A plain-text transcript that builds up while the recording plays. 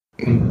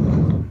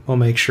We'll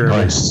make sure.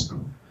 Nice.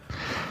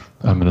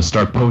 I'm going to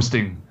start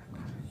posting.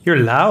 You're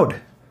loud.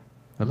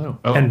 Hello.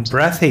 And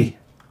breathy.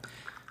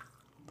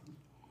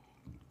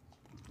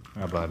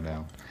 How about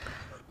now?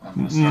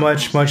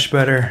 Much, much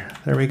better.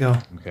 There we go.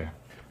 Okay.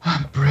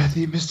 I'm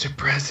breathy, Mr.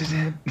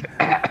 President.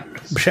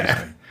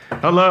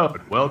 Hello.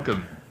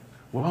 Welcome.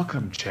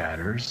 Welcome,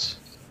 chatters.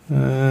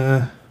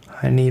 I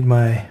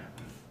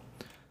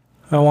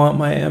want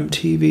my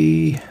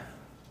MTV.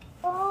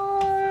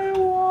 I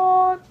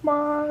want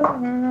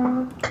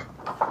my...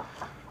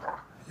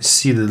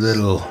 See the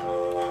little...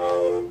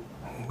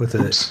 With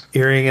the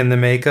earring and the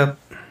makeup?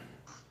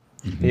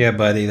 Mm-hmm. Yeah,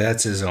 buddy,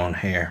 that's his own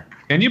hair.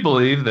 Can you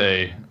believe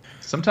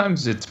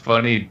sometimes it's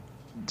funny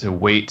to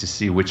wait to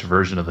see which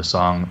version of the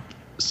song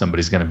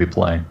somebody's going to be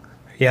playing.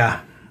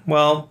 Yeah.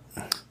 Well,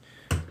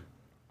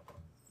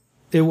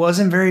 it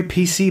wasn't very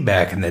PC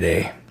back in the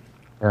day.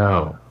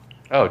 Oh,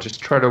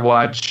 just try to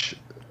watch.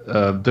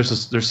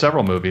 There's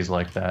several movies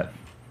like that.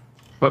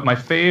 But my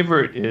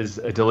favorite is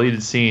a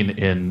deleted scene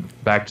in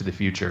Back to the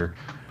Future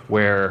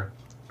where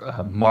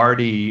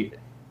Marty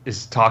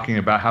is talking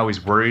about how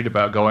he's worried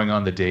about going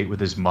on the date with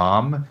his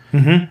mom.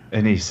 Mm-hmm.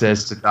 And he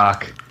says to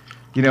Doc,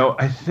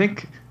 I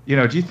think, do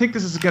you think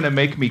this is going to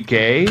make me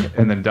gay?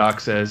 And then Doc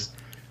says,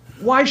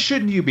 why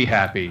shouldn't you be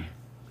happy?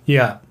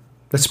 Yeah,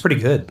 that's pretty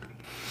good.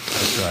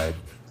 That's right.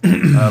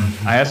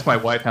 I asked my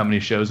wife how many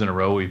shows in a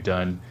row we've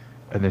done,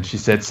 and then she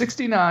said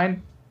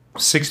 69.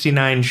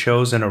 69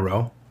 shows in a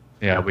row?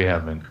 Yeah, we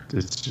haven't.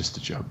 It's just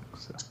a joke.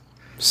 So.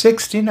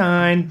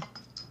 69.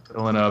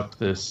 Filling up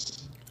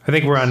this... I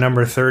think we're on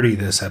number 30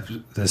 this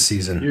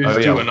season. You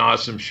do an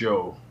awesome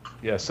show.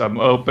 Yes, I'm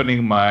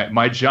opening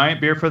my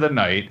giant beer for the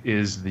night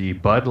is the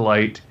Bud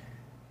Light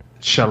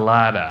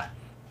Chelada.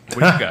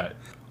 What you got?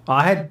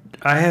 I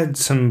had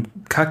some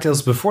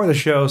cocktails before the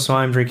show, so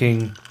I'm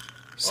drinking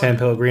San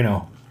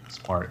Pellegrino.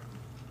 Smart.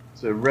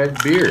 It's a red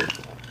beer.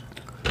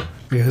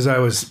 Because I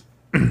was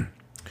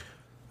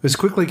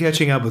quickly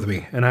catching up with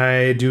me, and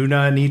I do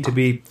not need to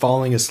be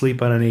falling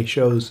asleep on any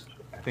shows.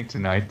 I think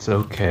tonight's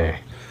okay.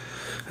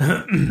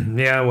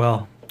 Yeah,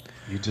 well.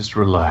 You just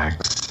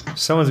relax.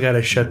 Someone's got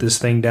to shut this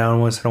thing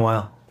down once in a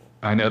while.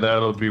 I know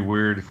that'll be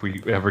weird if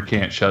we ever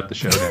can't shut the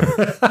show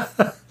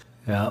down.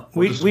 Yeah,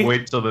 we'll just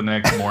wait till the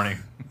next morning.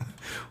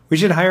 We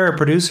should hire a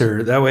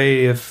producer. That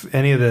way, if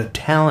any of the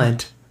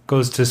talent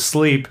goes to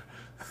sleep...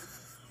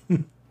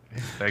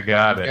 They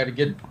got it. Got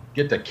to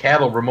get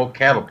the remote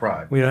cattle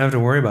prod. We don't have to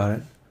worry about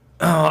it.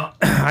 Oh,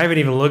 I haven't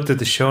even looked at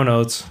the show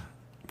notes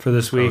for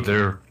this week.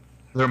 Oh,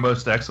 they're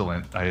most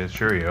excellent, I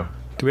assure you.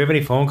 Do we have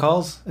any phone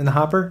calls in the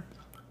hopper?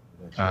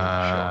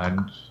 I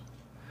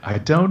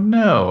don't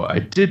know. I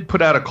did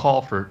put out a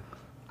call for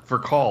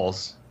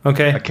calls.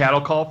 Okay. A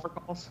cattle call for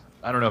calls?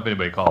 I don't know if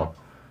anybody called.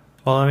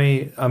 Well,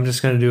 I'm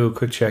just going to do a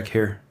quick check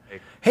here.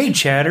 Hey,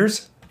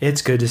 chatters.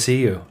 It's good to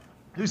see you.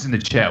 Who's in the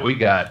chat? We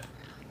got,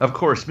 of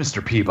course,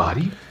 Mr.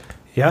 Peabody.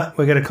 Yeah,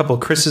 we got a couple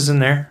of Chris's in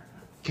there.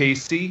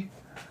 Casey.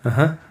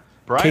 Uh-huh.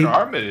 Brian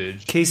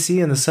Armitage. Casey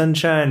and the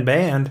Sunshine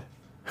Band.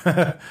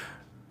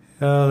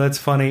 Oh, that's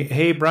funny.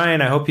 Hey,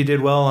 Brian, I hope you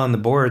did well on the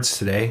boards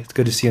today. It's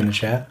good to see you in the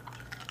chat.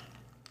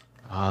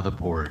 The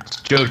boards.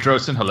 Joe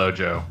Drosen. Hello,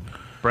 Joe.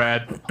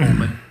 Brad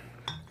Holman.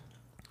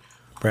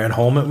 Brad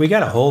Holman. We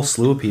got a whole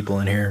slew of people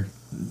in here.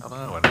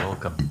 Hello and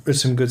welcome.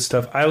 There's some good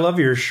stuff. I love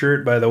your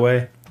shirt, by the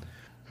way.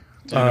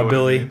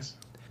 Billy.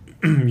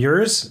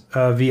 Yours?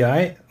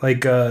 VI?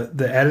 Like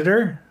the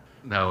editor?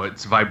 No,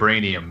 it's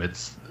Vibranium.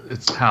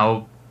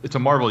 It's a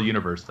Marvel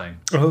Universe thing.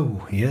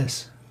 Oh,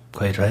 yes.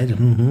 Quite right.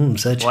 Mm-hmm,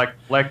 such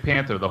Black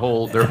Panther, their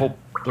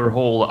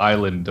whole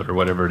island or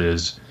whatever it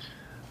is,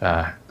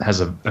 has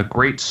a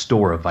great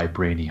store of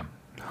vibranium.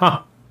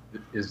 Huh.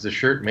 Is the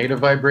shirt made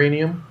of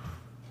vibranium?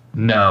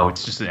 No,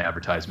 it's just an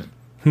advertisement.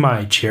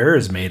 My chair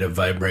is made of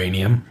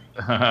vibranium.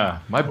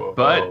 My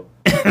butt.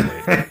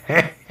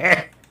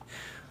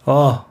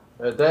 Oh.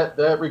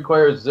 That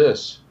requires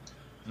this.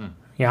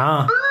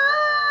 Yeah.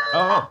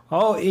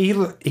 Oh, he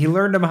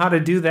learned him how to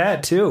do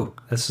that too.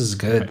 This is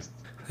good. Nice.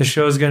 The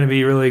show's going to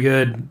be really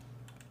good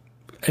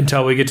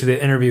until we get to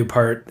the interview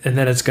part, and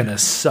then it's going to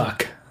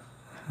suck.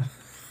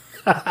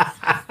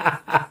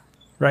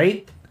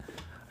 Right?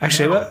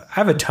 Actually, I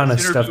have a ton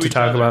of stuff to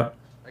talk about.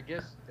 I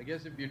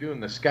guess if you're doing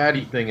the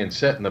Scotty thing and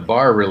setting the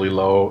bar really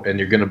low and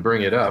you're going to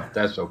bring it up,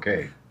 that's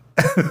okay.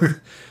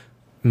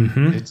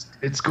 Mm-hmm.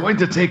 It's going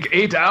to take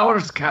 8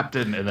 hours,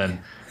 Captain, and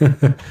then,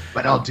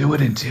 but I'll do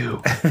it in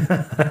 2.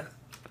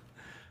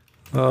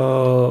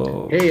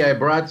 Oh. Hey, I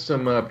brought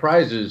some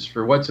prizes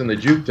for What's in the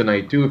Juke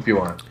tonight, too, if you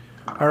want.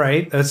 All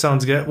right, that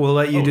sounds good. We'll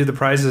let you do the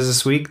prizes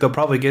this week. They'll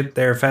probably get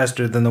there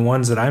faster than the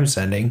ones that I'm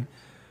sending.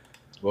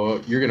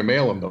 Well, you're going to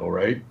mail them, though,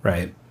 right?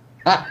 Right.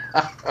 All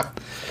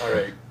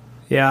right.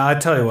 Yeah, I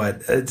tell you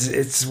what,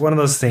 it's one of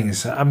those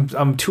things.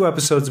 I'm 2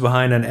 episodes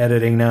behind on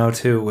editing now,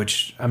 too,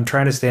 which I'm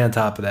trying to stay on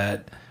top of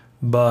that.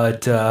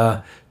 But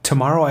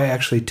tomorrow I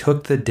actually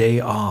took the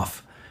day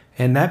off,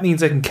 and that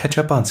means I can catch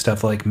up on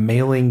stuff like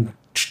mailing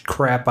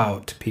crap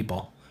out to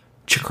people.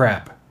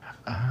 Crap.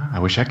 I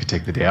wish I could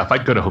take the day off.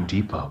 I'd go to Home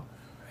Depot.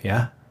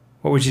 Yeah?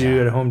 What would you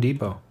do at Home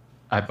Depot?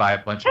 I'd buy a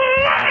bunch of...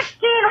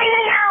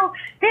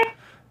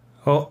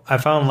 Oh, I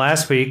found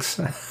last week's.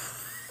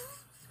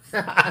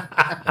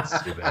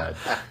 That's too bad.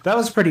 That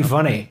was pretty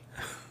funny.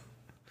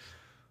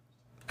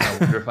 I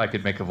wonder if I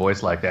could make a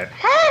voice like that.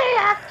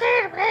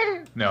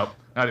 Nope,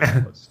 not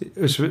even close. It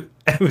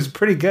was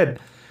pretty good.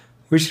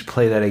 We should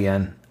play that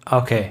again.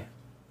 Okay.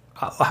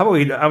 How about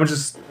we? I'm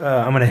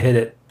gonna hit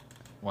it.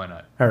 Why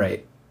not? All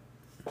right.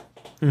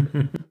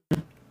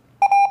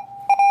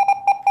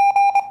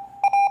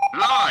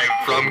 Live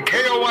from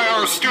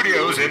KOYR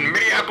Studios in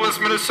Minneapolis,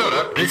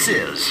 Minnesota, this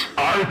is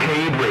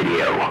Arcade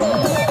Radio.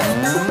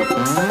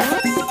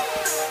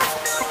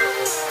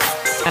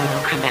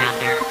 Hello,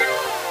 Commander.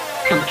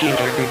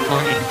 Computer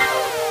reporting.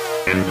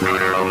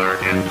 Intruder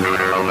alert,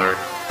 intruder alert.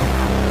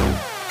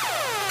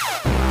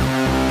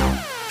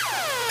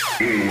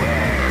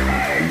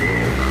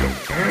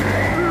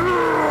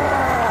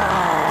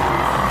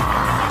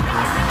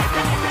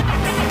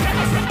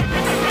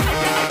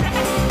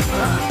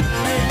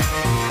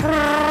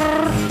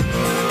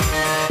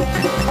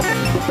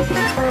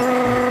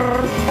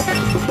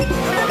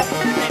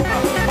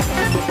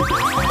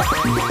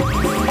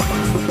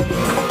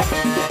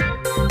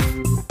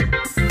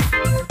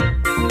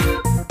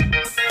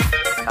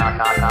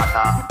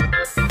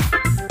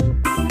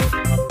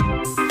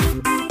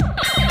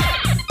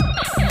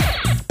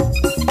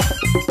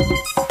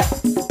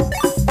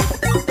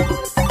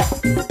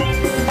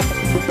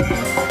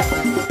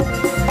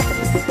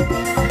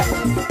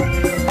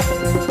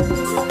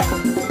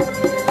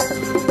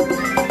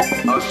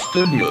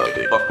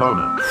 Stimulating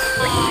opponent.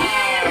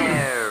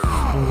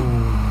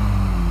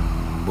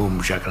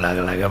 Boom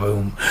shakalaka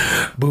boom.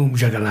 Boom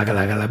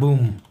shakalaka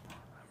boom.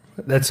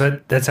 That's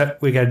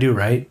what we gotta do,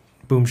 right?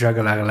 Boom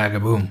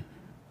shakalaka boom.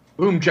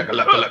 Boom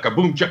chakalaka,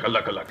 boom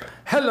chakalaka.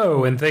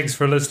 Hello, and thanks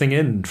for listening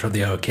in from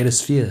the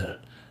Arcadisphere.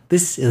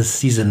 This is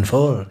Season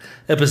 4,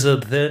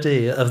 Episode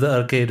 30 of the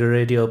Arcade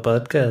Radio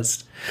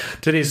Podcast.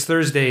 Today's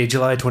Thursday,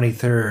 July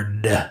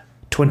 23rd,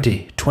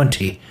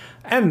 2020,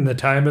 and the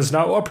time is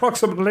now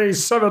approximately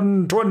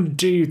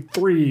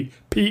 7:23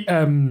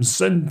 p.m.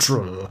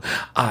 Central.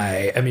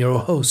 I am your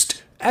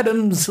host,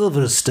 Adam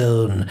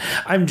Silverstone.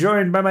 I'm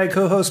joined by my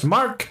co-host,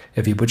 Mark.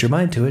 If you put your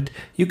mind to it,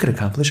 you can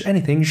accomplish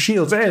anything,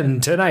 Shields.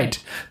 And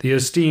tonight, the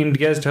esteemed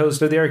guest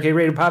host of the Arcade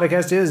Radio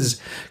Podcast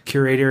is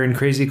curator and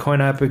crazy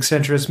coin-op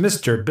eccentrist,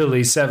 Mr.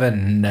 Billy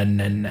 7.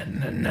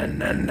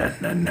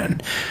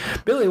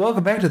 Billy,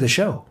 welcome back to the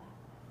show.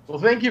 Well,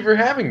 thank you for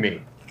having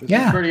me. This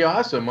is pretty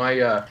awesome.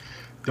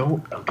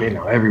 Now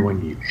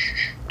everyone,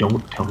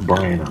 don't tell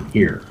Brian I'm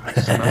here. I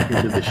snuck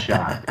into the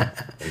shot,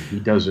 and he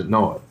doesn't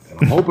know it.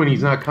 And I'm hoping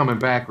he's not coming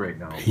back right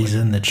now. He's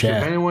in the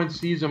chat. If anyone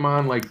sees him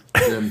on like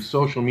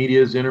social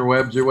medias,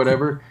 interwebs, or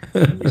whatever,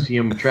 and you see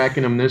him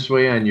tracking him this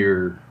way on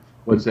your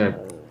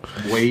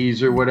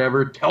Waze or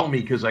whatever, tell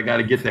me because I got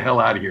to get the hell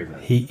out of here.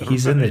 Then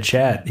he's in the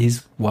chat.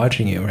 He's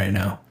watching you right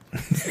now.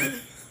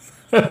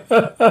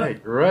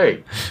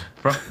 Right.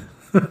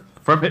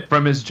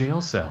 From his jail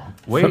cell.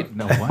 Wait,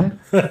 no, what?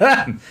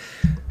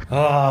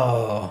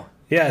 Oh,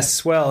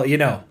 yes. Well,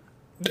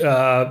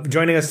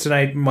 joining us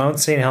tonight, Mount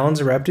St. Helens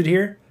erupted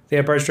here. The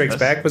Empire Strikes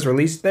Back was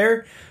released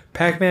there.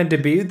 Pac-Man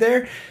debuted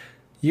there.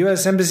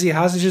 U.S. Embassy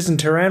hostages in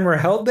Tehran were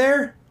held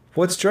there.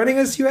 What's joining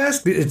us, you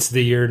ask? It's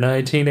the year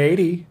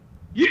 1980.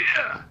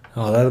 Yeah!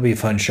 Oh, that'll be a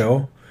fun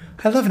show.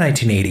 I love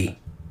 1980.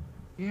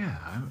 Yeah,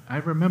 I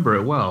remember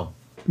it well.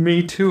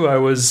 Me too. I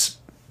was...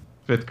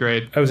 5th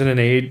grade. I was in an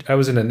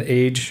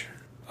age...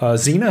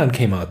 Xenon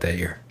came out that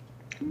year.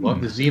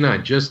 Love the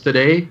Xenon. Just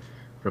today,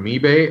 from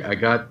eBay, I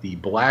got the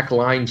black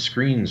line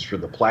screens for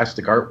the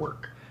plastic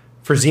artwork.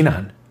 For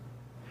Xenon?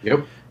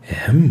 Yep.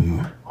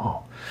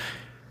 Oh.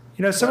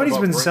 Somebody's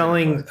been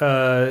selling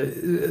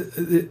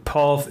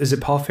Paul... Is it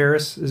Paul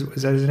Ferris?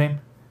 Is that his name?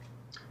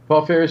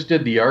 Paul Ferris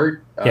did the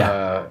art.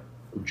 Yeah.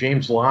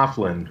 James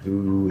Laughlin,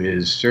 who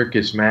is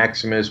Circus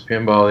Maximus,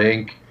 Pinball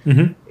Inc.,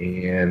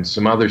 and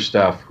some other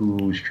stuff,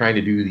 who's trying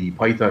to do the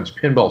Python's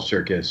Pinball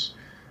Circus.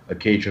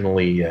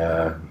 Occasionally,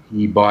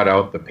 he bought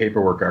out the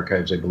paperwork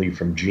archives, I believe,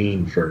 from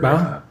Gene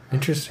for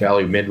interesting.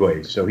 Valley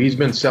Midway. So he's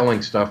been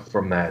selling stuff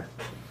from that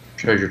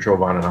treasure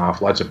trove on and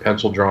off. Lots of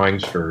pencil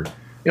drawings for,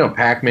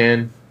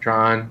 Pac-Man,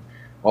 Tron,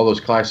 all those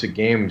classic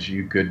games.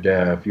 You could,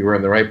 if you were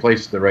in the right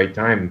place at the right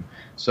time,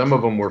 some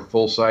of them were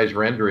full-size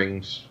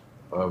renderings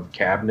of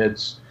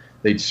cabinets.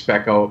 They'd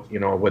spec out,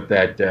 what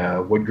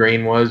that wood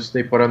grain was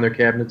they put on their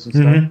cabinets and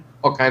stuff.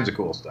 All kinds of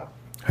cool stuff.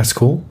 That's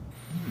cool.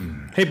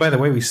 Hey, by the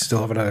way, we still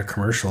have another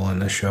commercial in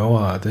this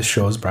show. This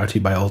show is brought to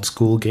you by Old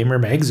School Gamer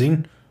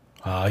Magazine.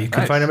 You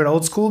can find them at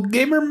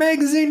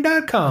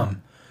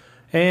oldschoolgamermagazine.com.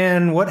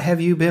 And what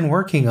have you been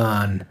working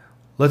on?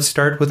 Let's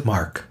start with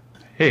Mark.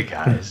 Hey,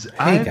 guys.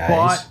 I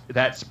bought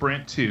that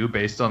Sprint 2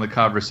 based on the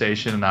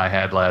conversation I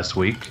had last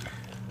week.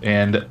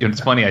 And it's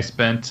funny, I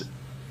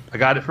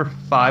got it for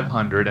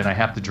 $500, and I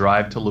have to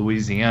drive to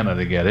Louisiana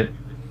to get it.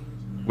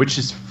 Which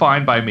is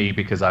fine by me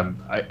because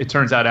it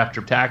turns out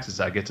after taxes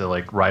I get to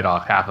write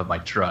off half of my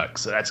truck,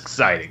 so that's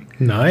exciting.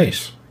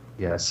 Nice.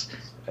 Yes.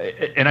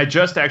 and I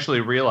just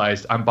actually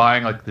realized I'm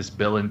buying like this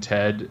Bill and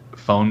Ted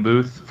phone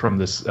booth from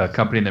this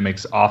company that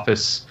makes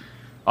office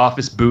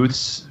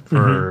booths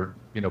for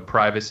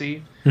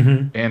privacy.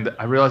 And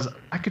I realized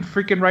I can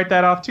freaking write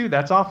that off too.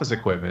 That's office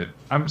equipment.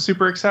 I'm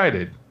super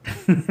excited.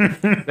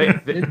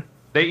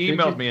 They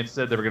emailed me and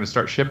said they were going to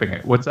start shipping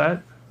it. What's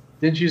that?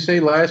 Didn't you say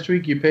last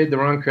week you paid the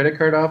wrong credit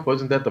card off?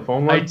 Wasn't that the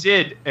phone one? I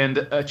did,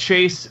 and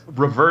Chase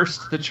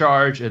reversed the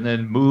charge and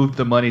then moved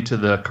the money to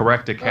the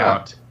correct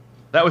account.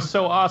 That was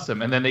so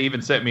awesome. And then they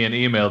even sent me an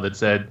email that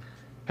said,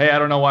 hey, I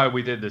don't know why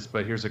we did this,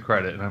 but here's a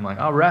credit. And I'm like,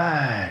 all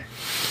right.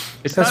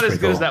 It's not as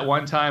good as that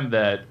one time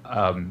that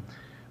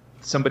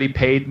somebody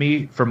paid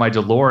me for my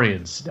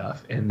DeLorean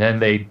stuff, and then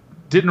they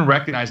didn't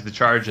recognize the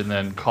charge and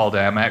then called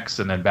Amex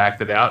and then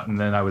backed it out, and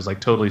then I was like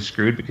totally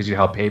screwed because you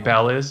know how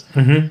PayPal is.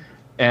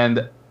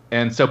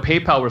 And so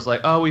PayPal was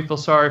like, oh, we feel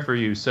sorry for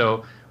you,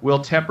 so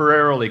we'll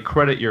temporarily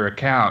credit your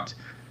account.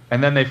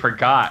 And then they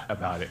forgot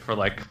about it for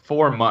like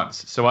 4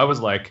 months. So I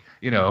was like,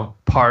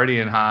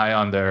 partying high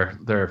on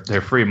their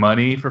free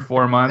money for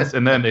 4 months,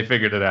 and then they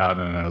figured it out,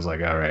 and I was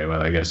like, all right,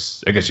 well, I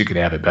guess you can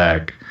have it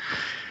back.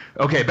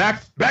 Okay,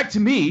 back to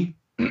me.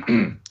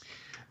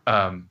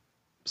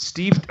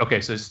 Steve.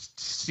 Okay, so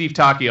Steve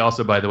Taki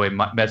also, by the way,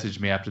 messaged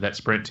me after that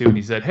Sprint 2, and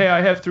he said, hey,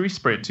 I have 3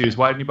 Sprint 2s.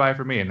 Why didn't you buy it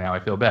for me? And now I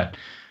feel bad,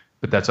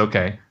 but that's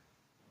okay.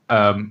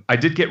 I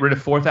did get rid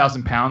of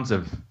 4,000 pounds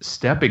of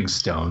stepping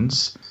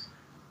stones.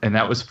 And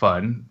that was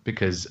fun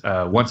because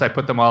once I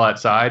put them all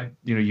outside,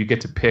 you get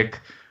to pick,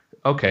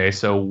 okay,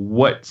 so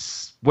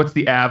what's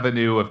the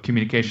avenue of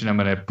communication I'm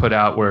going to put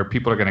out where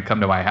people are going to come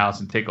to my house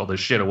and take all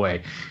this shit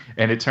away?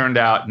 And it turned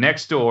out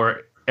next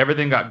door,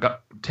 everything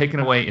got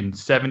taken away in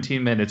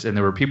 17 minutes, and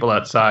there were people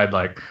outside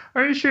like,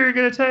 are you sure you're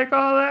going to take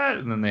all that?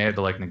 And then they had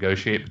to like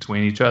negotiate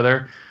between each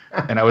other.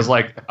 And I was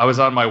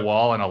on my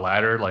wall on a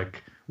ladder,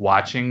 like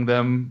watching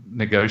them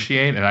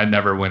negotiate, and I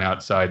never went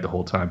outside the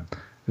whole time. It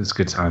was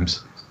good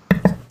times.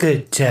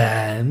 Good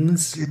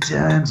times. Good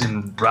times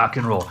and rock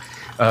and roll.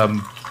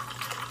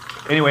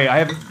 Anyway, I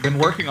haven't been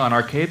working on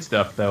arcade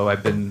stuff, though. I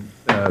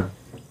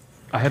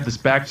have this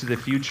Back to the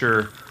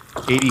Future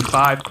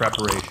 85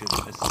 preparation.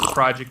 This is a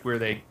project where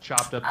they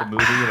chopped up the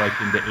movie like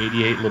into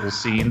 88 little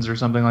scenes or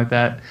something like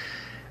that.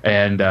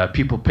 And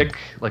people pick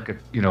like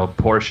a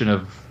portion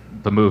of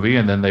the movie,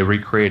 and then they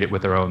recreate it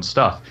with their own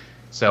stuff.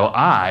 So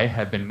I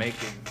have been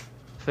making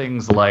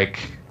things like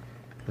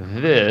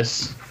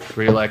this,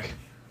 where you're like,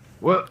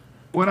 well,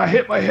 when I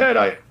hit my head,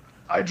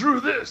 I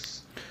drew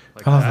this.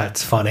 Like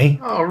that's funny.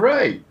 All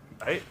right.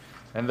 Right?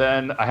 And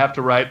then I have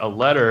to write a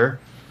letter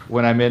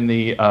when I'm in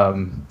the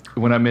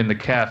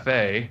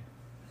cafe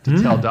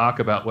to tell Doc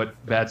about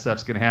what bad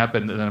stuff's going to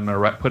happen, and then I'm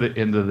going to put it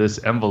into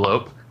this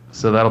envelope.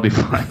 So that'll be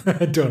fine.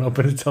 Don't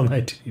open it till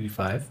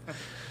 1985.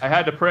 I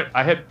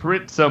had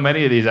print so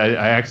many of these. I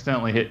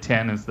accidentally hit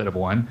 10 instead of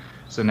 1.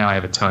 So now I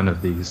have a ton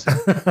of these.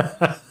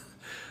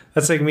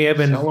 That's like me. Sell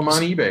them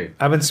on eBay.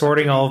 I've been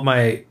sorting all of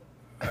my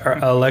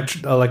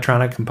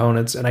electronic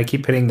components, and I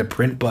keep hitting the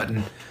print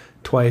button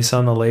twice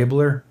on the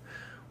labeler,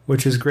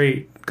 which is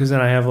great because then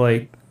I have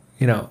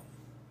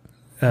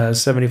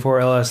 74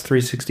 LS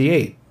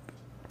 368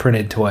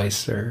 printed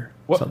twice or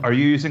something. Are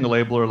you using a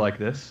labeler like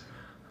this?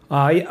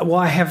 Well,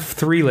 I have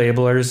 3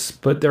 labelers,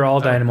 but they're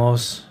all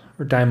Dynamos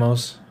or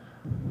Dymos.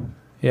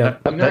 Yeah,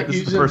 this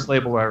is the first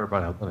labeler I ever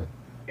bought. I love it.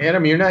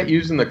 Adam, you're not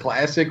using the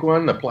classic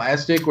one, the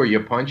plastic where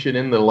you punch it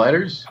in the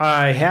letters?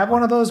 I have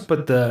one of those,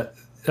 but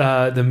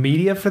the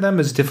media for them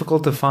is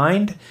difficult to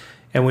find,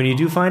 and when you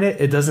do find it,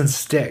 it doesn't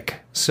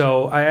stick.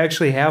 So I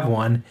actually have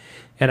one,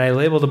 and I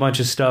labeled a bunch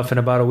of stuff, and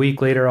about a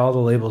week later, all the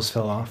labels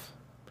fell off.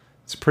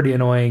 It's pretty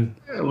annoying.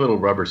 A little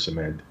rubber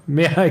cement.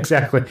 Yeah,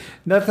 exactly.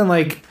 Nothing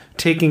like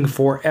taking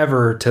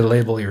forever to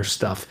label your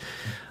stuff.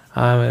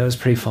 It was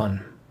pretty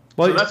fun.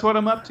 Well, so that's what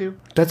I'm up to.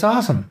 That's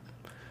awesome.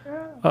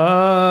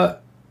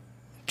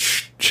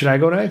 Should I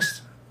go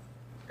next?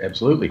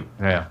 Absolutely.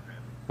 Yeah.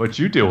 What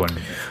you doing?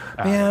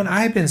 Man,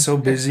 I've been so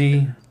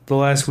busy the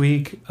last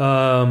week.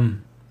 So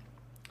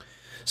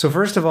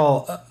first of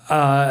all,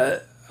 I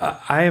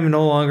am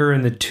no longer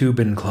in the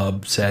Tubin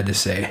Club, sad to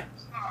say.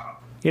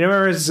 You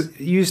remember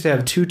you used to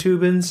have 2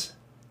 Tubins?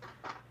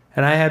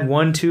 And I had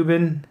 1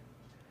 Tubin?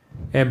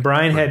 And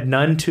Brian had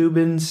none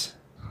Tubins?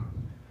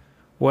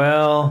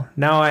 Well,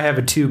 now I have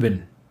a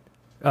Tubin.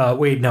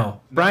 Wait,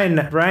 no. Brian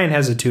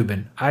has a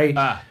Tubin.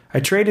 I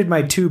traded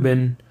my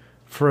Tubin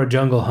for a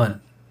Jungle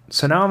Hunt.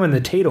 So now I'm in the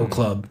Tato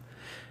Club.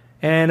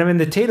 And I'm in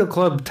the Tato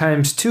Club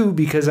times 2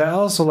 because I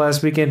also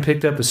last weekend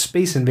picked up a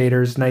Space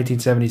Invaders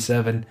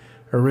 1977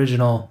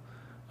 original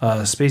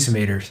Space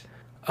Invaders.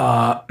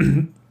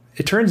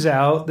 It turns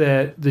out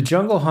that the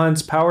Jungle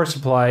Hunt's power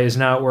supply is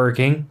not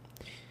working.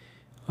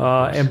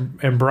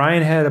 And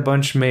Brian had a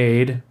bunch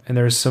made, and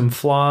there's some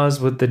flaws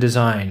with the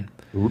design.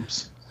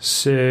 Oops.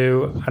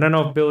 So I don't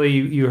know if Billy,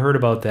 you heard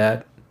about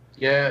that.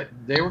 Yeah,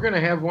 they were going to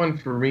have one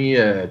for me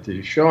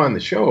to show on the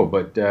show,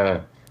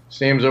 but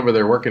Sam's over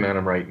there working on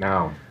them right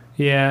now.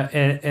 Yeah,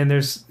 and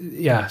there's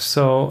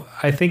so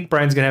I think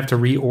Brian's going to have to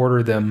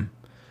reorder them,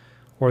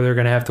 or they're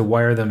going to have to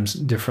wire them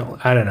differently.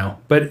 I don't know.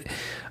 But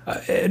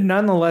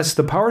nonetheless,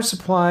 the power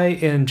supply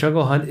in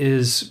Jungle Hunt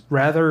is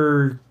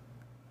rather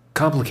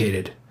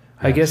complicated. Yes.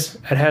 I guess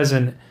it has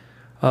an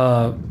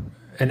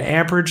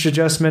amperage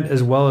adjustment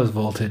as well as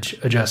voltage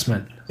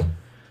adjustment.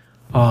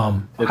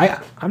 I'm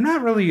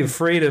not really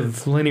afraid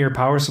of linear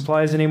power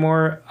supplies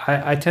anymore.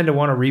 I tend to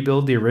want to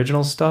rebuild the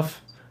original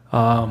stuff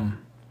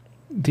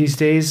these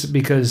days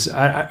because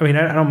I mean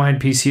I don't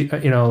mind PC,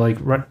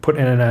 like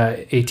putting in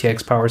an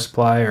ATX power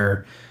supply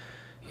or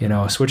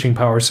a switching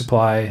power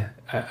supply.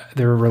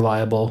 They're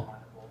reliable,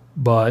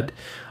 but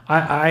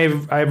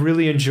I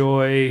really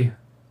enjoy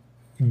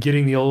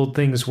getting the old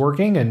things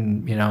working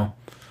and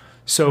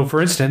So,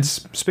 for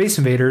instance, Space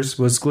Invaders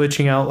was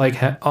glitching out like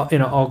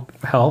all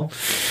hell,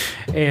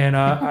 and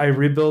I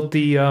rebuilt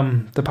the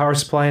power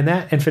supply in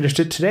that and finished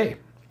it today.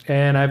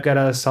 And I've got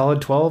a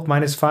solid 12,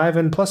 -5,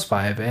 and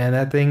 +5, and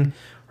that thing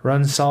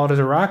runs solid as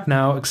a rock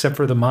now, except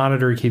for the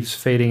monitor keeps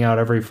fading out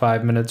every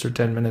 5 minutes or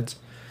 10 minutes.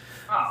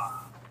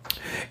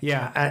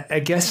 Yeah, I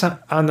guess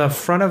on the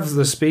front of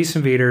the Space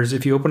Invaders,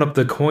 if you open up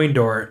the coin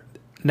door,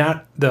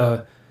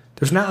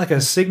 there's not like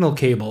a signal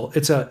cable.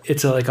 It's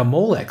like a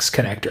Molex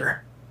connector.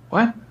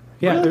 What?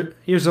 Yeah,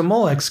 here's a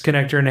Molex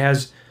connector, and it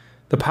has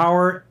the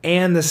power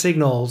and the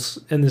signals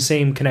in the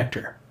same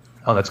connector.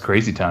 Oh, that's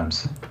crazy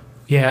times.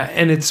 Yeah,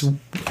 and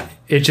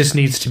it just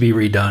needs to be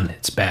redone.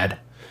 It's bad.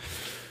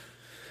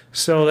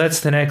 So that's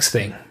the next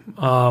thing.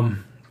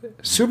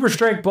 Super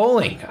Strike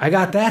Bowling. I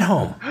got that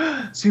home.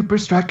 Super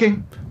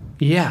striking?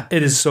 Yeah,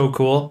 it is so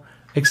cool.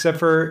 Except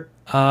for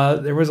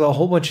there was a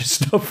whole bunch of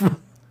stuff,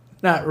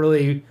 not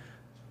really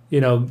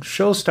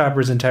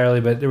showstoppers entirely,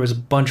 but there was a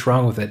bunch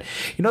wrong with it.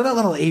 You know that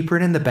little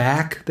apron in the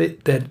back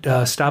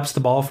that stops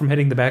the ball from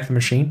hitting the back of the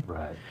machine?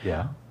 Right,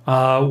 yeah.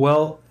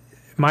 Well,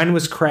 mine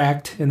was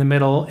cracked in the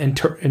middle and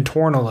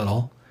torn a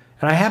little.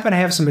 And I happen to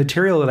have some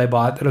material that I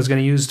bought that I was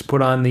going to use to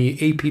put on the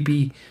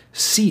APB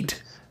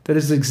seat that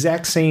is the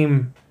exact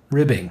same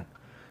ribbing.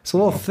 It's a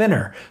little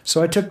thinner.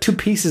 So I took 2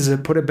 pieces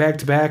and put it back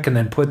to back and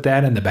then put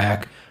that in the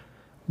back.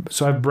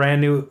 So I have a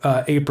brand new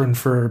apron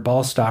for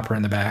ball stopper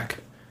in the back.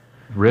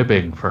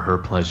 Ribbing for her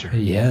pleasure.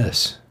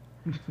 Yes.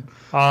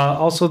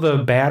 Also, the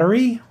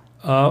battery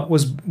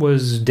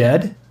was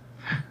dead.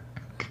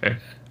 Okay.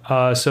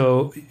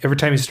 So every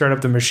time you start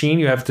up the machine,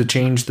 you have to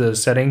change the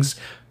settings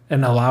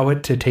and allow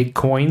it to take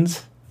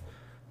coins,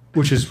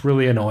 which is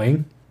really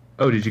annoying.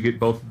 Oh, did you get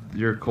both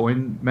your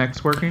coin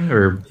mechs working?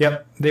 Or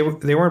Yep, they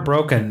weren't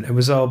broken. It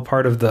was all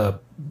part of the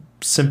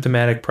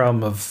symptomatic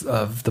problem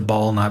of the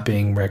ball not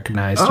being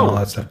recognized and all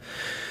that stuff.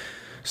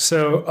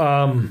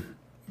 So,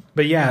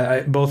 but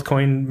yeah, both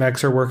coin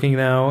mechs are working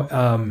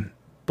now.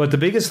 But the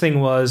biggest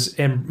thing was,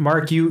 and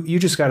Mark, you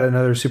just got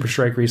another Super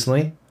Strike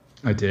recently.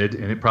 I did,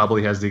 and it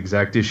probably has the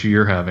exact issue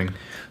you're having.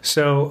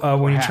 So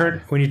when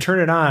you turn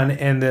it on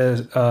and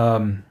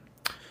the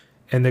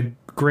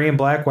gray and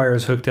black wire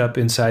is hooked up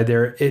inside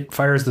there, it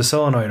fires the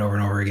solenoid over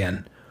and over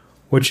again,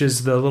 which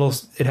is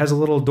it has a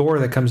little door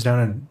that comes down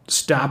and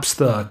stops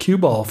the cue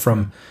ball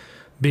from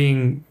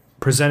being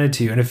presented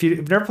to you. And if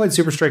you've never played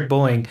Super Strike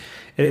Bowling,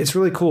 it's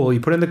really cool.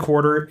 You put in the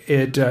quarter,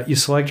 you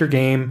select your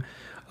game,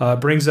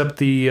 brings up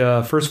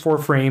the first 4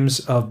 frames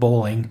of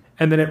bowling,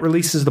 and then it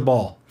releases the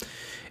ball.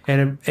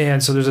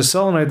 And so there's a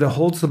solenoid that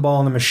holds the ball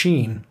in the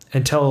machine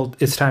until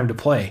it's time to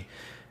play.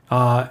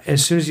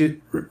 As soon as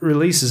it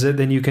releases it,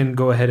 then you can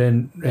go ahead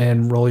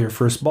and roll your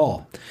first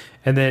ball.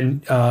 And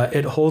then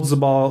it holds the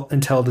ball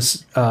until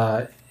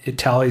it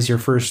tallies your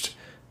first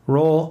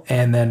roll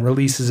and then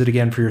releases it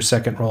again for your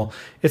second roll.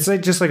 It's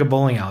just like a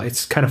bowling alley.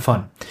 It's kind of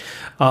fun.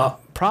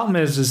 Problem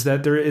is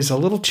that there is a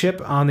little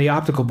chip on the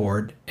optical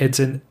board. It's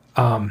a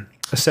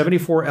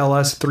 74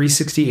 LS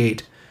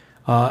 368.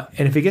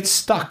 And if it gets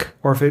stuck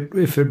or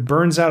if it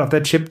burns out, if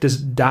that chip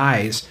just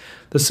dies,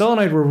 the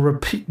solenoid will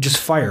just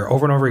fire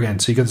over and over again.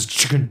 So you go,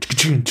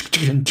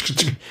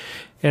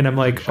 and I'm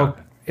like, oh,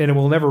 and it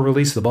will never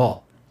release the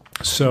ball.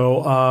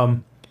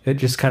 So it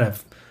just kind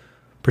of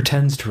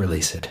pretends to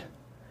release it,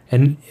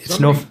 and it's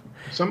no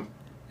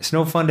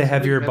fun to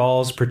have your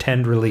balls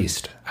pretend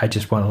released. I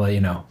just want to let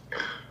you know.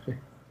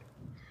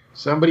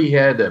 Somebody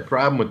had a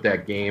problem with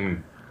that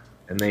game,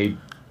 and they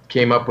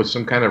came up with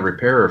some kind of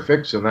repair or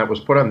fix, and that was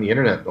put on the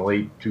internet in the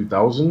late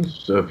 2000s.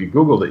 So if you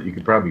Googled it, you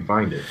could probably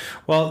find it.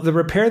 Well, the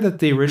repair that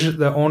the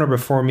owner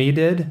before me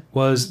did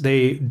was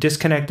they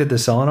disconnected the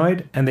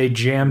solenoid and they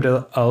jammed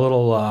a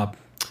little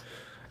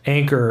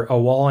anchor, a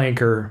wall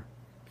anchor,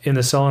 in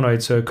the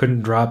solenoid so it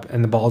couldn't drop,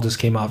 and the ball just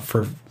came out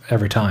for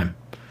every time.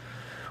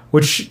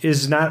 Which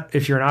is not,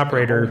 if you're an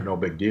operator, no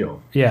big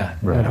deal. Yeah,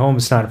 right. At home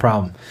it's not a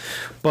problem.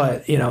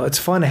 But it's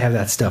fun to have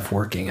that stuff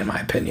working, in my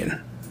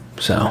opinion.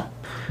 So.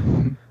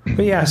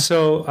 But yeah,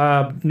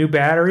 so new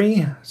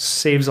battery,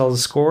 saves all the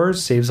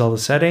scores, saves all the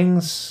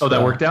settings. Oh,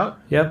 that worked out?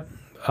 Yep.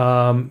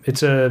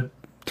 It's a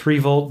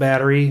 3-volt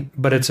battery,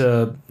 but it's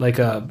a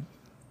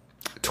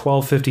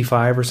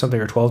 1255 or something,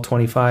 or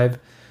 1225.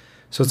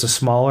 So it's a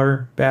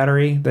smaller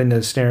battery than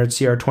the standard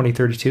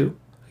CR2032.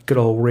 Good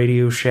old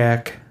Radio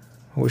Shack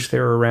I wish they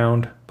were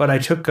around. But I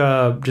took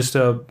just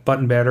a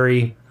button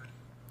battery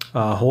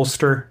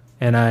holster,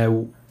 and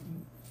I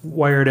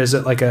wired as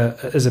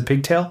a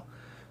pigtail.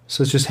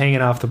 So it's just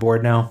hanging off the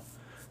board now,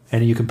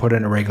 and you can put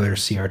in a regular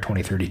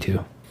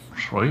CR2032.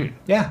 Sweet.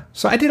 Yeah.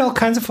 So I did all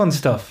kinds of fun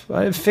stuff.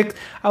 I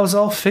was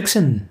all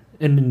fixing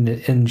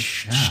and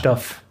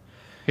stuff.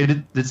 Hey,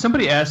 did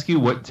somebody ask you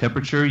what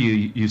temperature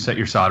you set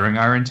your soldering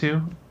iron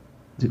to?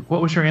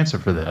 What was your answer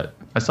for that?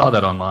 I saw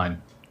that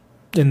online.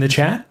 In the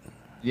chat?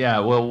 Yeah,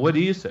 well, what do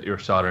you set your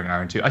soldering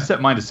iron to? I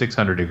set mine to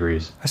 600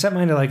 degrees. I set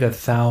mine to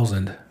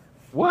 1,000.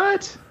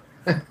 What?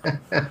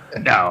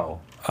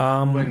 No.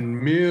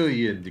 1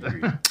 million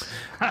degrees.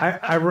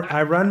 I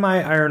run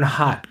my iron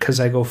hot because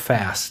I go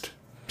fast.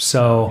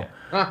 So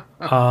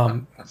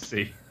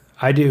See.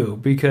 I do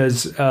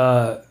because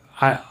I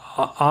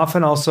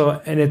often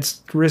also, and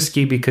it's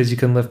risky because you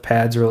can lift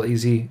pads real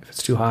easy if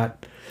it's too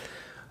hot.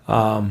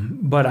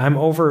 But I'm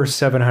over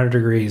 700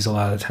 degrees a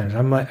lot of the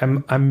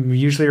times. I'm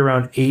usually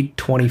around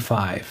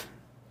 825,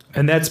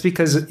 and that's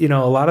because a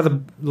lot of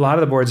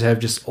the boards have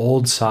just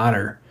old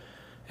solder,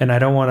 and I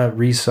don't want to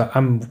resolder.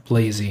 I'm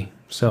lazy,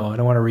 so I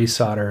don't want to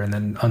resolder and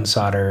then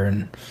unsolder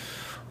and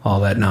all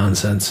that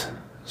nonsense.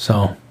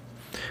 So,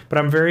 but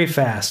I'm very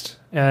fast,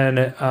 and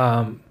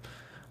I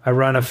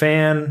run a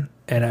fan,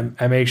 and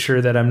I make sure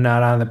that I'm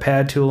not on the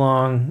pad too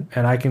long,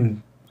 and I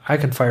can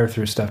fire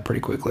through stuff pretty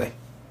quickly.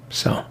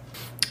 So.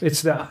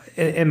 It's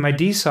and my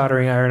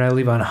desoldering iron I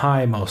leave on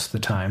high most of the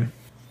time.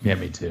 Yeah,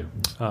 me too.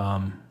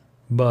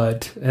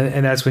 But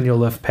that's when you'll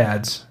lift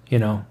pads,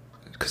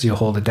 because you'll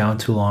hold it down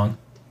too long.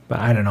 But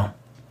I don't know.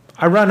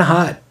 I run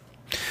hot.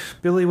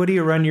 Billy, what do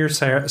you run your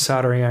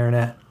soldering iron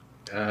at?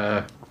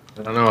 I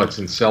don't know. It's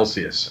in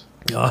Celsius.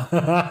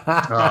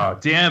 Oh,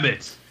 damn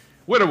it!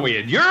 What are we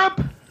in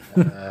Europe?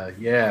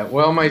 Yeah.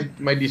 Well, my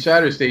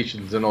desolder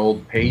station's an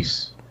old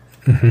Pace,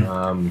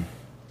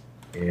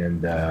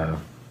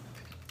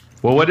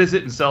 Well, what is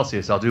it in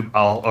Celsius? I'll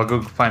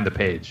go find the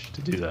page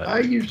to do that. I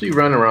usually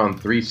run around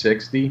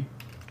 360.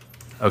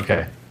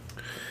 Okay.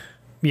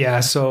 Yeah,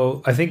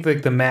 so I think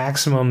the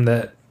maximum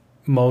that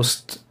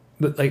most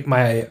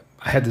I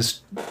had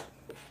this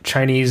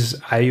Chinese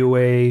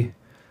IUA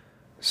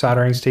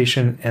soldering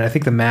station, and I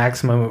think the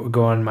maximum it would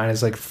go on mine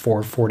is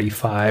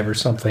 445 or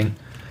something.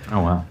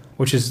 Oh wow.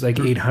 Which is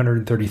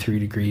 833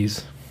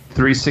 degrees.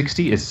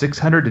 360 is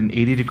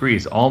 680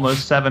 degrees,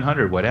 almost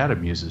 700. What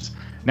Adam uses.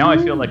 Now I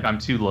feel like I'm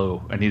too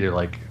low. I need to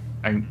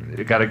I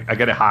gotta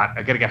get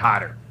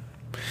hotter.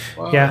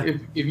 Well, yeah.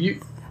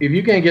 If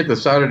you can't get the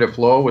solder to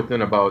flow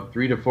within about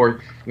 3 to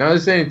 4, now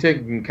this ain't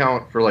taking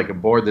account for a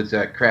board that's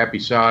that crappy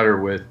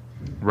solder with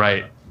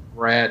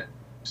rat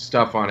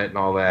stuff on it and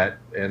all that,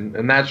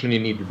 and that's when you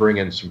need to bring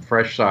in some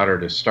fresh solder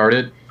to start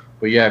it.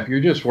 But yeah, if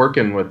you're just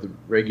working with the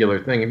regular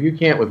thing, if you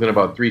can't within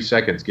about 3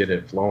 seconds get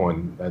it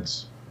flowing,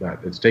 it's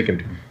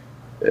taken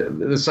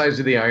the size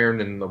of the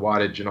iron and the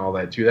wattage and all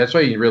that too. That's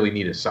why you really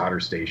need a solder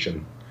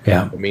station.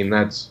 Yeah. I mean,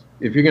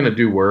 if you're going to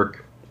do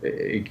work,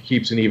 it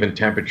keeps an even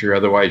temperature.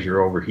 Otherwise,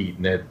 you're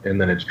overheating it,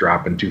 and then it's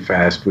dropping too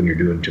fast when you're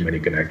doing too many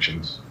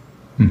connections.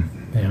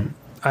 Yeah.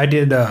 I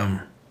did.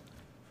 I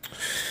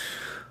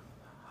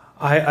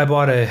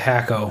bought a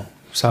Hakko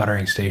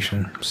soldering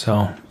station,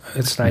 so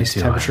it's nice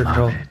temperature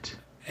control.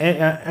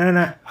 And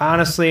I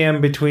honestly am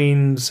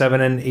between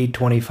 7 and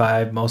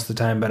 825 most of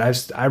the time, but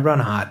I run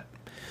hot.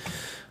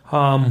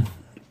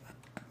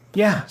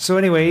 Yeah. So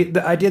anyway,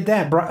 I did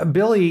that.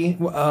 Billy,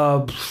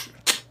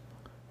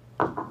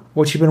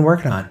 what you been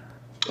working on?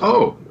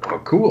 Oh,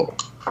 cool.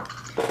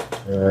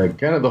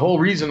 Kind of the whole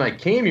reason I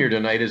came here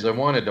tonight is I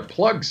wanted to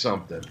plug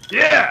something.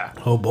 Yeah.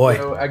 Oh boy.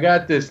 So I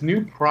got this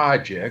new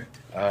project.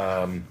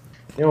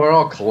 We're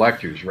all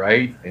collectors,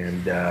 right?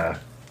 And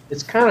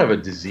it's kind of a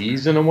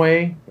disease in a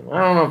way. I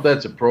don't know if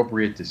that's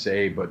appropriate to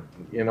say, but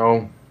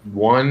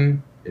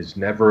one is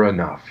never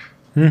enough.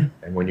 And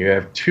when you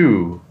have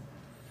two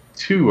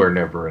are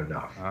never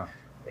enough.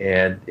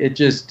 And it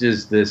just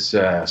is this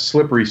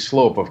slippery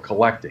slope of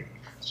collecting.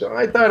 So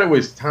I thought it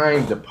was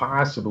time to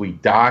possibly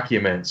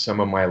document some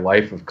of my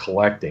life of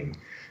collecting.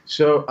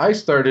 So I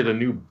started a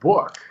new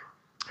book.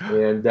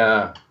 And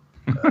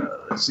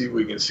let's see if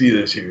we can see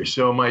this here.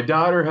 So my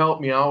daughter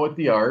helped me out with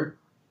the art.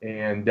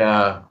 And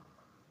the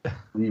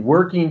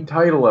working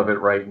title of it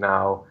right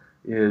now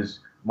is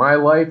My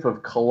Life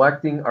of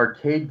Collecting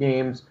Arcade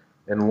Games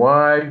and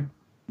Why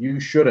You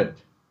Shouldn't.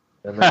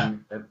 And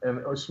then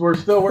and we're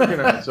still working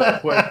on it. So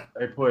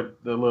I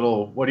put the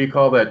little, what do you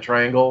call that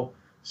triangle?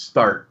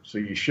 Start. So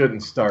you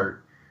shouldn't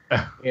start.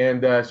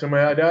 And so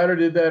my daughter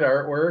did that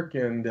artwork,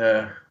 and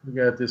we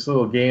got this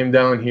little game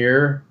down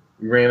here.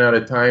 We ran out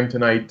of time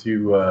tonight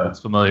That's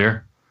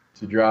familiar.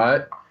 to draw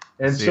it.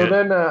 And so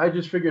then I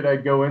just figured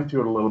I'd go into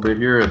it a little bit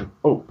here. And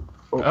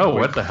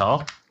what the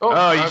hell?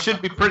 Oh, you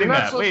shouldn't be printing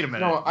that. Wait a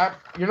minute. No,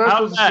 you're not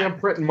supposed to see I'm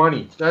printing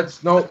money.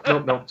 That's no.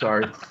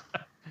 Sorry.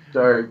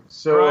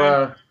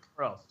 So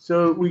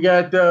so we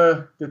got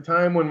the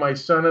time when my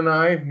son and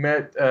I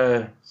met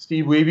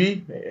Steve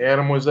Wiebe.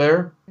 Adam was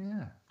there.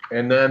 Yeah.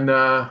 And then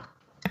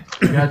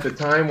we got the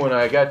time when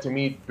I got to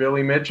meet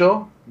Billy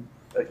Mitchell.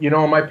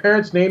 my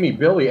parents named me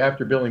Billy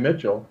after Billy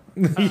Mitchell.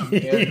 And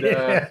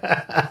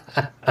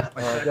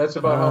that's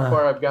about how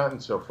far I've gotten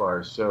so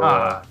far.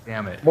 So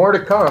damn it. More to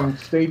come.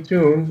 Stay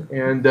tuned.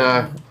 And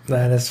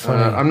that is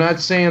funny. I'm not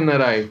saying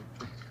that I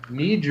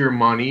need your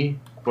money,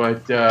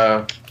 but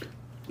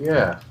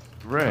yeah.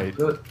 Right.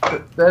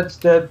 That's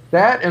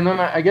that. And then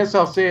I guess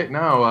I'll say it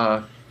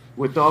now.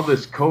 With all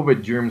this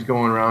COVID germs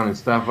going around and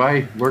stuff,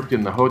 I worked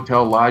in the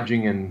hotel,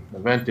 lodging, and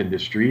event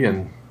industry,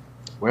 and,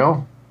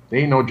 well,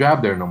 there ain't no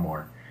job there no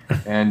more.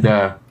 And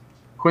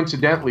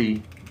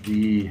coincidentally,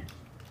 the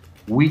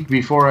week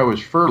before I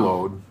was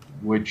furloughed,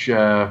 which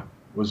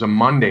was a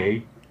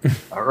Monday,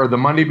 or the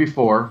Monday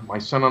before, my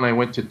son and I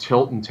went to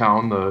Tilton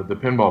Town, the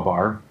pinball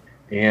bar.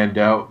 And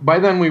by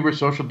then we were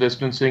social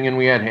distancing and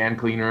we had hand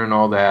cleaner and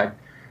all that.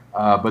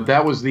 But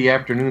that was the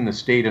afternoon the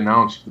state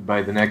announced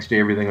by the next day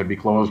everything would be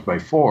closed by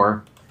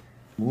 4.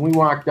 When we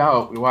walked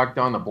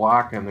down the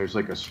block and there's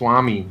like a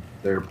Swami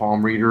there,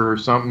 palm reader or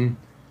something.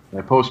 And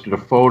I posted a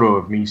photo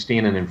of me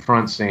standing in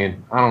front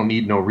saying, I don't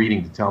need no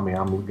reading to tell me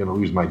I'm going to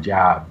lose my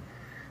job.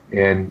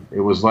 And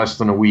it was less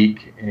than a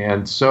week.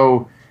 And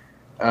so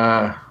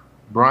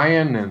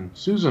Brian and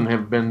Susan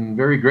have been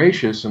very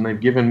gracious, and they've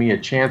given me a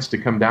chance to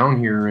come down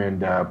here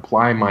and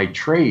ply my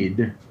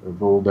trade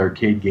of old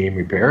arcade game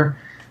repair.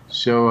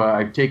 So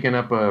I've taken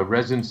up a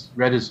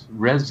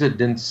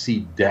residency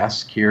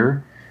desk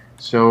here.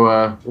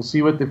 So we'll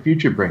see what the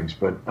future brings.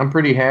 But I'm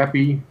pretty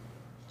happy.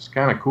 It's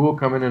kind of cool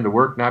coming into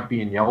work not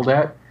being yelled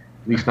at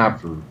least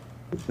not for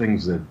the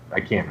things that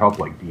I can't help,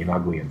 like being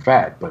ugly and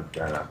fat. But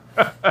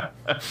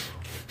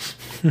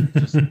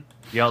just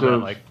yelled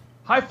at like,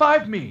 high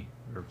five me!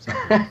 Or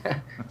something.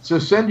 So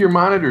send your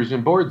monitors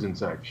and boards and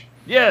such.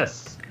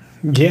 Yes.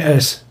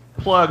 Yes.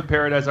 Plug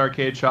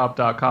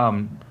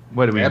ParadiseArcadeShop.com.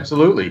 What do we?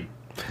 Absolutely.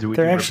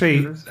 They're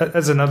actually,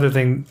 that's another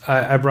thing.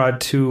 I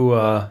brought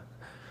 2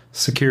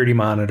 security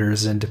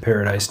monitors into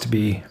Paradise to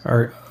be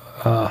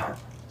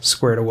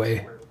squared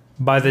away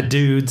by the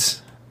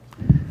dudes.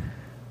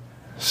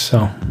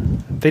 So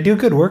they do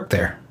good work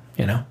there,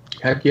 you know.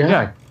 Heck yeah.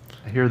 Yeah,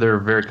 I hear they're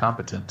very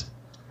competent.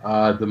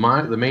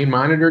 The main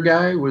monitor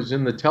guy was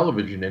in the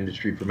television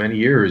industry for many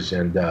years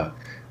and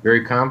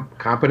very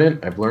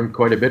competent. I've learned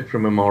quite a bit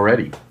from him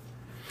already.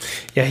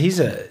 Yeah, he's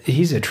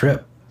a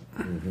trip.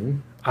 Mm-hmm.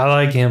 I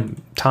like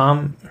him.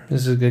 Tom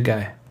is a good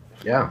guy.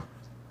 Yeah,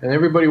 and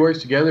everybody works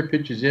together,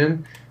 pitches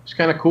in. It's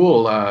kind of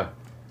cool.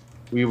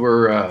 We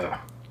were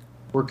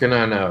working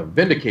on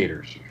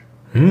Vindicators.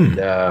 And,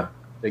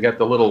 they got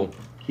the little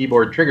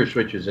keyboard trigger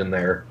switches in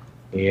there,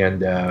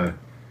 and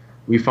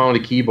we found a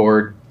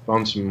keyboard,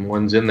 found some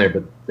ones in there,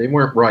 but they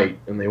weren't right,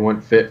 and they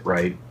wouldn't fit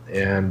right.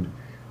 And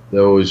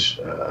those,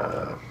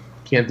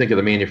 can't think of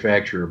the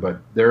manufacturer, but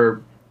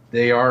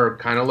they are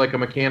kind of like a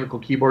mechanical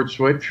keyboard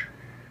switch,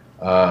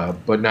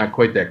 but not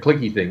quite that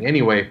clicky thing.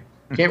 Anyway,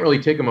 can't really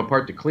take them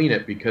apart to clean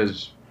it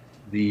because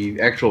the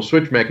actual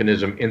switch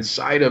mechanism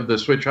inside of the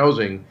switch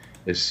housing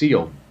is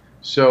sealed.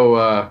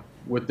 So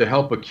with the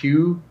help of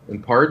Q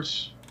and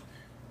parts,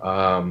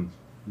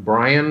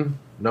 Brian,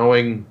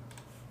 knowing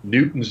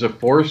newtons of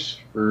force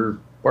for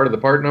part of the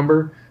part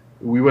number,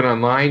 we went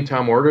online,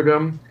 Tom ordered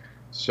them,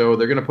 so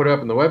they're going to put it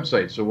up on the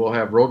website. So we'll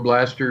have Road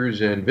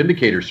Blasters and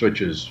Vindicator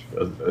switches,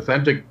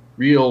 authentic,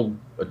 real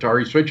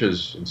Atari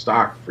switches in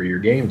stock for your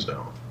games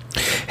now.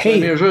 Hey, I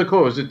mean, it was really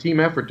cool. It was a team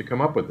effort to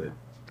come up with it.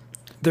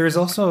 There's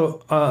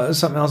also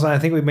something else. I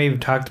think we may have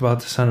talked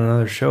about this on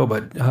another show,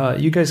 but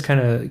you guys kind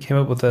of came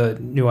up with a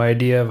new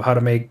idea of how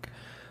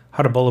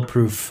to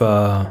bulletproof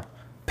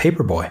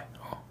Paperboy.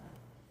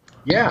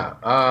 Yeah,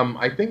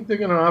 I think they're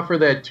going to offer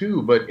that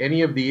too. But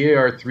any of the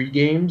AR3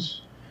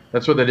 games,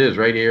 that's what that is,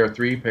 right?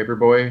 AR3,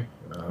 Paperboy,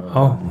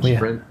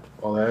 Sprint,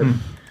 all that.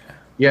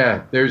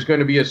 Yeah, there's going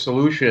to be a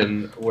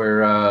solution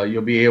where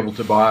you'll be able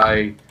to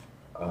buy,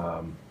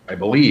 I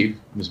believe,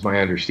 is my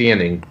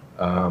understanding,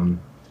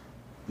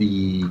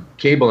 the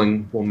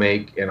cabling will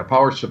make and a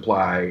power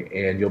supply,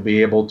 and you'll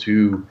be able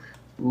to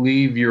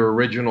leave your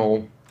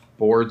original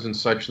boards and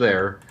such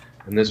there,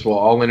 and this will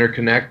all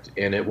interconnect,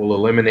 and it will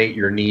eliminate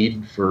your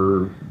need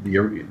for the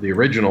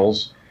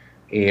originals,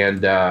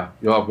 and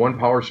you'll have one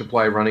power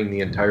supply running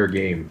the entire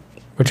game.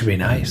 Which would be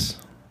nice.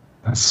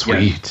 That's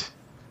sweet. Yes.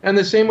 And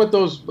the same with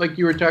those, like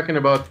you were talking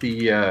about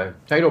the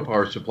Taito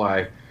power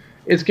supply.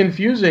 It's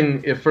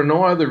confusing if for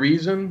no other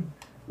reason,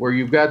 where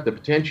you've got the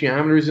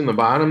potentiometers in the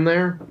bottom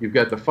there. You've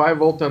got the 5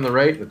 volt on the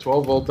right and the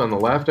 12 volt on the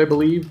left, I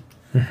believe.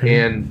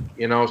 And,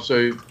 you know,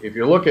 so if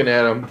you're looking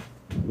at them,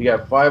 you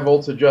got 5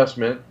 volts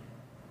adjustment.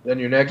 Then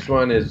your next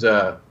one is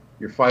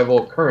your 5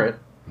 volt current.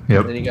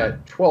 Yep. Then you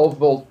got 12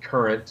 volt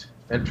current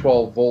and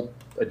 12 volt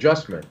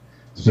adjustment.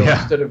 So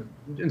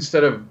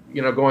instead of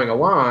you know going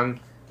along,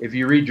 if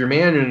you read your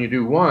manual and you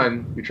do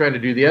one, you're trying to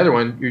do the other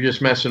one, you're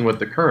just messing with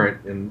the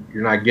current and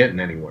you're not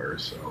getting anywhere.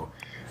 So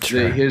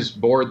his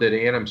board that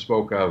Adam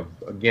spoke of,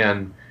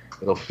 again,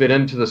 it'll fit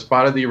into the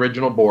spot of the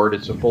original board.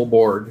 It's a full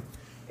board,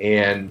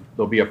 and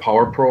there'll be a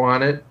Power Pro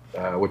on it,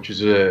 which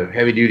is a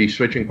heavy-duty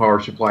switching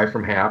power supply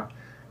from HAP.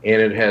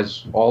 and it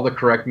has all the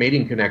correct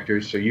mating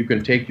connectors, so you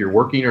can take your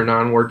working or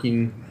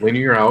non-working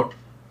linear out,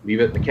 leave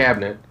it in the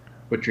cabinet,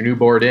 put your new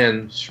board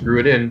in, screw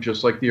it in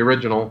just like the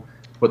original,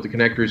 put the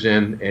connectors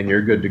in, and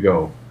you're good to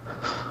go.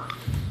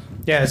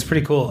 Yeah, it's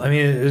pretty cool. I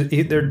mean,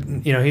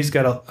 he's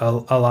got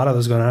a lot of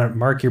those going on.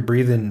 Mark, you're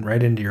breathing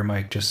right into your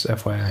mic, just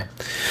FYI.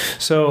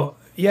 So,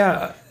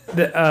 yeah,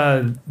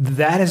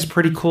 that is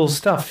pretty cool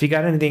stuff. You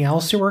got anything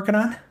else you're working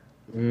on?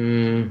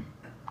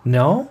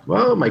 No?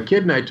 Well, my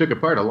kid and I took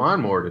apart a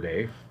lawnmower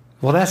today.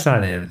 Well, that's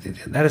not anything.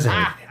 That isn't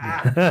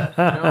anything.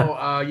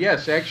 No,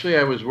 yes, actually,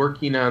 I was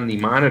working on the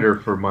monitor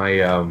for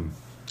my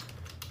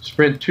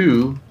Sprint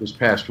 2 this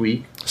past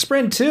week.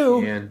 Sprint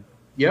 2? And,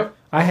 yep.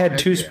 I had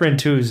two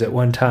Sprint 2s at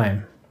one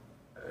time.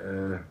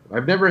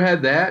 I've never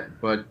had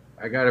that, but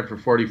I got it for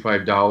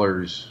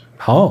 $45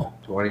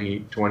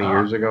 20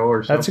 years ago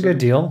or something. That's a good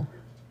deal.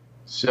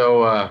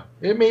 So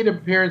it made an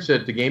appearance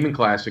at the Gaming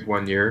Classic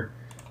one year.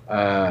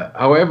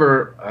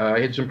 However,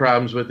 I had some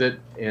problems with it,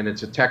 and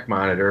it's a tech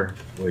monitor,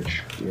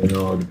 which,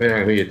 depending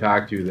on who you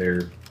talk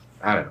to,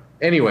 I don't know.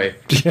 Anyway,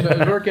 so I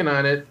was working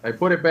on it. I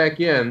put it back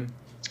in,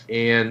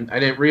 and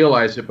I didn't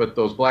realize it, but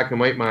those black and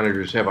white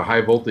monitors have a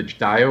high voltage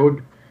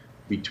diode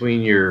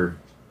between your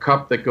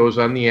cup that goes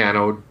on the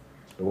anode.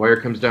 The wire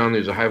comes down,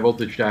 there's a high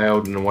voltage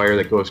diode, and a wire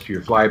that goes to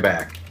your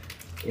flyback.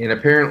 And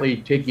apparently,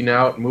 taking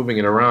out and moving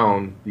it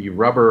around, the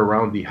rubber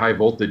around the high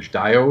voltage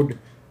diode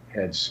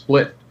had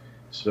split.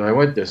 So I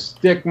went to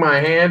stick my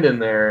hand in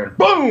there, and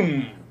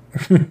boom!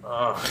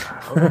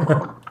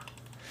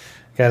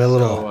 Got a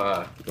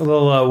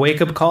little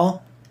wake-up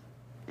call?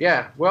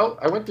 Yeah, well,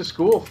 I went to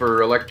school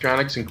for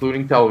electronics,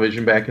 including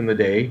television, back in the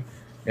day.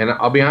 And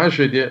I'll be honest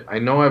with you, I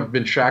know I've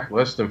been shocked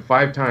less than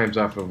 5 times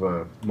off of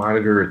a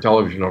monitor or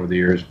television over the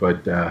years,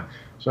 but I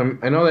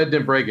know that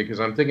didn't break it because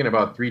I'm thinking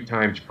about 3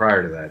 times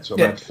prior to that. So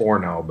that's 4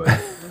 now, but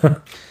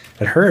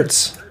it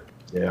hurts.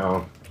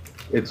 Yeah,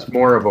 it's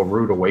more of a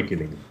rude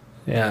awakening.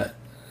 Yeah,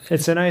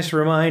 it's a nice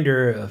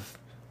reminder of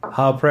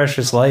how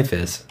precious life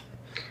is.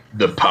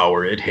 The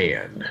power at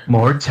hand.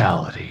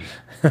 Mortality.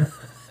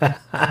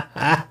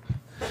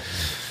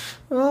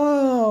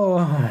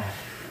 Oh.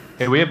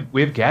 Hey, we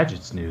have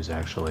gadgets news,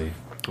 actually.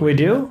 We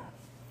do?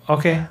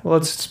 Okay, well,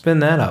 let's spin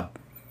that up.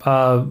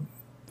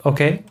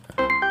 Okay.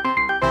 I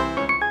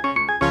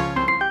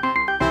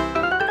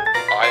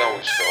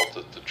always felt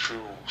that the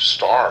true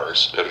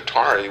stars at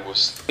Atari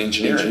was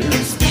engineering.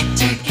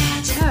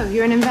 Oh,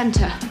 you're an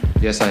inventor.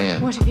 Yes, I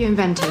am. What have you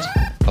invented?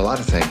 A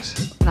lot of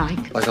things.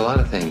 Like? Like a lot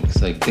of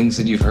things. Like things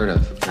that you've heard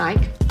of.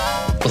 Like?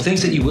 Well,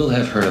 things that you will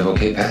have heard of.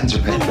 Okay, patents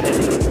are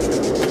pending.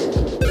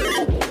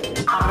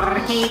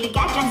 Arcade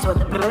gadgets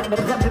with Brian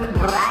McLeod.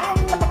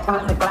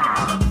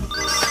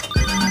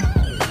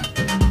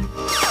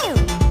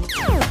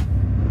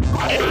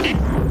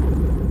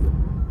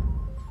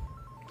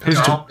 Who's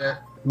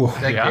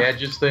that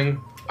gadgets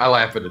thing? I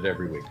laugh at it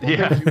every week.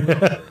 Yeah.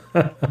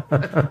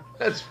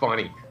 That's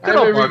funny. Good I've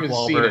old never Mark even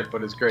Wahlberg. seen it,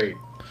 but it's great.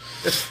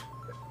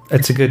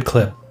 It's a good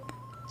clip.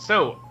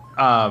 So,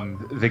 in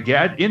the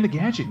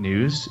gadget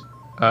news,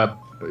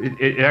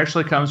 it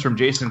actually comes from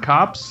Jason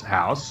Kopp's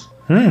house.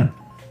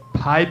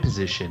 Pi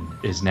Position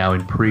is now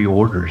in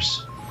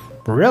pre-orders.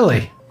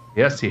 Really?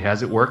 Yes, he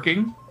has it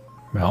working.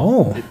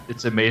 Oh.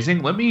 It's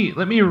amazing. Let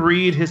me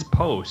read his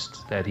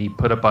post that he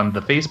put up on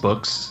the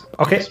Facebooks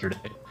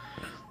yesterday.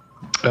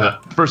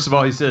 First of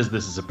all, he says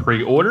this is a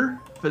pre-order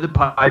for the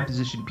Pi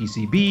Position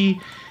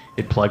PCB.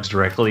 It plugs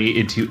directly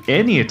into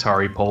any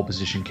Atari pole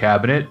position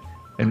cabinet.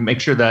 And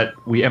make sure that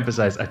we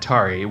emphasize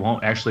Atari. It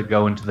won't actually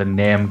go into the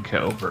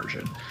Namco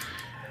version.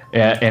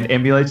 And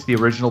emulates the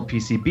original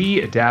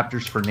PCB.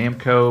 Adapters for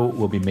Namco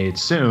will be made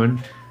soon.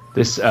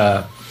 This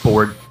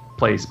board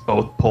plays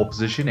both pole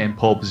position and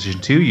pole position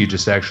 2. You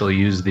just actually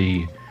use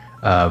the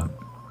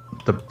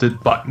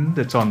button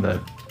that's on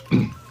the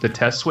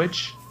test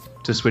switch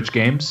to switch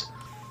games.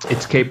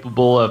 It's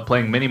capable of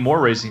playing many more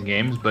racing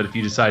games, but if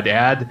you decide to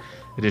add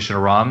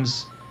additional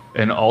ROMs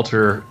and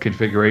alter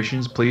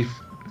configurations, please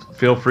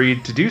feel free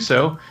to do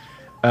so.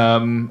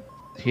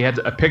 He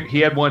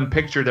had one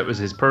picture that was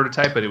his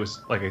prototype, but it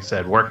was, like I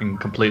said, working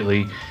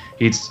completely.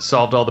 He'd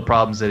solved all the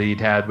problems that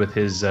he'd had with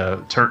his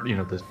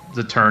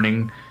the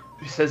turning.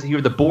 He says here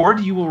the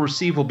board you will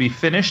receive will be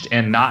finished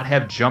and not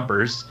have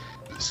jumpers.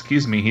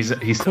 Excuse me, he's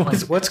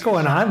what's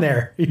going on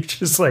there? You're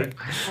just like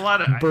a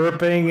lot of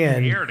burping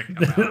and air to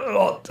come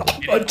out.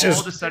 All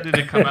decided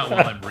to come out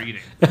while I'm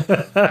reading.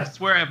 I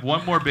swear I have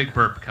one more big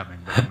burp coming,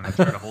 but I'm going to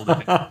try to hold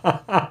it in.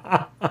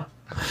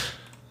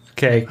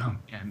 Okay. Oh,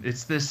 man,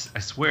 it's this. I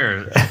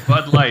swear,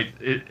 Bud Light.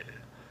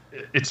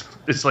 It's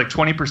like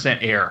 20%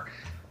 air.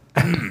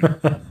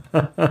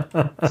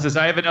 It says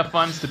I have enough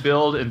funds to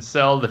build and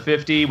sell the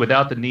 50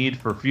 without the need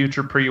for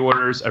future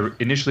pre-orders. I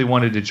initially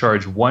wanted to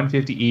charge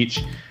 $150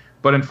 each,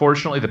 but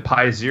unfortunately the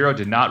Pi Zero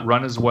did not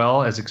run as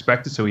well as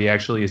expected. So he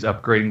actually is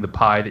upgrading the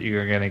Pi that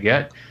you're going to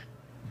get.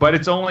 But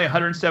it's only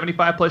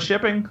 $175 plus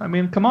shipping. I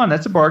mean, come on,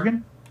 that's a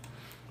bargain.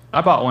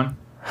 I bought one.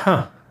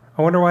 Huh.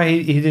 I wonder why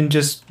he didn't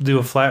just do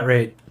a flat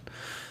rate.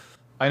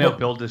 I know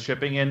Build is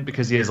shipping in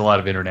because he has a lot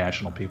of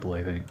international people,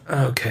 I think.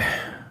 Okay.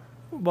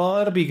 Well,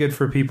 that'll be good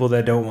for people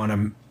that don't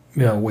want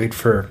to, wait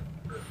for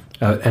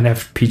an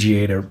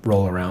FPGA to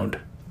roll around.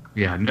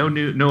 Yeah,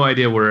 no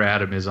idea where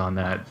Adam is on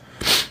that.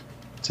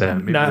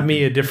 Not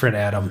me, a different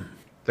Adam.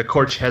 The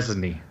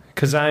Korchesny.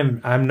 Because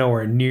I'm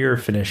nowhere near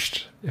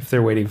finished if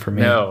they're waiting for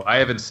me. No, I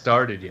haven't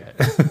started yet.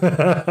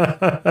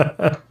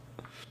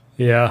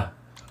 Yeah.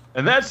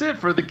 And that's it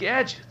for the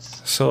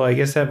gadgets. So I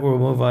guess that we'll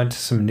move on to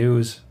some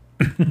news.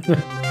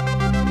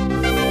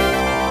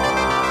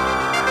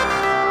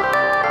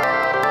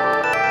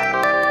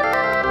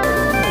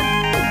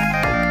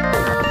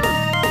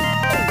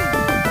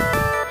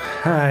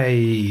 Hi.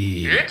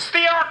 It's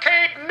the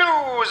Arcade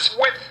News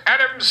with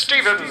Adam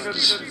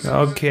Stevens.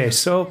 Okay,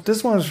 so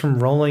this one's from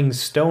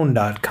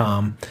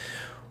RollingStone.com,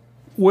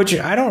 which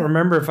I don't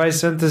remember if I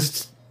sent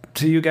this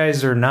to you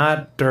guys or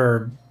not,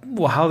 or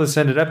how this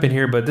ended up in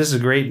here, but this is a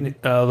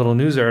great little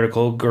news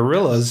article.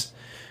 Gorillaz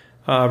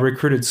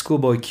recruited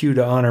Schoolboy Q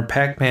to honor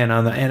Pac-Man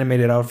on the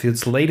animated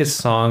outfit's latest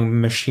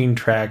song, Machine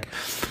Track,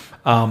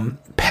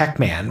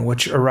 Pac-Man,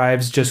 which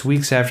arrives just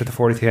weeks after the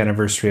 40th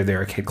anniversary of the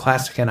arcade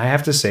classic. And I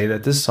have to say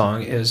that this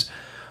song is,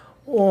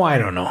 I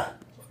don't know,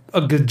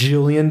 a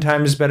gajillion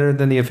times better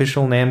than the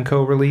official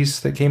Namco release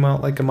that came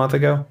out like a month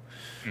ago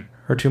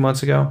or 2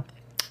 months ago,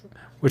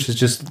 which is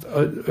just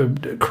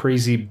a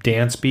crazy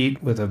dance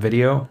beat with a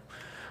video.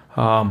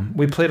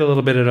 We played a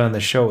little bit of it on the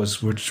show,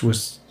 which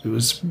was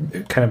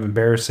kind of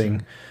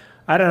embarrassing.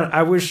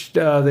 I wish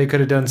they could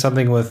have done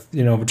something with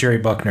Jerry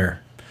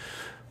Buckner,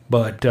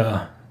 but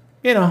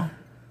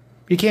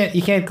you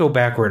can't go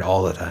backward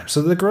all the time.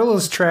 So the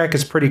Gorillaz track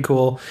is pretty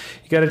cool.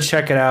 You got to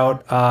check it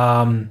out.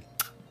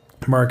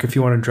 Mark, if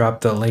you want to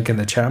drop the link in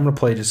the chat, I'm going to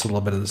play just a little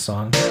bit of the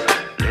song.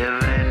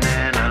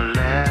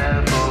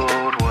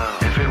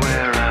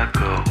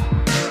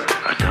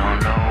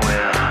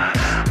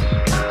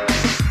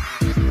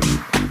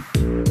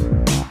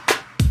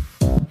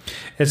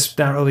 It's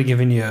not really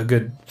giving you a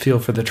good feel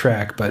for the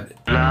track, but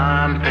You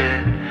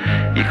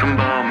can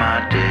borrow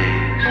my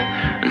days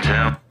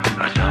until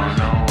I don't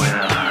know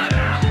where I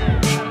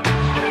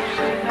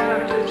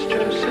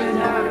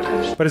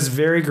am. But it's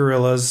very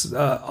Gorillaz,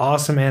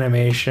 awesome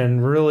animation,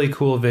 really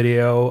cool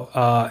video,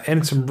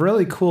 and some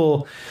really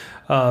cool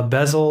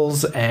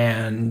bezels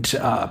and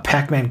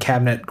Pac-Man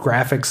cabinet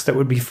graphics that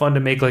would be fun to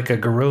make like a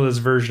Gorillaz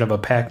version of a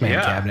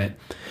Pac-Man cabinet.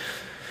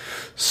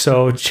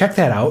 So check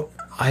that out.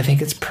 I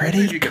think it's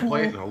pretty You could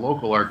play it in a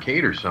local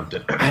arcade or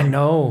something. I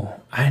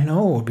know. It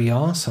would be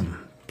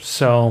awesome.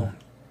 So,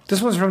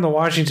 this one's from the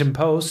Washington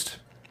Post.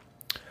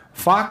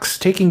 Fox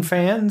taking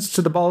fans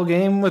to the ball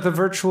game with a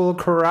virtual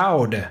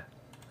crowd.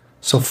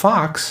 So,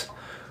 Fox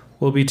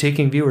will be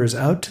taking viewers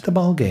out to the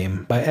ball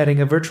game by adding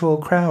a virtual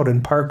crowd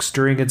in parks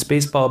during its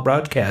baseball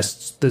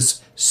broadcasts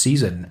this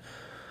season.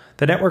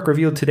 The network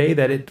revealed today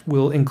that it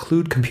will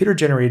include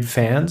computer-generated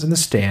fans in the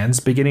stands,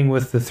 beginning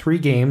with the 3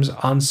 games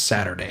on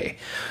Saturday.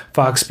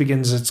 Fox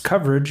begins its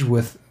coverage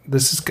with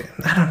this is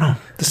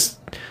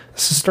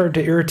starting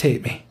to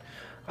irritate me.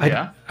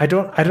 I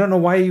don't know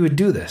why you would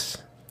do this.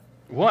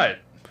 What?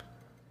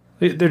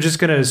 They're just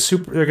gonna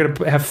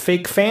have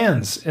fake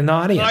fans in the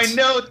audience. I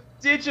know, it's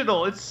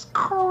digital. It's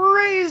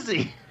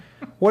crazy.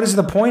 What is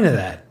the point of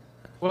that?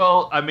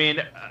 Well, I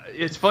mean,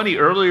 it's funny.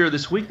 Earlier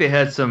this week, they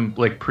had some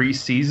like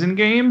preseason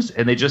games,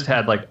 and they just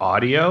had like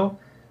audio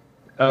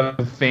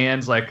of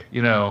fans,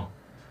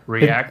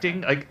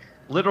 reacting. Like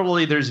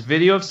literally, there's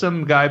video of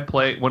some guy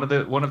play one of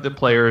the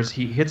players.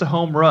 He hits a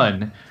home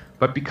run,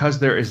 but because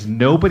there is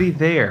nobody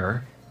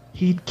there,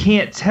 he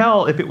can't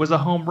tell if it was a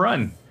home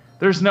run.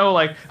 There's no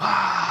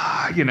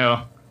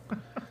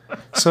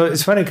So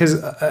it's funny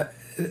because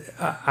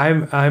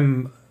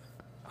I'm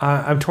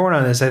torn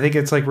on this. I think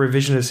it's like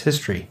revisionist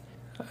history.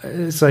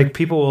 It's like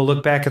people will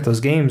look back at those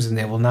games and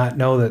they will not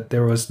know that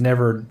there was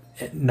never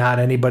not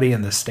anybody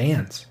in the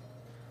stands.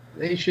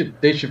 They should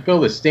fill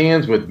the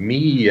stands with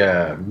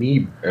that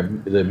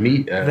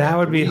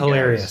would be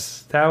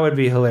hilarious. That would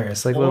be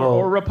hilarious. Like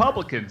or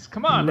Republicans.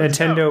 Come on,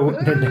 Nintendo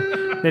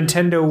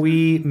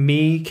Wii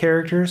Me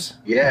characters.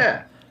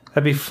 Yeah,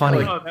 that'd be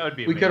funny. Oh, that would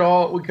be. We could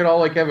all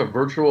like have a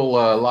virtual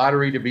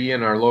lottery to be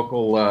in our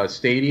local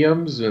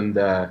stadiums and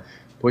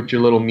put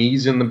your little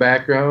Mii's in the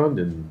background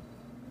and.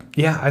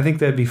 Yeah, I think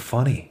that'd be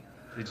funny.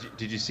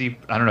 Did you see?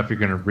 I don't know if you're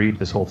going to read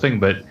this whole thing,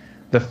 but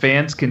the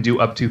fans can do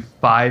up to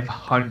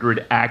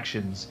 500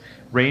 actions,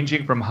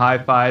 ranging from high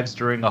fives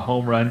during a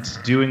home run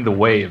to doing the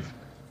wave.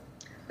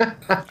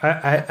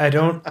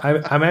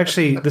 I'm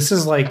actually. This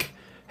is like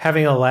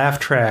having a laugh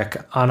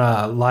track on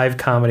a live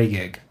comedy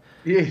gig.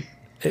 Yeah.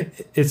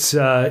 It's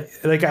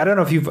like I don't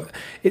know if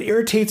it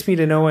irritates me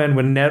to no end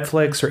when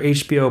Netflix or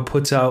HBO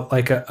puts out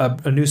like a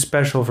new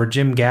special for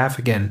Jim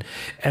Gaffigan,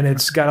 and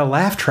it's got a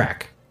laugh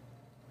track.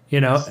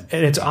 And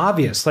it's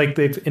obvious, like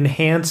they've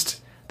enhanced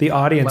the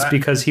audience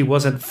because he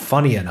wasn't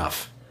funny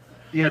enough.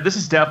 Yeah, this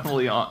is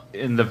definitely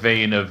in the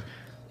vein of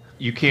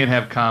you can't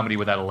have comedy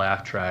without a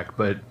laugh track.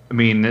 But I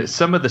mean,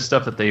 some of the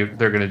stuff that they're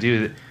going to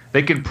do,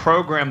 they can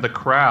program the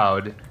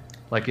crowd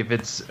Like if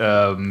it's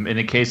in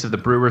the case of the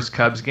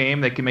Brewers-Cubs game,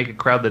 they can make a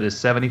crowd that is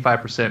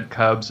 75%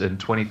 Cubs and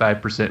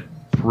 25%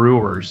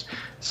 Brewers,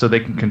 so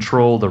they can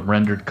control the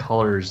rendered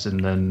colors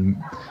and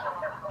then.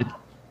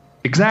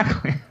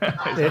 Exactly.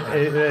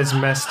 It is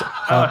messed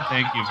up.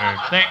 Thank you,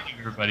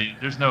 everybody.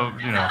 There's no,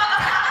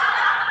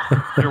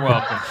 you're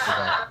welcome for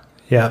that.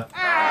 Yeah.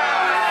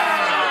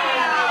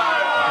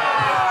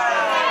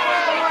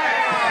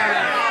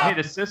 Hey,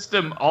 the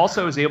system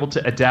also is able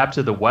to adapt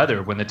to the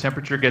weather. When the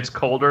temperature gets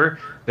colder,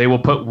 they will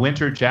put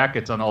winter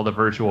jackets on all the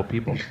virtual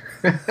people.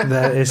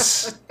 That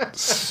is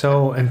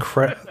so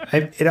incredible.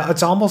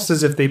 It's almost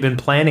as if they've been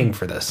planning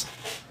for this.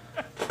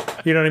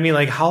 You know what I mean?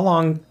 Like, how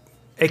long?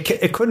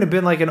 It couldn't have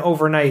been like an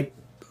overnight,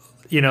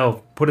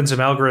 put in some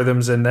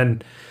algorithms and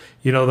then,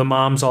 the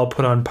moms all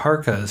put on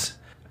parkas.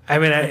 I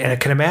mean, I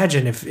can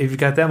imagine if you've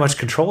got that much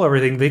control over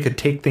everything, they could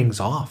take things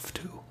off,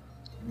 too.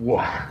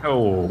 Wow.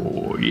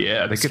 Oh,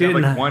 yeah. They could have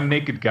like one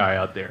naked guy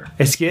out there.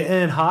 It's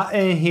getting hot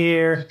in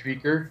here.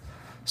 Streaker.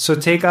 So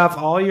take off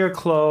all your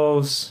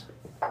clothes.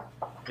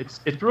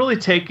 It's really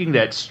taking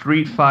that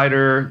Street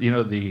Fighter,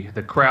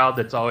 the crowd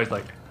that's always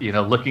like,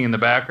 looking in the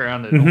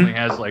background that only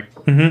has like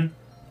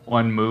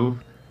one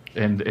move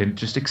and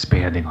just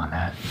expanding on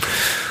that.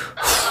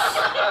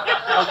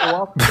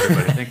 Welcome,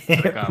 everybody. Thank you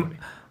for the comedy.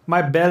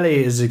 My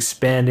belly is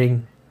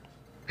expanding.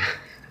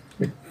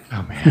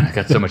 Oh, man, I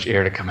got so much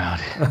air to come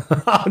out.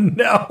 Oh,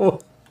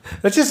 no.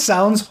 That just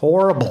sounds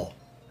horrible.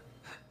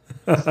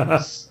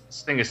 This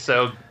thing is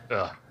so...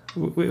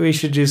 We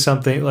should do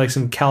something like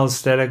some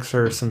calisthenics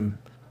or some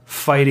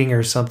fighting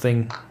or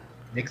something.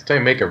 Next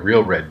time, make a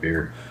real red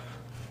beer.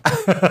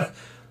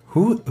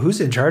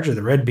 Who's in charge of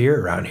the red beer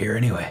around here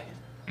anyway?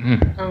 I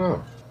don't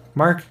know.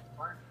 Mark?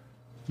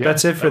 Yeah,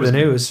 that's it for the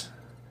news.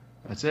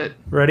 That's it.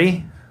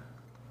 Ready?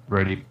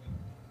 Ready.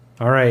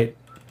 All right.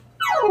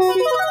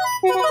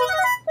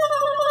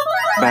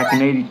 Back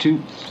in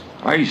 '82,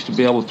 I used to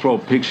be able to throw a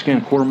pigskin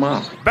a quarter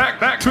mile.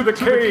 Back to the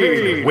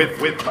cave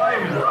with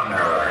Time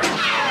Runner.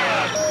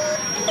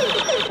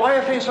 Why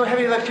are things so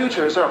heavy in the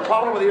future? Is there a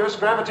problem with the Earth's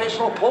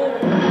gravitational pull?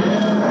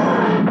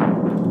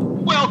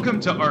 Welcome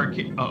to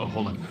Arcade... Oh,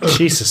 hold on.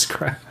 Jesus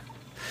Christ.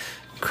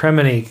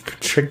 Cremini.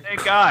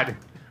 Thank God.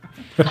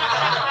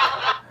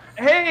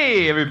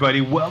 Hey,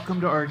 everybody.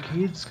 Welcome to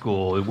Arcade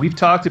School. We've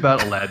talked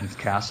about Aladdin's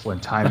Castle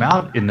and Time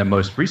Out in the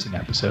most recent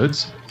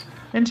episodes.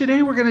 And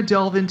today we're going to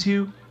delve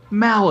into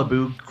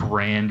Malibu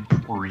Grand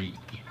Prix.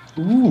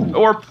 Ooh.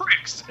 Or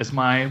Prix, as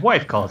my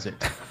wife calls it.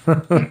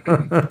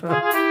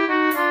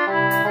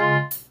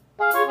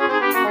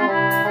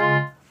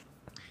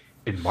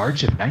 In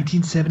March of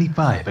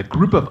 1975, a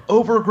group of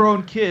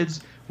overgrown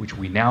kids, which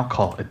we now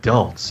call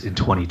adults in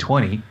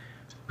 2020,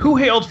 who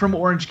hailed from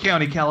Orange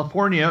County,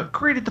 California,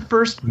 created the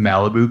first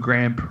Malibu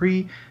Grand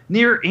Prix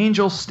near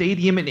Angel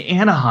Stadium in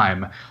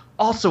Anaheim,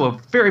 also a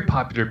very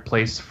popular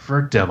place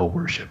for devil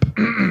worship.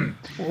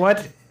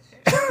 What?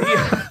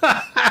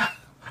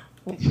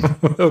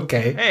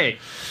 Okay. Hey,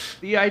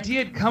 the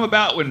idea had come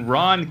about when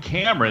Ron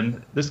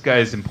Cameron, this guy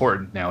is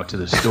important now to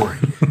the story,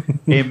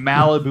 a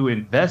Malibu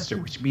investor,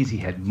 which means he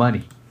had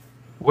money,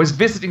 was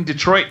visiting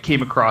Detroit,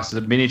 came across a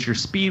miniature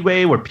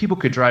speedway where people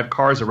could drive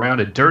cars around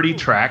a dirty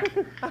track.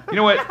 You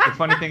know what? The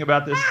funny thing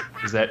about this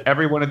is that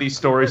every one of these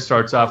stories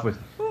starts off with,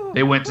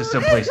 they went to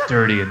someplace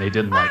dirty and they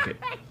didn't like it.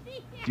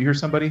 Do you hear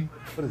somebody?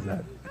 What is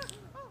that?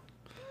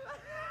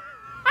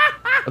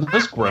 Are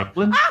those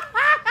gremlins?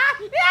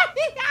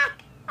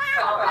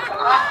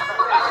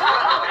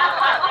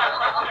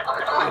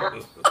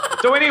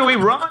 So anyway,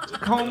 Ron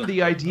took home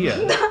the idea. I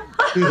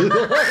don't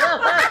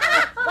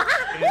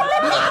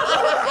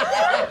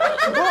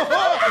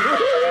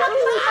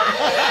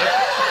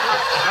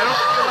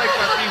feel like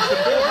I'm being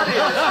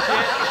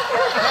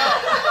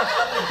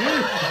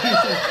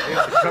You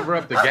have to cover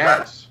up the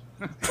gas.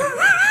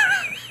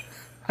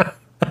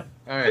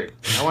 All right,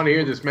 I want to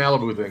hear this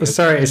Malibu thing.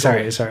 Sorry.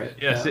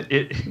 Yes,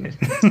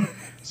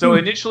 So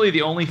initially,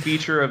 the only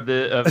feature of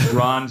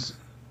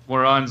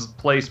Ron's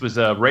place was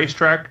a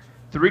racetrack,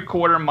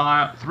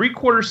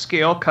 three-quarter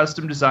scale,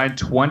 custom designed,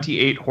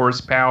 28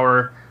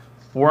 horsepower,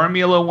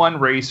 Formula One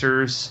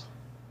racers,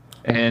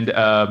 and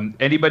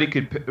anybody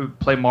could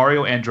play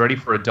Mario Andretti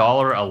for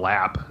 $1 a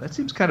lap. That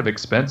seems kind of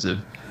expensive.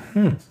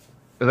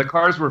 The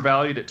cars were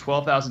valued at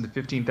 $12,000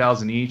 to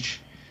 $15,000 each.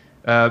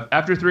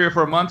 After 3 or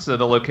 4 months, the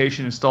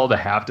location installed a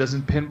half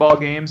dozen pinball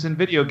games and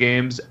video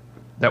games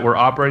that were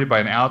operated by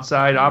an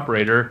outside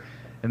operator.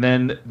 And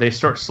then they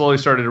slowly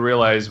started to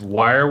realize,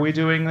 why are we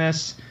doing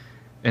this?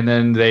 And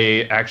then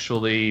they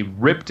actually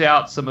ripped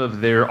out some of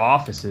their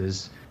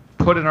offices,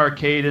 put an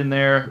arcade in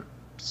there,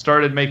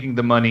 started making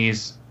the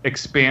monies,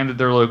 expanded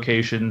their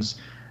locations.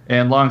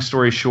 And long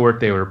story short,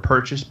 they were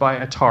purchased by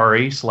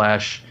Atari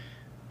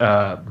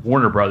 /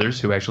 Warner Brothers,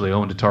 who actually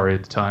owned Atari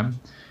at the time.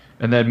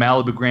 And then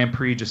Malibu Grand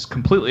Prix just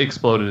completely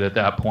exploded at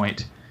that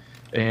point,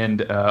 and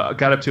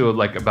got up to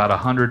about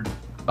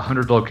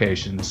 100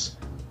 locations.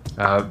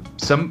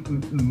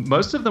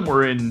 Most of them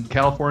were in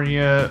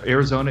California,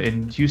 Arizona,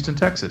 and Houston,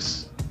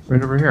 Texas,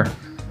 right over here.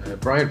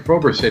 Brian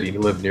Frober said he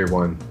lived near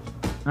one.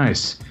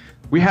 Nice.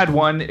 We had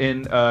one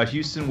in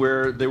Houston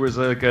where there was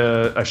like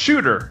a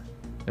shooter,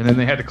 and then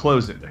they had to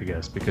close it, I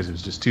guess, because it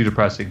was just too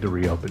depressing to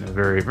reopen it.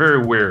 Very,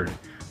 very weird.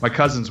 My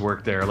cousins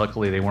worked there.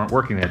 Luckily, they weren't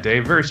working that day.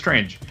 Very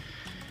strange.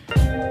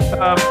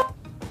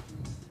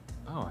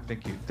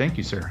 Thank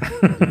you, sir.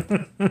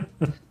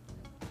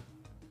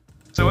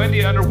 So,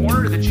 Andy, under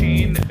Warner, the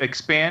chain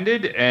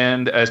expanded,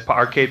 and as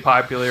arcade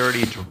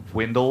popularity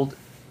dwindled.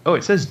 Oh,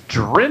 it says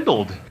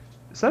dwindled.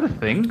 Is that a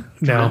thing?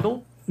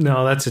 Dwindled?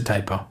 No, that's a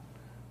typo.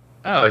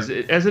 Oh, has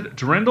it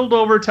dwindled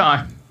over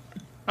time?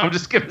 I'm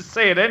just going to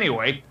say it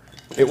anyway.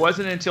 It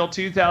wasn't until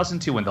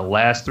 2002 when the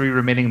last 3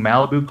 remaining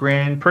Malibu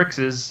Grand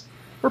Prixes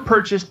were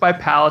purchased by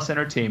Palace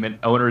Entertainment,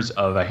 owners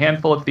of a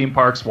handful of theme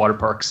parks, water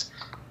parks,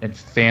 and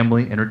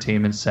family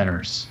entertainment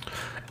centers.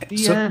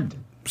 The end.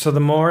 So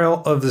the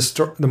moral of the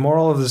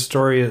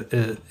story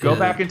is go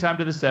back in time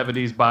to the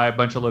 70s, buy a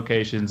bunch of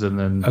locations, and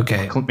then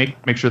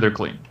make sure they're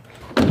clean.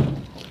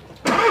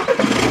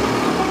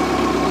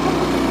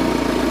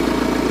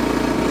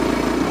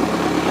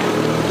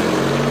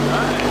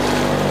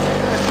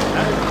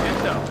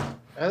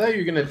 I thought you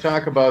were going to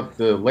talk about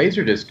the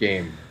Laserdisc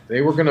game.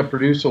 They were going to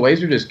produce a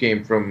Laserdisc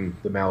game from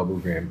the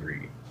Malibu Grand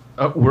Prix.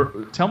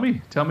 Tell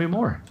me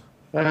more.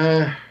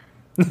 Well,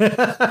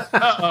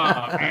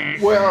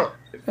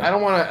 I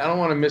don't want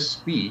to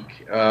misspeak.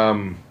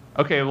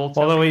 Okay, well,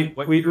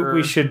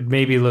 we should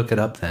maybe look it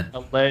up then.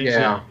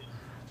 Yeah.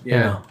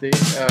 And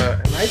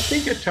I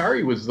think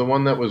Atari was the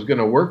one that was going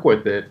to work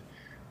with it,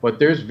 but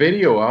there's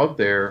video out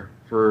there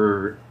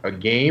for a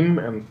game,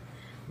 and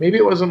maybe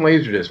it wasn't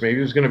Laserdisc. Maybe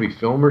it was going to be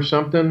film or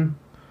something.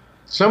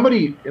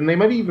 Somebody, and they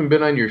might have even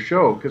been on your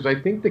show, because I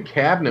think the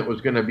cabinet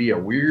was going to be a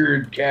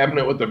weird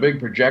cabinet with a big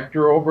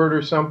projector over it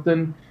or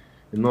something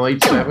in the late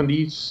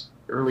 70s,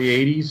 early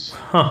 80s.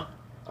 Huh.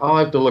 I'll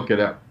have to look it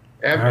up.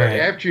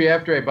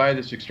 After I buy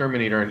this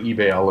Exterminator on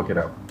eBay, I'll look it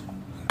up.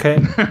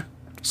 Okay.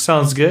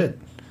 Sounds good.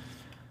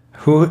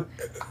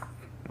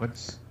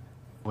 What's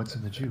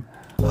in the juke?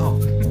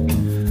 Oh.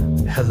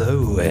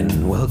 Hello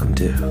and welcome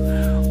to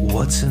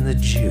What's in the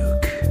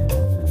Juke?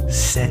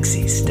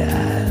 Sexy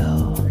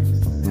style.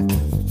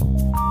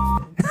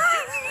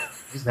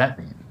 What does that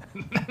mean?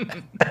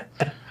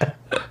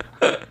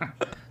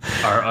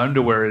 Our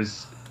underwear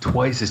is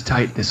twice as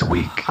tight this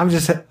week. I'm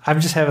just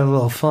having a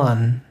little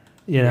fun,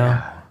 you know.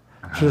 Yeah.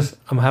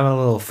 I'm having a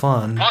little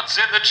fun. What's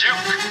in the juke?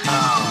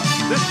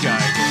 This guy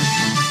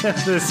again.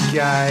 This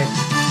guy.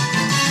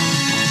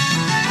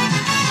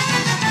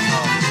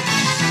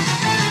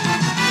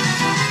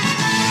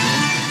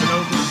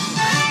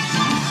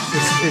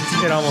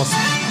 It almost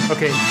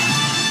okay.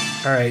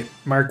 All right,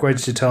 Mark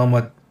Wedge to tell him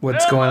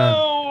what's going on.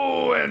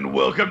 Hello and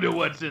welcome to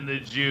What's in the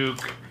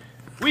Juke.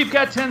 We've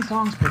got 10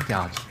 songs picked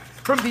out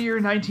from the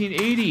year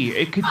 1980.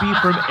 It could be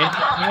from any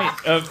night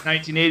of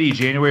 1980,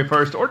 January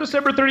 1st or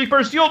December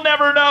 31st. You'll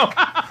never know.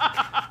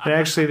 And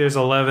actually, there's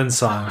 11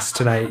 songs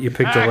tonight. You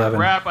picked 11.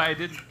 Crap, I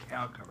didn't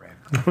count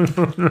correctly.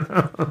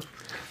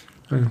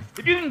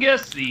 If you can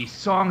guess the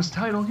song's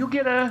title, you'll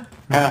get a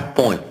half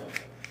point.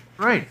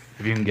 Right.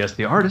 If you can guess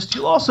the artist,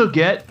 you'll also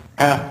get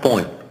half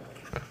point.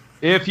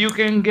 If you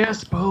can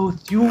guess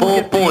both, you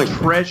will get the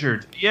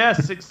treasured.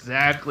 Yes,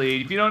 exactly.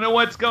 If you don't know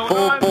what's going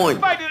on,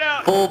 find it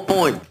out. Full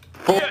point.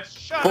 Yes,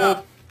 shut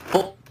up.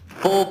 Full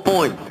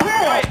point.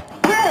 Quiet.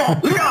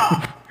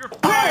 You're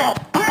fired.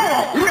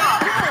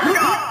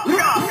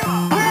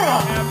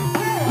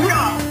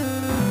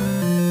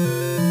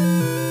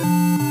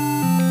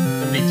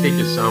 Somebody take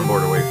his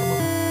soundboard away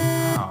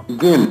from him.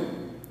 Begin.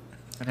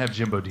 And have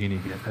Jim Bodini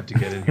have to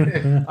get in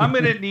here. I'm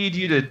going to need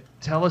you to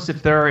tell us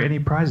if there are any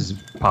prizes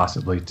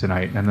possibly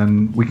tonight, and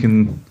then we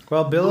can.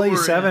 Well, Billy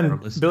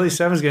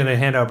Seven's going to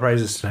hand out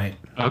prizes tonight.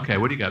 Okay,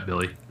 what do you got,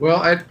 Billy?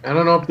 Well, I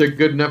don't know if they're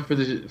good enough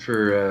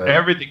for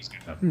everything's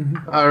good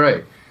enough. All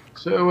right.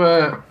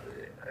 So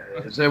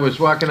as I was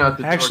walking out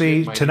the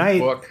actually door,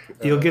 tonight book,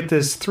 you'll get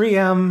this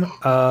 3M.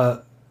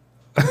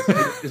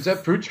 Is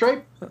that Fruit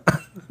Stripe?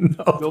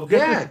 No.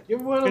 Yeah,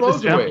 give one of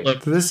those away.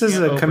 This is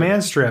a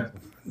command strip.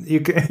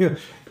 You can,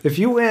 if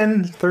you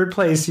win third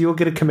place, you'll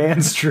get a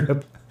command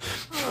strip.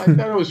 Oh, I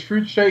thought it was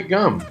Fruit Stripe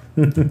gum.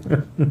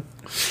 And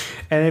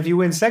if you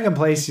win second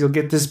place, you'll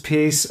get this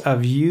piece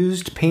of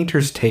used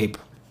painter's tape.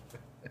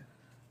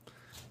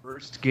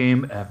 First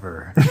game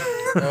ever.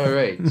 All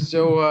right.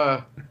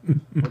 So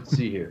let's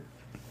see here.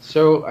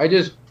 So I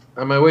just,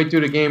 on my way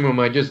through the game room,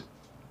 I just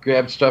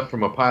grabbed stuff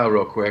from a pile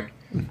real quick.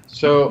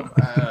 So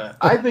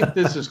I think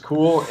this is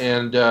cool,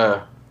 and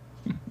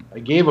I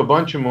gave a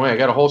bunch of them away. I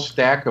got a whole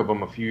stack of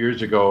them a few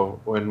years ago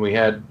when we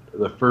had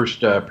the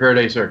first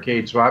Paradise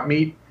Arcade swap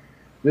meet.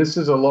 This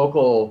is a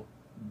local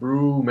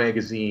brew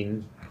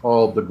magazine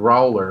called The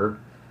Growler,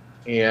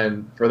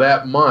 and for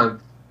that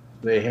month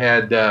they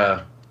had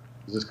this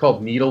is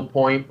called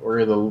Needlepoint,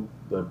 where the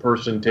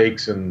person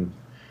takes, and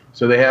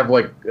so they have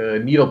like a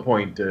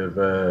needlepoint of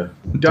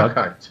duck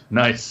hunt.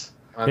 Nice.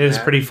 It is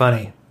pretty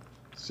funny.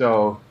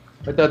 So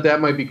I thought that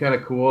might be kind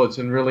of cool. It's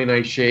in really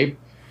nice shape.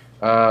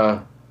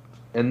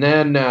 And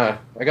then I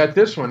got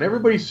this one.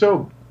 Everybody's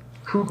so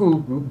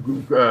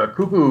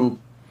cuckoo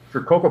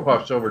for Cocoa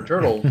Puffs over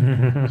Turtles.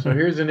 So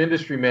here's an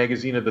industry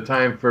magazine at the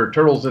time for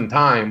Turtles in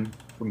Time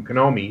from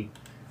Konami.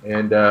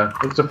 And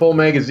it's a full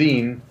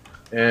magazine.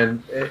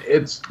 And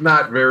it's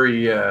not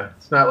very,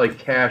 it's not like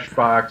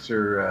Cashbox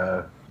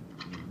or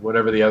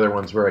whatever the other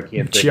ones were. I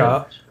can't think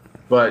of.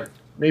 But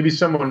maybe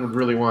someone would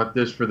really want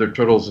this for their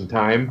Turtles in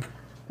Time.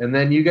 And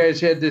then you guys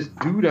had this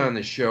dude on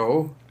the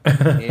show.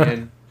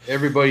 And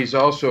everybody's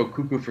also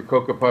cuckoo for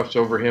Cocoa Puffs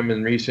over him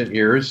in recent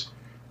years.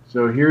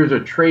 So here's a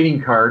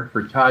trading card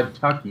for Todd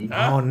Tucky.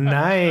 Oh,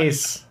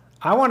 nice.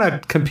 I want to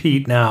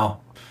compete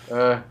now.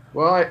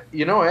 Well,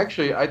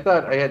 actually, I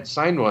thought I had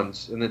signed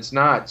ones, and it's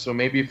not. So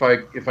maybe if I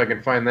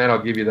can find that,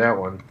 I'll give you that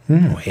one.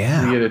 Oh,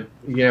 yeah. So you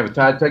can have a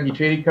Todd Tucky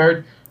trading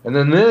card. And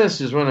then this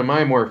is one of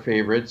my more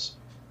favorites.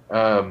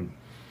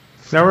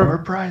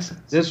 More prizes.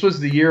 This was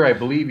the year I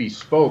believe he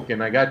spoke,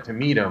 and I got to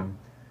meet him.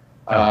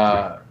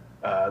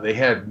 They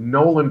had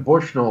Nolan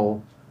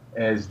Bushnell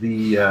as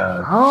the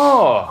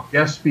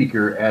guest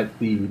speaker at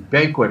the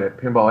banquet at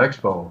Pinball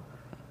Expo.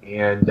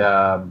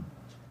 And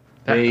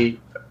they,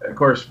 of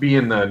course,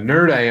 being the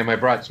nerd I am, I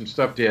brought some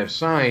stuff to have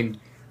signed.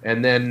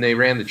 And then they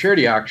ran the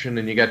charity auction,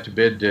 and you got to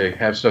bid to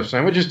have stuff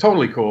signed, which is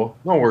totally cool.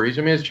 No worries.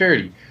 I mean, it's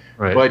charity.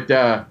 Right. But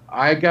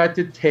I got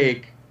to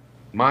take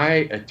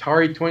my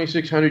Atari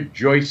 2600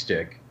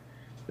 joystick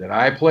that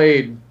I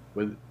played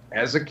with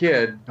as a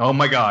kid. Oh,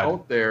 my God.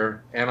 Out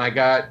there, and I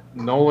got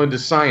Nolan to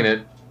sign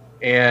it.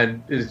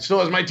 And it still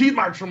has my teeth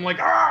marks from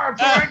I'm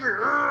so angry.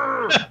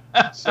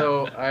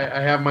 So I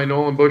have my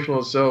Nolan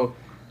Bushnell. So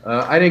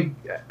I think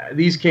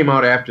these came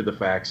out after the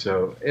fact.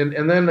 So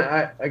and then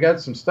I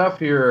got some stuff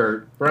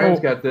here. Brian's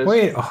got this.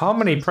 Wait, how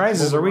many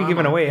prizes are we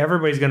giving away?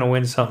 Everybody's going to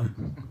win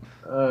something.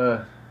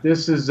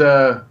 This is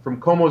from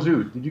Como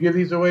Zoo. Did you give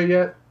these away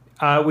yet?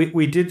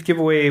 We did give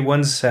away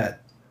one set.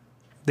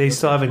 They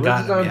still haven't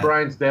gotten it yet. This is on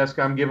Brian's desk.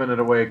 I'm giving it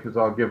away because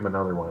I'll give him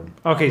another one.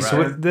 Okay,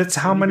 so that's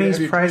how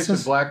many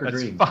prizes? Black or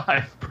green?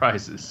 5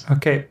 prizes.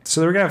 Okay,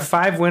 so we're going to have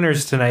 5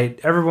 winners tonight.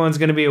 Everyone's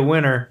going to be a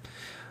winner.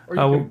 Or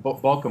you can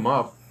bulk them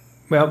up.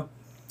 Well,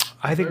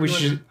 I think we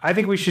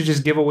should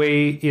just give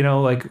away,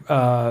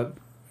 because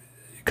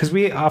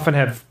we often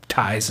have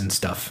ties and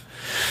stuff.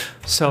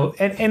 So,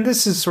 and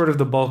this is sort of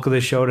the bulk of the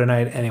show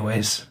tonight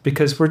anyways,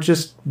 because we're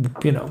just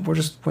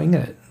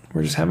winging it.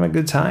 We're just having a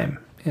good time,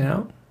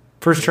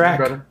 First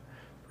track.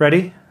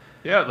 Ready?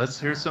 Yeah, let's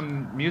hear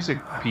some music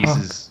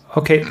pieces.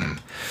 Okay.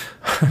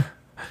 All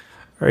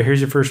right, here's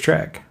your first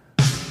track.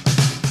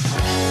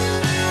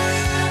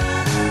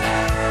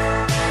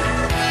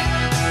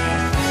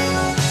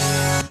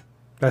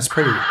 That's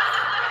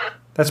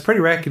pretty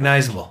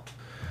recognizable.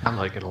 I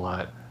like it a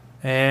lot.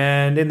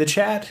 And in the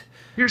chat,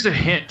 here's a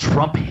hint: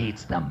 Trump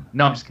hates them.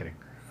 No, I'm just kidding.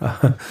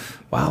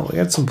 Wow, we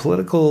got some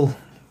political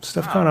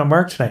stuff going on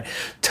Mark tonight.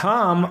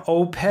 Tom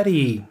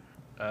O'Petty.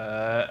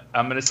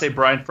 I'm going to say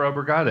Brian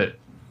Frober got it.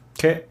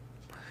 Okay.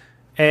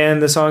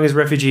 And the song is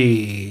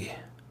Refuge.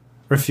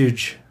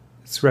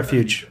 It's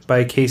Refuge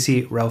by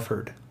Casey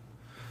Relford.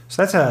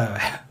 So that's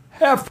a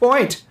half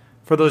point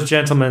for those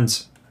gentlemen,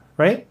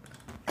 right?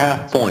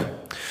 Half point.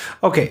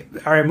 Okay.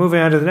 All right, moving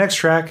on to the next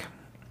track.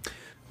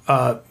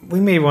 We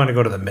may want to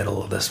go to the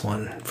middle of this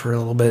one for a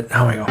little bit.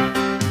 How we go?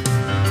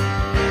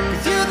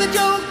 You're the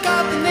joke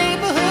of the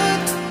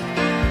neighborhood.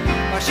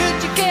 Why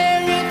should you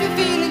care if you're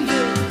feeling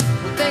good?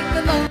 We'll take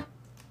the loan.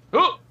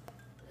 Oh!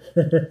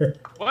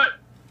 What?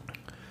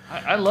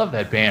 I love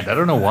that band. I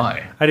don't know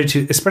why. I do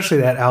too, especially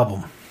that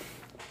album.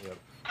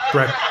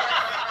 Yep.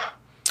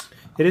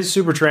 It is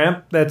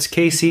Supertramp. That's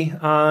Casey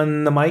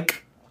on the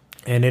mic.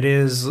 And it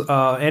is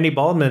Andy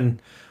Baldwin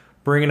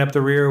bringing up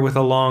the rear with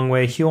A Long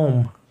Way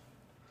Home.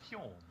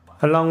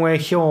 A Long Way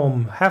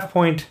Home. Half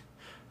point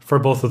for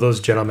both of those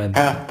gentlemen.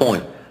 Half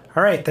point.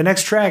 All right, the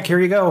next track. Here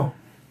you go.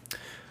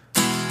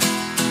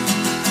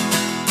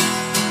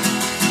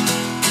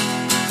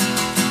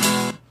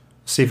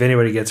 See if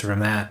anybody gets it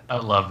from that. I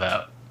love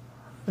that.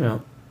 Yeah.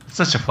 It's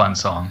such a fun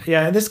song.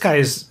 Yeah, this guy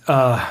was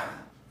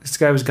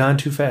gone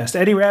too fast.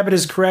 Eddie Rabbit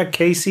is correct.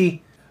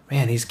 Casey,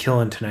 man, he's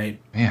killing tonight.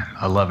 Man,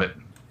 I love it.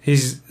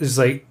 He's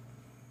like,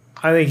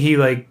 I think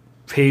he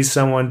pays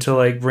someone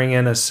to bring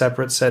in a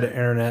separate set of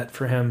internet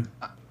for him.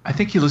 I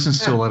think he listens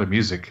to a lot of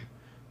music.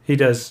 He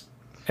does,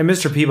 and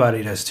Mr.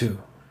 Peabody does too.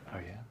 Oh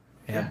yeah.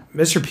 Yeah.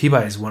 Mr.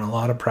 Peabody's won a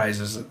lot of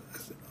prizes.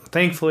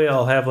 Thankfully,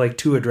 I'll have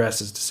 2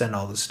 addresses to send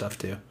all this stuff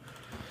to.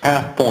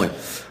 Half point.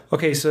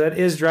 Okay, so that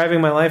is Driving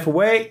My Life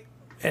Away,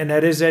 and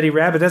that is Eddie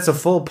Rabbit. That's a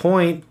full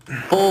point.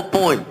 Full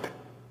point.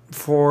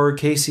 For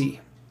Casey.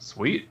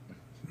 Sweet.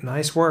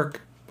 Nice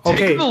work. Okay.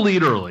 Okay. Take the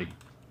lead early.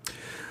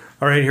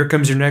 All right, here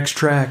comes your next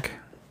track.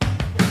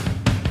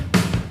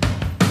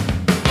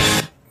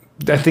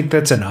 I think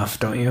that's enough,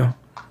 don't you?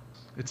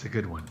 It's a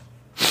good one.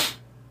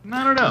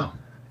 I don't know.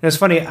 It's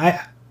funny.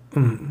 I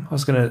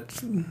was gonna.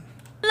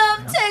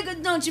 Love Tiger,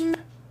 don't you?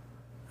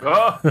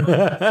 Oh,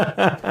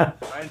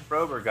 Brian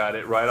Frober got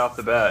it right off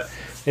the bat.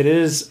 It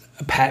is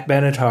Pat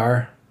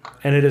Benatar,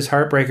 and it is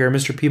Heartbreaker,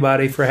 Mr.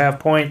 Peabody for half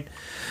point.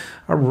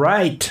 All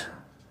right,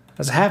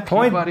 that's a half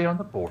point. Peabody on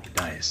the board,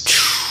 nice.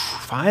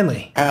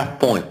 finally. Half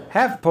point.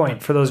 Half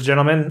point for those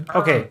gentlemen.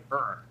 Okay. All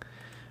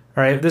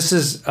right. This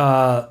is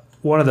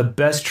one of the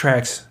best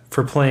tracks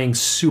for playing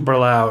super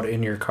loud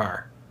in your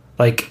car.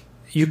 Like,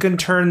 you can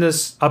turn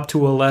this up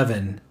to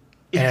 11.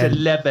 It's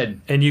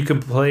 11. And you can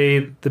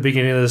play the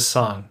beginning of this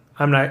song.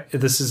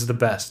 This is the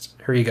best.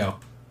 Here you go.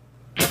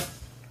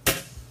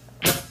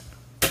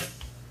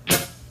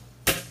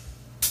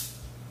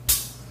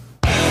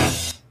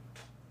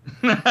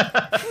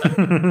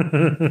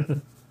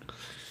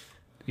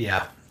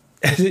 Yeah.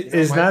 It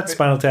is not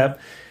Spinal Tap.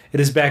 It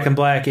is Back in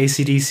Black,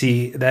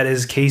 AC/DC. That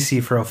is Casey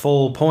for a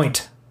full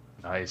point.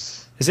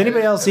 Nice. Is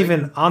anybody else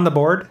even on the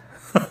board?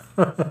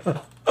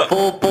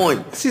 Full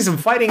point. I see some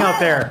fighting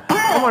out there.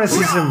 I want to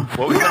see some...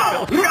 What was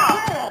that, Bill?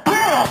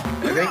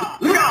 I think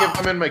if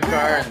I'm in my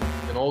car and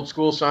an old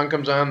school song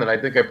comes on that I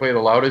think I play the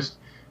loudest,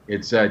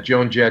 it's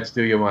Joan Jett's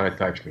Do You Want to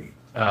Touch Me?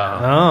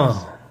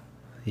 Oh.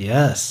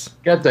 Yes.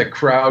 Got that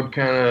crowd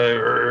kind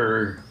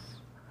of...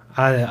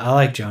 I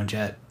like Joan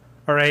Jett.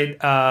 All right,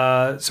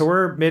 so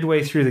we're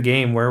midway through the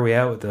game. Where are we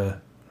at with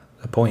the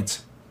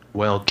points?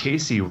 Well,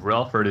 Casey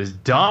Relford is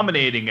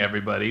dominating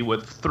everybody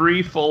with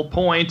 3 full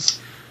points.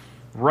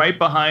 Right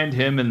behind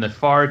him in the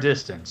far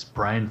distance,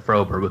 Brian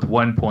Frober with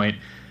 1 point.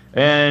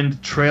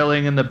 And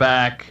trailing in the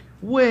back,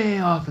 way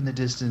off in the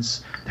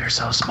distance, they're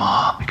so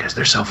small because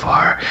they're so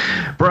far.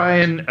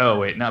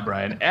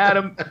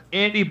 Adam,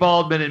 Andy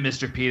Baldwin, and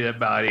Mr. Peanut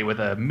Body with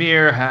a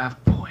mere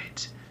half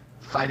point.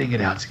 Fighting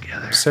it out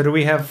together. So do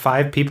we have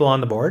 5 people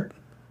on the board?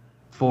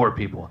 4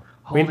 people.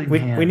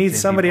 We need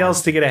somebody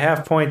else to get a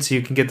half point so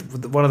you can get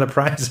one of the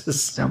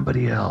prizes.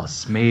 Somebody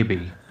else,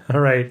 maybe. All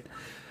right.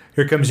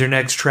 Here comes your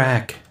next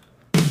track.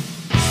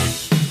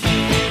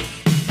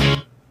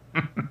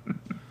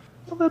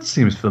 Well, that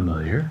seems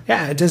familiar.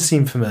 Yeah, it does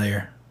seem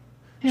familiar.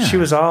 Yeah. She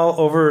was all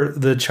over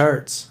the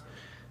charts.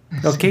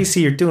 No,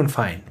 Casey, you're doing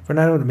fine. We're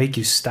not going to make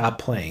you stop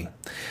playing.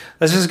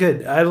 That's just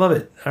good. I love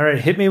it. All right,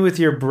 hit me with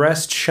your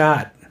breast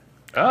shot.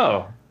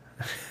 Oh.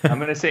 I'm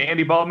going to say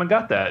Andy Baldwin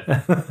got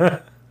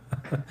that.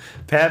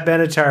 Pat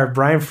Benatar,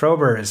 Brian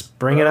Frober is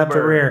bringing up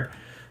the rear.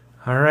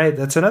 All right,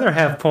 that's another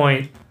half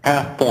point.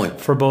 Half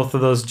point. For both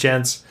of those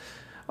gents.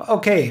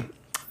 Okay,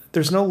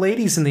 there's no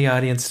ladies in the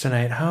audience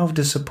tonight. How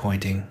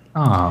disappointing.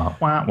 Oh,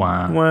 wah,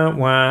 wah. Wah,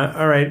 wah.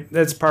 All right,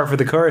 that's par for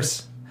the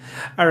course.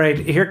 All right,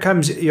 here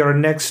comes your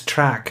next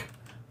track.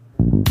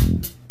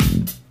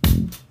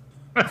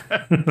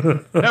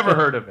 Never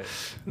heard of it.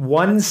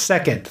 1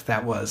 second,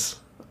 that was.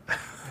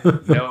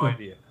 No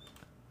idea.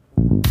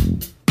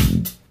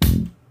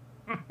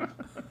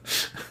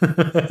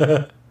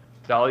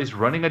 Dolly's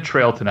running a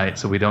trail tonight,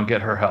 so we don't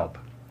get her help.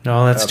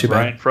 No, that's too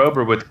Brian bad.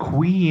 Frober with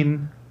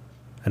Queen.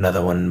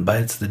 Another one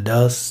bites the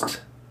dust.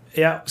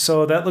 Yeah,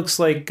 so that looks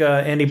like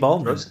Andy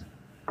Baldwin.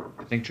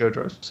 I think Joe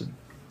Drosten.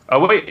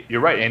 Oh, wait,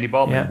 you're right. Andy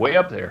Baldwin, Yeah. way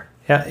up there.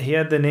 Yeah, he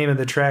had the name of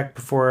the track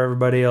before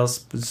everybody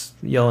else was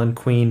yelling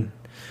Queen.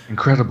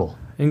 Incredible.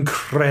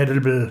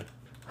 Incredible.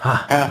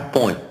 Ha. Half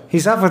point.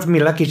 He's off with me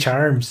Lucky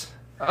Charms.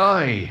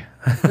 Aye.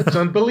 That's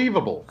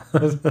unbelievable.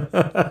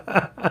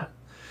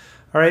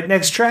 All right,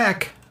 next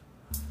track.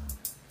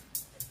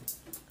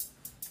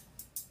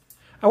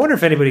 I wonder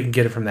if anybody can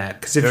get it from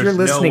that. Because if you're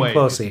listening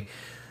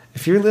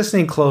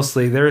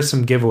closely, there are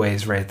some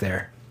giveaways right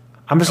there.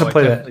 I'm just going to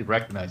play I that. definitely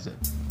recognize it.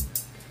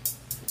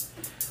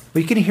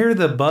 We can hear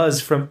the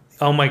buzz from,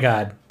 oh my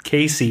God,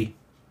 Casey.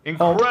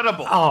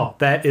 Incredible. Oh,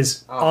 that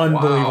is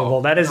unbelievable.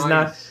 Wow. That is Nice.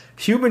 not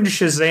human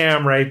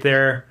Shazam right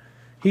there.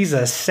 He's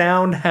a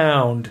sound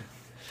hound.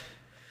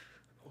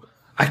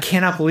 I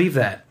cannot believe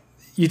that.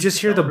 You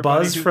just hear the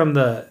buzz from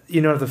the,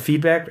 the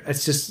feedback.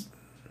 It's just...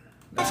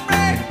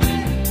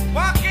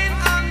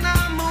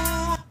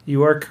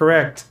 You are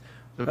correct.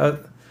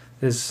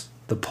 Is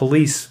the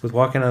Police with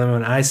Walking on the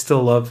Moon. I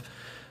still love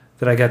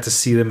that I got to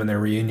see them in their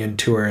reunion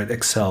tour at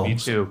Excel. Me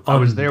too. I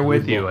was there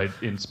with you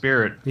in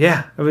spirit.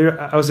 Yeah.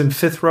 I was in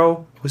 5th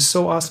row. It was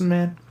so awesome,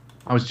 man.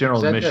 I was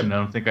general admission. I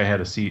don't think I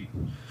had a seat.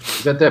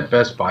 Is that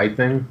Best Buy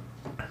thing?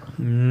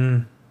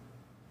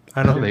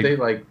 I don't Did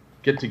they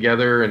get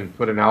together and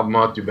put an album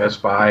out through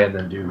Best Buy and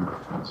then do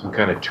some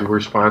kind of tour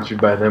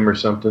sponsored by them or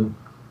something?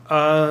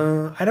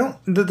 I don't.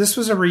 This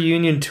was a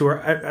reunion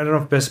tour. I don't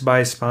know if Best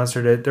Buy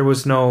sponsored it. There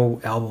was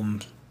no album.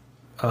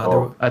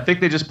 I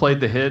think they just played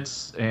the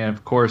hits, and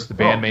of course the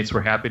bandmates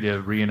were happy to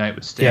reunite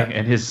with Sting. Yeah.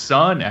 And his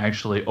son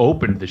actually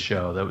opened the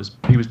show.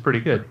 He was pretty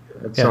good.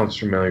 That sounds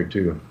familiar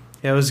too.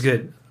 Yeah, it was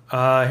good.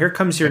 Here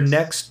comes your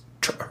next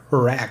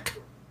track.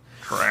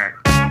 Correct.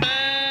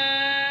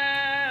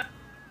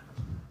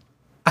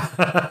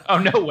 Oh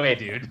no way,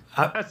 dude!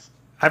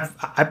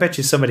 I bet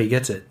you somebody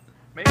gets it.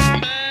 Maybe.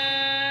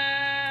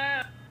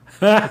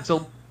 It's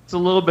a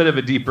little bit of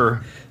a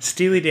deeper.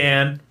 Steely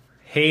Dan,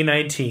 Hey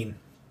 19.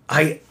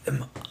 I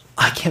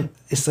can't.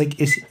 It's like,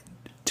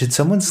 did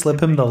someone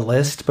slip him the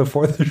list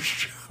before the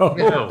show?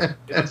 No,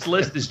 this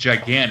list is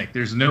gigantic.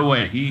 There's no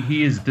way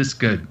he is this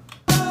good.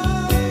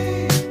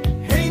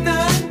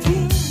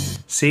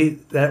 See,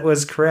 that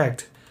was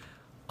correct.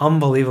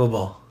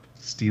 Unbelievable.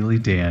 Steely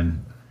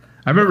Dan.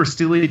 I remember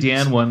Steely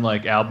Dan won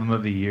like album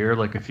of the year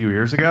like a few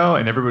years ago,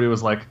 and everybody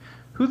was like,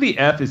 "Who the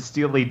f is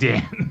Steely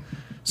Dan?"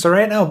 So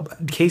right now,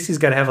 Casey's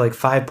got to have like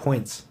 5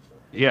 points.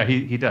 Yeah,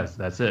 he does.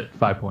 That's it.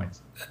 5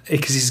 points.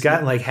 Because he's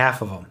gotten like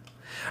half of them.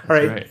 All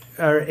right.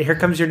 All right. Here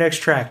comes your next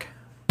track.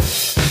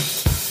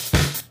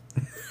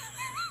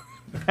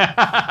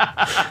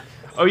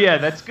 Oh yeah,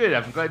 that's good.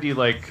 I'm glad you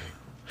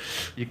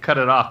cut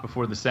it off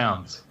before the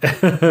sounds.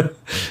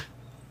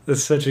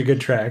 That's such a good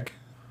track.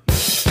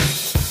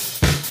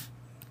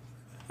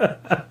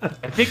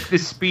 I think the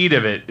speed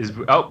of it is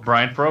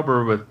Brian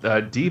Frober with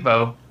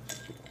Devo.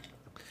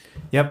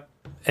 Yep,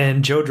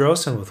 and Joe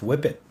Drosen with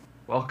Whip It.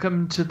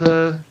 Welcome to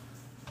the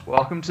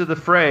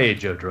fray,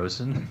 Joe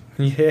Drosen.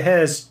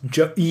 Yes,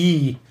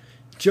 Joey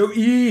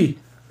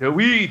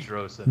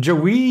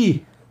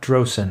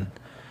Drosen.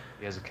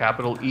 He has a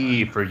capital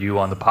E for you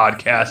on the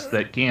podcast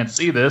that can't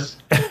see this.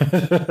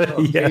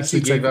 He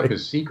gave up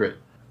his secret.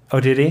 Oh,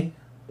 did he?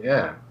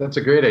 Yeah, that's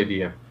a great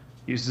idea.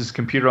 He uses his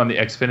computer on the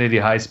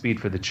Xfinity high speed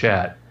for the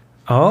chat.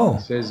 Oh.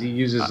 It says he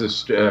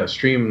uses the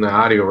stream the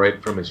audio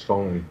right from his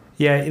phone.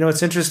 Yeah,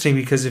 it's interesting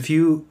because if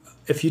you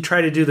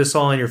try to do this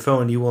all on your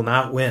phone, you will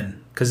not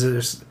win because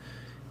it's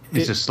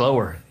just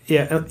slower.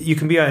 Yeah, you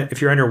can be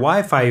if you're under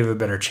Wi-Fi, you have a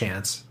better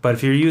chance. But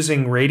if you're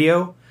using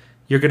radio,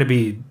 you're going to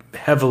be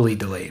heavily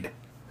delayed.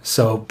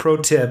 So, pro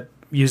tip: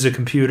 use a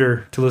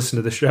computer to listen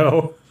to the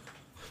show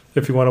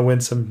if you want to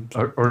win some.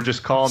 Or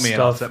just call me and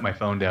I'll set my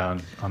phone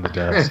down on the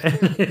desk.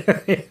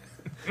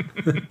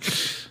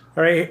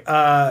 All right.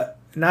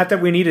 Not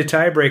that we need a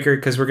tiebreaker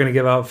because we're going to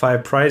give out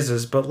 5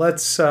 prizes, but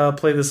let's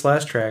play this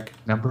last track.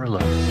 Number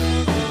 11.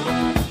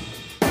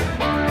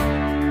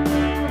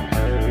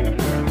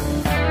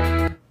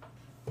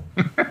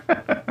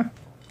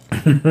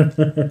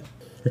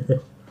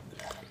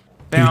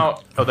 Now,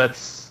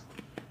 that's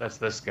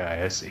this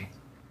guy. I see.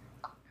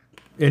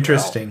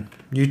 Interesting. Wow.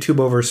 YouTube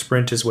over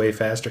Sprint is way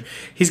faster.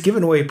 He's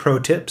giving away pro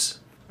tips.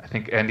 I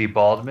think Andy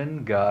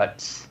Baldwin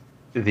got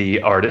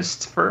the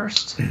artist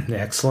first.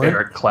 Excellent.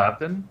 Eric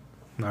Clapton.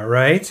 All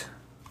right.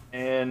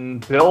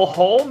 And Bill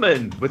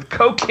Holman with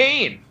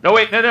cocaine. No.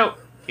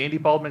 Andy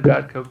Baldwin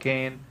got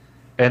cocaine.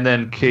 And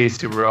then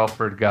Casey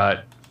Relford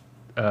got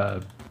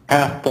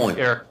half point.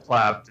 Eric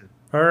Clapton.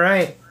 All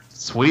right.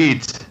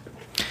 Sweet.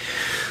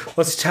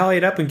 Let's tally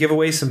it up and give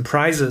away some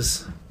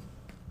prizes.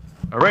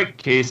 All right.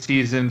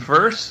 Casey's in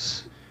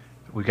first.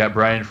 We got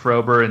Brian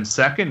Frober in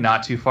second,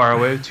 not too far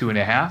away,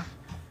 2.5.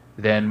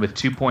 Then with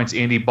 2 points,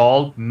 Andy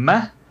Baldwin.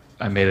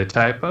 I made a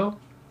typo.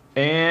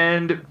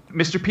 And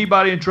Mr.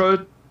 Peabody and Joe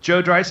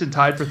Dreisen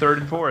tied for third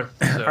and fourth.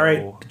 So, all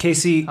right,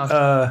 Casey,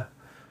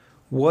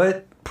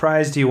 what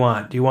prize do you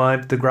want? Do you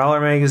want the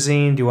Growler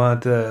magazine? Do you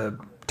want the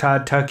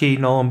Todd Tuckey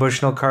Nolan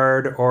Bushnell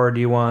card? Or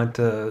do you want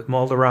the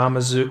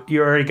Mold-A-Rama Zoo?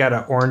 You already got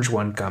an orange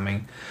one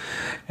coming.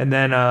 And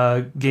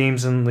then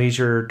Games and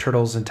Leisure,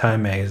 Turtles in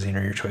Time magazine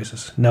are your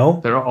choices.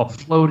 No? They're all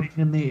floating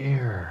in the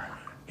air.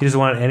 He doesn't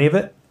want any of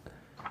it?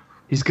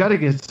 He's got to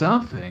get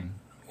something.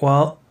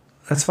 Well,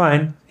 that's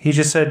fine. He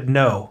just said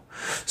no.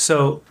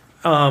 So,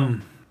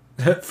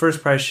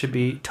 first prize should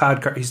be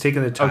Todd card. He's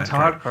taking the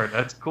Todd card.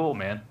 That's cool,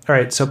 man. All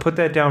right, so put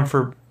that down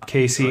for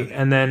Casey,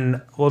 and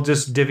then we'll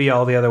just divvy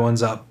all the other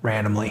ones up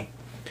randomly.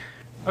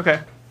 Okay.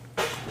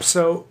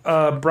 So,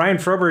 Brian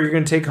Frober, you're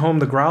going to take home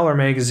the Growler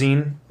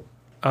magazine.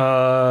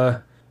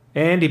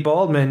 Andy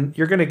Baldwin,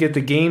 you're going to get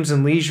the Games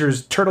and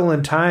Leisure's Turtle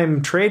in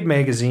Time trade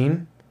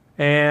magazine.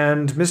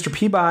 And Mr.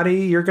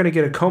 Peabody, you're going to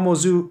get a Como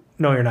Zoo.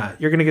 No, you're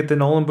not. You're going to get the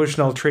Nolan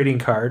Bushnell trading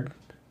card.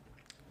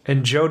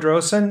 And Joe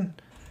Drosen,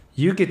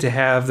 you get to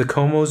have the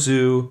Como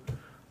Zoo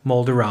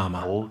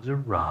Mold-A-Rama.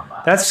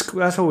 Mold-A-Rama. That's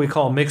what we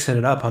call mixing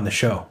it up on the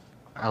show.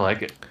 I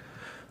like it.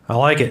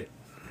 All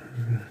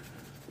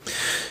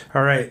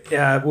right.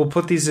 We'll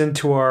put these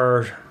into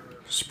our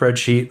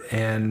spreadsheet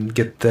and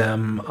get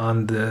them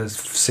on the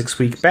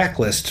 6-week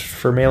backlist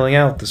for mailing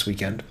out this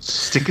weekend.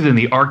 Stick it in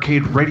the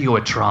arcade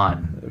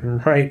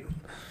Radioatron. Right.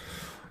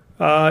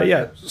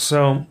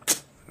 So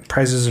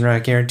prizes are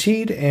not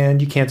guaranteed,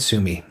 and you can't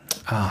sue me.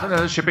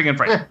 Shipping in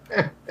French.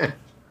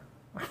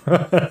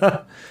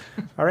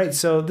 All right,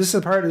 so this is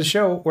the part of the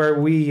show where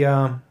we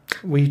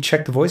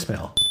check the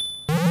voicemail.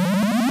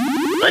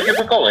 Thank you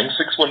for calling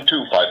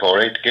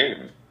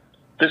 612-548-GAME.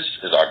 This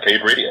is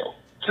Arcade Radio.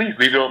 Please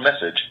leave your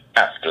message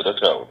after the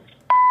tone.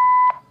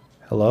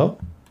 Hello?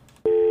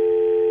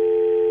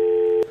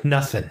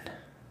 Nothing.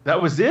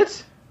 That was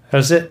it? That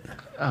was it.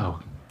 Oh,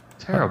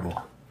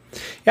 terrible.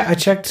 Yeah, I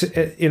checked,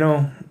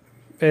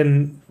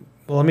 and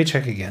let me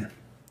check again.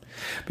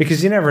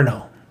 Because you never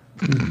know.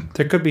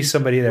 There could be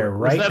somebody there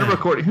right now. Was that a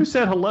recording? Who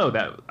said hello?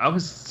 I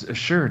was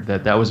assured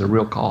that was a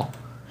real call.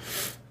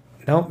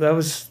 No, that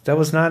was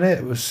not it.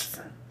 It was,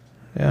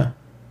 yeah.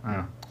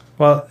 Oh.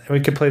 Well, we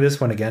could play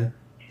this one again.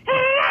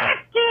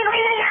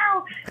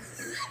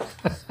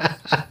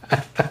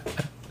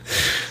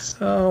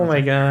 Oh my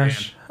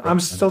gosh.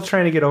 I'm still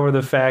trying to get over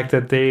the fact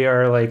that they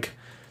are like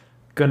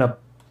gonna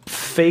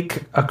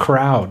fake a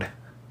crowd.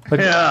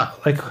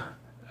 Like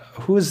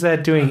who is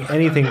that doing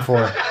anything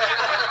for?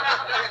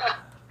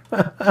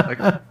 Like,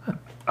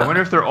 I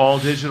wonder if they're all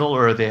digital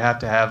or they have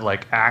to have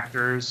like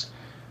actors,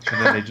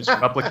 and then they just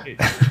replicate.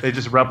 They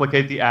just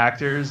replicate the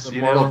actors.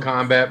 The Mortal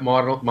Kombat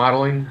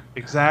modeling.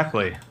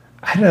 Exactly.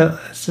 I don't.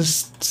 Let's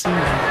just see. Here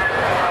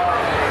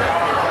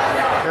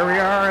we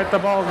are at the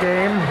ball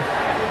game.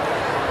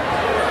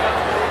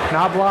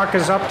 Knobloch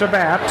is up to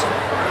bat,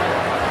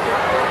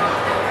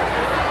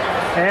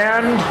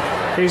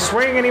 and he's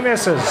swinging and he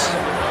misses.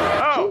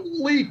 Oh,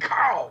 holy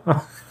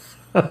cow!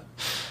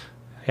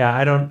 Yeah,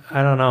 I don't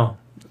know.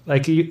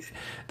 Like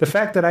the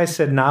fact that I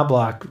said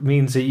Knobloch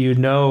means that you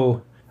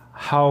know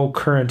how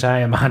current I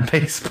am on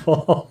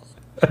baseball.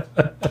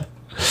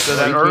 So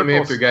that article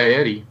came after Guy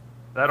Eddie.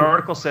 That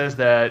article says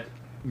that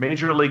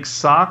Major League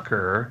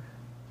Soccer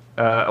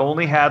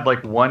only had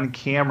like one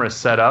camera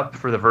set up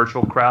for the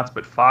virtual crowds,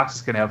 but Fox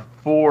is going to have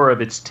 4 of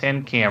its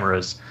 10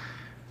 cameras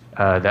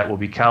that will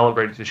be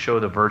calibrated to show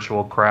the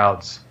virtual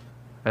crowds.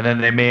 And then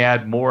they may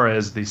add more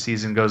as the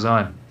season goes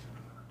on.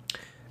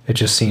 It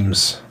just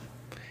seems,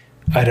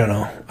 I don't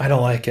know. I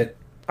don't like it.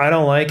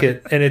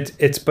 And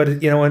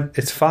but you know what?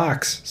 It's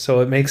Fox,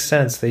 so it makes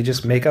sense. They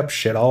just make up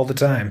shit all the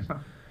time.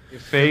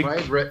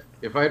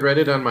 If I'd read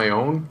it on my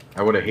own,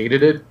 I would have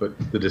hated it, but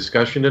the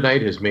discussion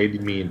tonight has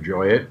made me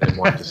enjoy it and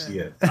want to see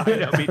it. I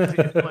know,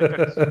 it's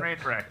like a train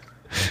wreck.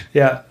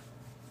 Yeah.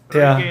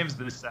 3 games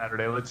this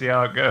Saturday. Let's see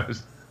how it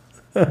goes.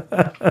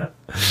 The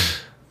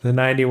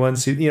 91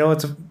 season. You know,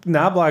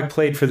 Knobloch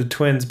played for the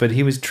Twins, but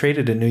he was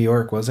traded to New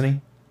York, wasn't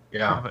he?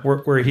 Yeah.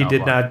 Where he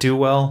did not do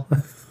well.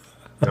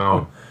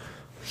 No.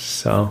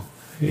 So,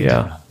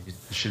 yeah. He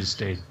should have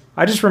stayed.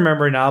 I just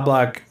remember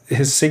Knobloch,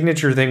 his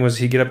signature thing was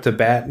he'd get up to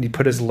bat and he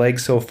put his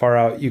legs so far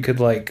out you could,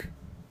 like,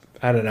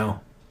 I don't know.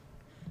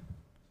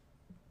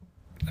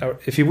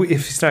 If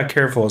he's not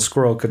careful, a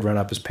squirrel could run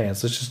up his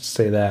pants. Let's just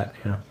say that,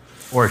 you know.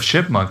 Or a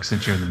chipmunk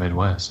since you're in the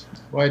Midwest.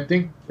 Well, I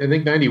think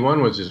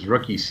 91 was his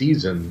rookie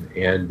season,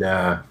 and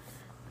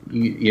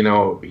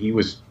he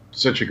was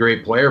such a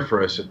great player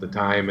for us at the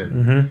time,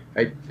 and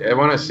I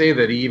want to say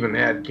that he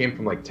even came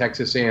from like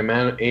Texas A&M,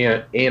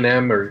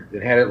 or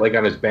it had it like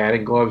on his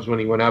batting gloves when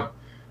he went up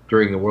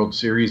during the World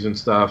Series and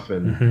stuff,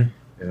 and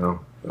you know,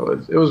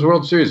 it was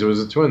World Series. It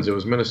was the Twins. It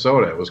was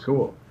Minnesota. It was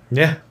cool.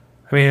 Yeah,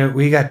 I mean,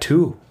 we got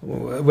 2.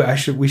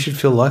 We should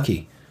feel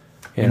lucky.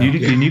 And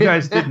you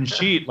guys didn't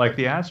cheat like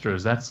the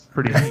Astros. That's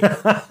pretty neat.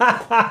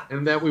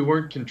 And that we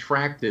weren't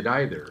contracted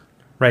either.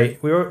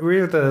 Right. We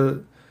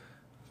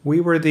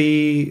were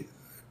the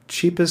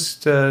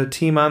cheapest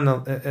team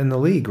in the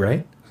league,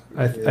 right?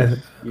 I think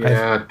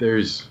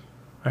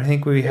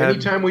we had.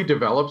 Anytime we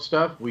developed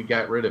stuff, we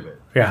got rid of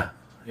it. Yeah.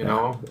 You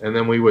know, and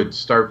then we would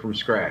start from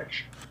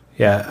scratch.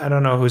 Yeah, I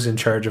don't know who's in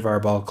charge of our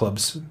ball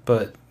clubs,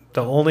 but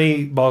the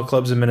only ball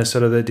clubs in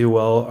Minnesota that do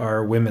well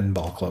are women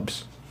ball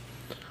clubs.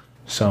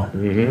 So,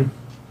 and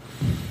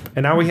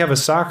now we have a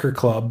soccer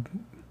club,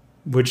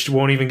 which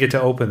won't even get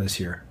to open this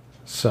year.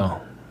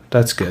 So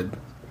that's good.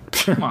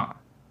 So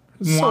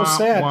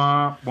sad.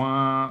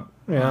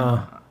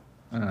 Yeah,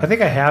 I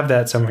think I have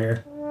that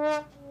somewhere.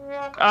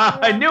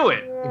 I knew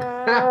it.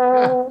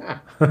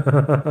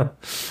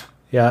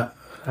 Yeah,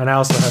 and I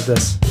also have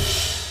this.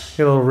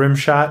 Get a little rim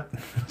shot.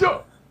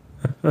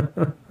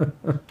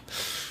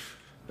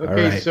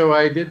 Okay, so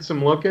I did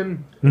some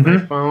looking. And I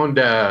found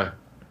at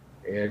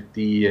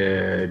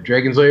the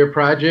Dragon's Lair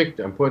project,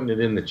 I'm putting it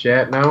in the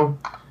chat now.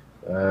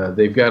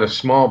 They've got a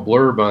small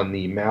blurb on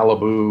the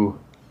Malibu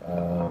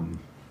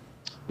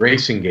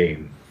racing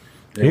game.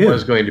 It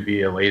was going to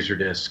be a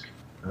Laserdisc.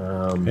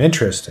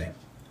 Interesting.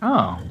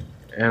 Oh.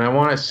 And I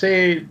want to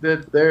say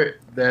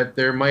that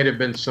there might have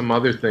been some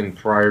other thing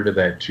prior to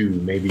that too,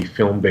 maybe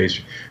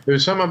film-based. There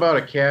was something about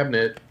a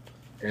cabinet,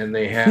 and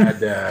they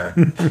had a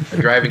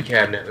driving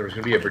cabinet. There was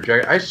going to be a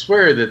projector. I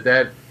swear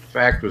that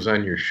fact was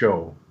on your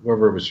show.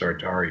 Whoever it was,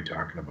 Sartari,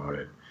 talking about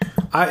it.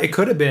 It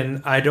could have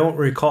been. I don't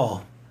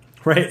recall.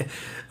 Right?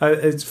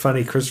 It's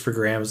funny. Christopher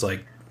Graham's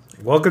like,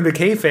 "Welcome to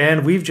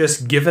K-Fan. We've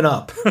just given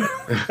up.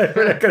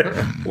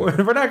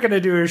 We're not going to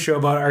do a show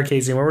about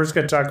arcades anymore. We're just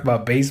going to talk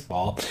about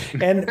baseball,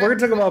 and we're going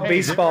to talk about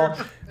baseball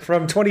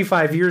from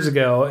 25 years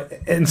ago."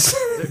 And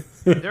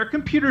they're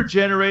computer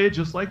generated,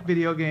 just like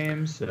video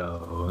games.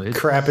 So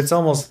it's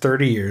almost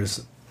 30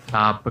 years.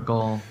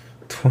 Topical.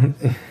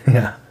 20,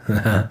 yeah.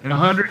 In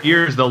 100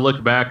 years, they'll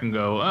look back and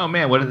go, "Oh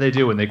man, what did they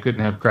do when they couldn't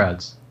have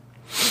crowds?"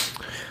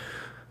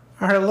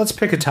 All right, let's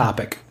pick a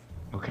topic.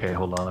 Okay,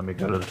 hold on. Let me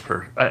go to the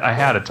first. I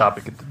had a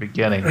topic at the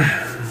beginning.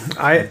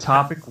 The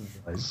topic was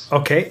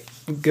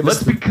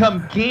let's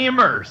become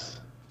gamers.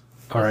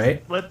 All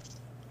right.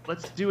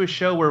 Let's do a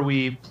show where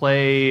we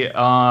play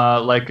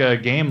like a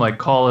game like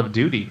Call of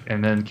Duty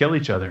and then kill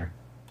each other.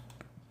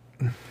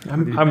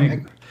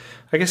 I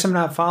guess I'm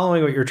not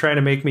following what you're trying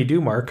to make me do,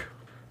 Mark.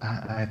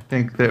 I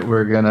think that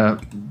we're gonna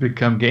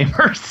become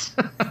gamers.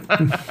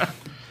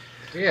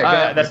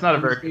 Yeah, that's not a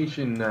very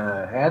PlayStation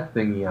hat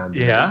thingy on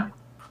there. Yeah.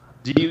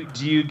 Do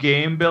you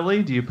game,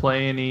 Billy? Do you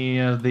play any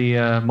of the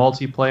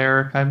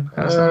multiplayer kind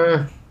of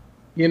stuff?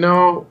 You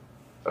know,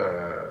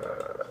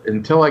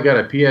 until I got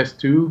a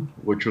PS2,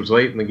 which was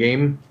late in the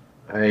game,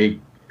 I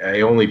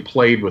I only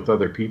played with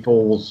other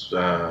people's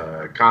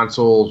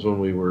consoles when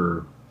we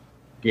were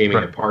gaming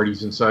at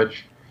parties and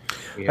such.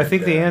 I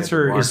think the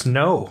answer is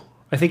no.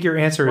 I think your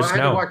answer is I had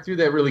no. to walk through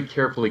that really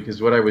carefully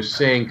because what I was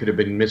saying could have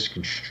been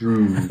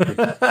misconstrued.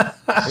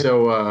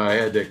 So I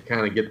had to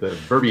kind of get the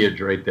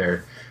verbiage right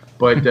there.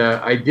 But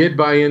I did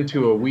buy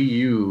into a Wii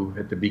U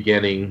at the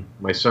beginning.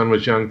 My son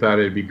was young, thought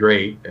it'd be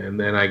great, and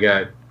then I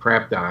got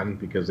crapped on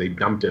because they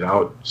dumped it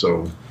out.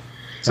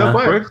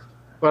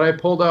 But I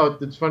pulled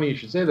out. It's funny you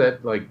should say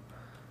that. Like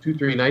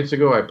 2-3 nights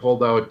ago, I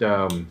pulled out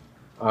the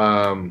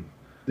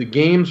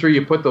games where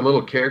you put the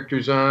little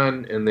characters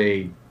on, and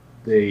they.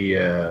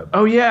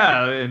 Oh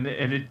yeah, and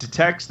it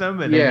detects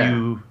them, and then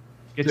you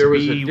get there to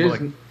was be a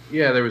Disney.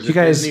 Yeah, there was a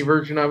Disney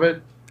version of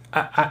it.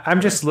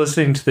 I'm just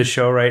listening to the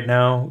show right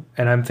now,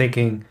 and I'm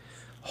thinking,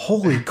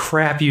 "Holy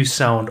crap, you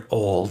sound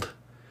old!"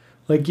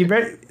 Like you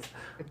read,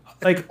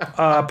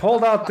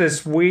 pulled out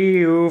this Wii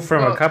U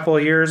from a couple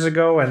of years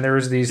ago, and there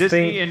was these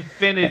Disney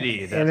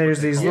Infinity, and there's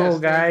these little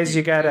guys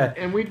you gotta.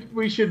 And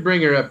we should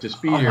bring her up to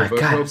speed here. Oh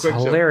my God, real it's quick,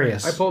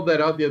 hilarious! So I pulled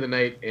that out the other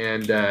night,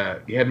 and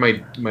you had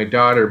my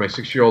daughter, my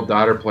 6-year-old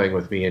daughter, playing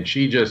with me, and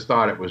she just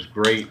thought it was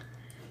great.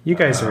 You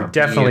guys are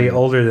definitely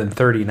older than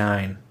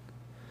 39.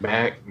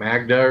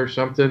 Magda or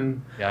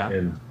something,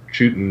 and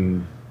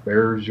shooting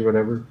bears or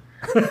whatever.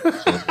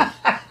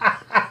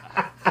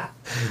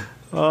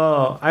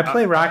 Oh, I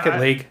play Rocket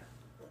League.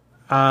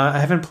 I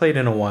haven't played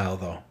in a while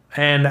though,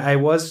 and I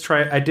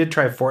did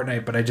try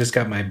Fortnite, but I just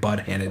got my butt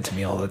handed to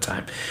me all the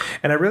time.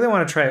 And I really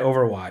want to try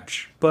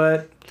Overwatch,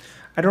 but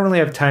I don't really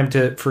have time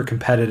for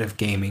competitive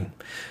gaming,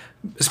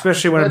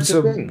 especially when That's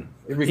the thing.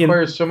 It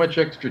requires so much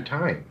extra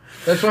time.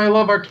 That's why I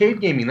love arcade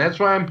gaming. That's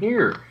why I'm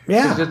here.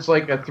 Yeah, because it's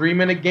like a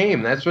 3-minute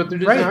game. That's what they're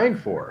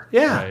designed for.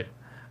 Yeah. Right.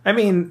 I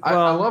mean, I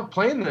love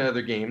playing the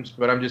other games,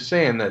 but I'm just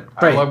saying that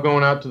I love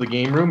going out to the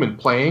game room and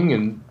playing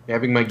and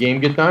having my game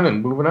get done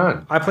and moving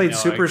on. I played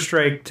Super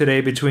Strike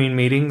today between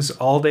meetings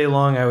all day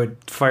long. I would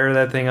fire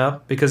that thing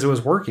up because it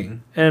was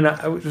working, and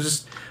I would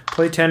just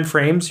play 10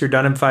 frames. You're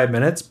done in 5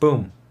 minutes.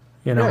 Boom.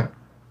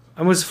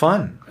 It was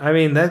fun. I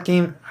mean, that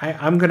game.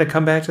 I'm going to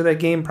come back to that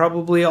game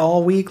probably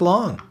all week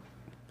long.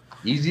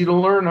 Easy to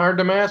learn, hard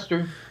to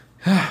master.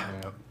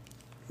 And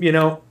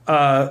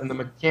the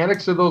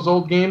mechanics of those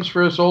old games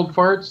for us old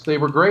farts, they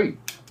were great.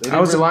 They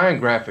didn't rely on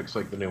graphics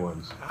like the new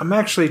ones. I'm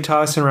actually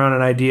tossing around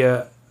an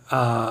idea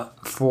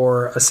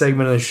for a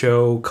segment of the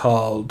show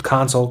called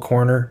Console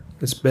Corner.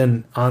 It's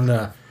been in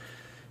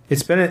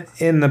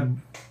the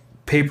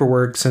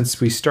paperwork since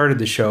we started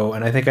the show,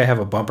 and I think I have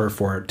a bumper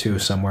for it too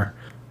somewhere.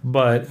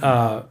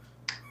 But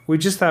we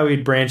just thought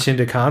we'd branch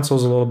into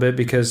consoles a little bit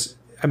because,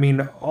 I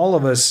mean, all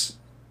of us,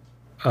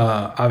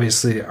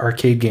 obviously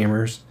arcade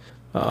gamers,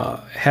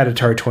 had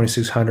Atari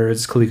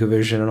 2600s,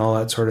 ColecoVision, and all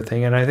that sort of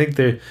thing. And I think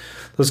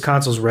those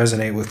consoles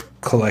resonate with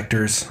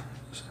collectors,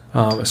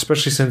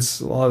 especially since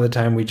a lot of the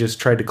time we just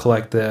tried to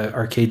collect the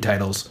arcade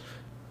titles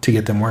to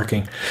get them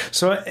working.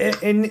 So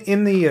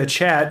in the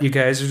chat, you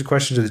guys, there's a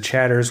question to the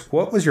chatters.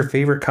 What was your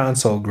favorite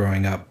console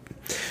growing up?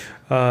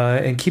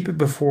 And keep it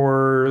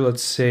before,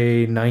 let's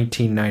say,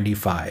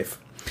 1995.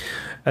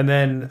 And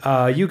then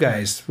you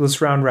guys,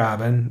 let's round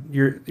robin.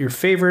 Your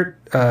favorite,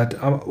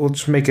 we'll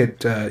just make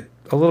it a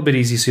little bit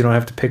easy so you don't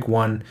have to pick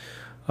one.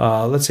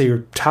 Let's say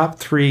your top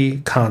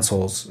 3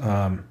 consoles,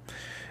 and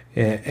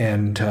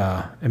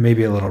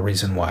maybe a little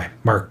reason why.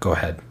 Mark, go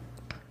ahead.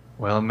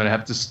 Well, I'm going to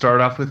have to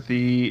start off with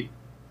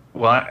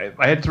I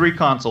had 3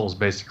 consoles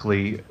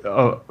basically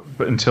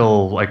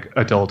until like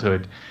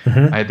adulthood.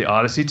 Mm-hmm. I had the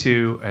Odyssey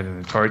 2, and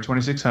an Atari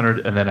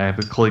 2600, and then I have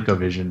the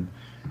ColecoVision.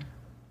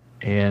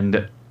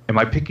 And am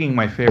I picking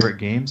my favorite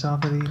games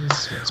off of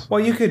these? Well,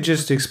 you could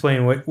just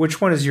explain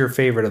which one is your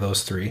favorite of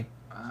those 3.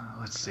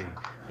 Let's see.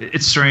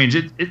 It's strange.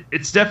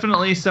 It's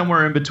definitely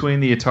somewhere in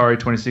between the Atari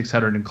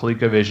 2600 and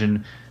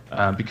ColecoVision,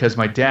 because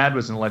my dad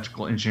was an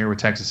electrical engineer with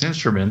Texas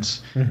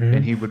Instruments,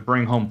 and he would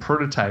bring home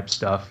prototype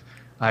stuff.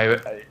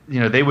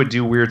 They would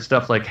do weird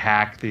stuff like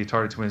hack the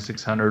Atari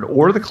 2600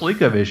 or the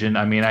ColecoVision.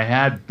 I mean, I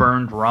had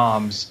burned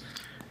ROMs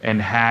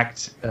and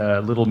hacked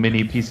little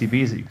mini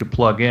PCBs that you could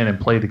plug in and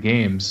play the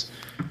games.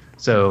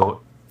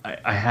 So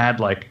I had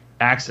like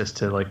access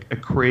to like a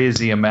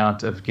crazy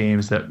amount of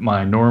games that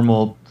my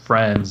normal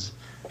friends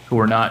who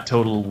were not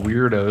total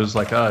weirdos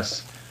like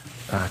us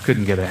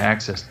couldn't get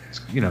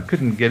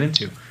couldn't get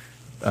into.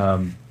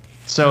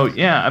 So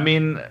yeah, I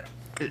mean,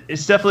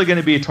 it's definitely going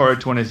to be Atari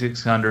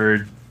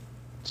 2600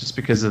 just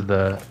because of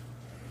the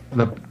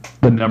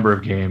number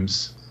of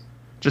games.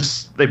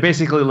 Just they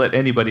basically let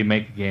anybody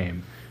make a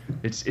game.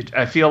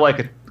 I feel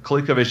like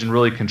ColecoVision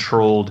really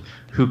controlled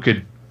who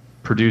could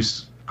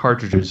produce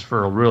cartridges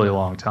for a really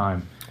long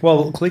time.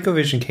 Well,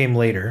 ColecoVision came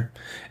later,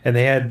 and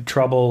they had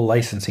trouble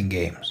licensing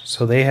games,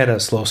 so they had a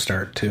slow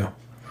start too.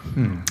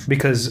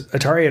 Because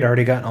Atari had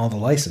already gotten all the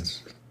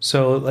licenses,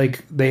 so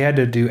like they had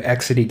to do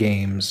Exidy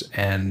games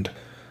and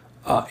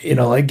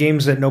like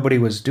games that nobody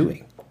was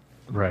doing.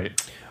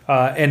 Right.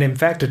 And in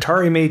fact,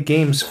 Atari made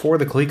games for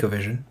the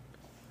ColecoVision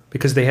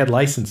because they had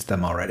licensed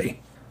them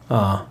already.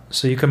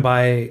 So you can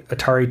buy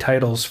Atari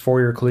titles for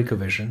your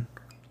ColecoVision.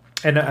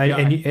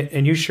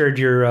 And you shared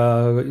your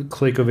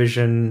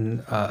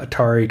ColecoVision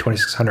Atari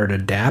 2600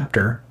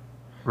 adapter.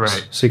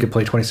 Right. So you could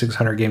play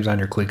 2600 games on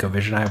your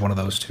ColecoVision. I have one of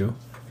those too.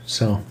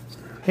 So,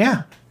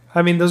 yeah.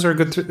 I mean, those are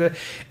good. The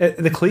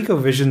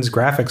ColecoVision's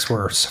graphics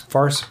were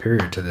far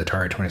superior to the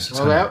Atari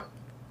 2600. Well,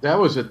 that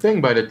was the thing.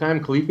 By the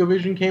time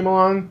ColecoVision came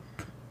along,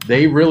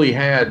 they really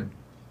had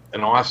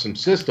an awesome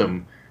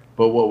system.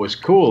 But what was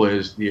cool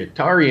is the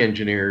Atari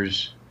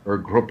engineers or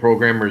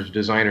programmers,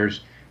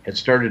 designers had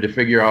started to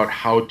figure out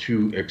how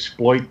to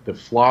exploit the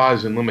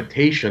flaws and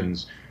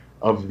limitations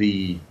of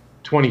the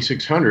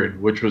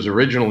 2600, which was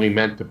originally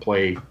meant to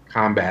play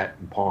combat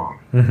and Pong.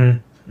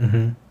 Mm-hmm.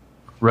 Mm-hmm.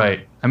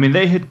 Right. I mean,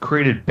 they had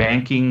created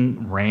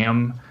banking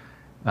RAM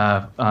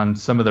on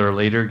some of their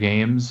later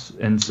games,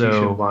 and so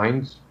Venetian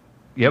blinds.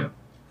 Yep.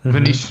 Mm-hmm.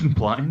 Venetian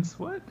blinds.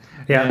 What?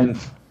 Yeah.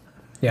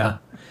 Yeah.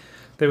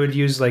 They would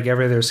use like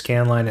every other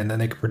scan line, and then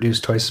they could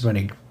produce twice as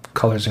many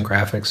colors and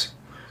graphics.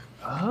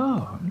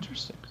 Oh,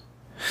 interesting.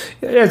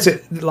 It's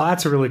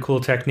lots of really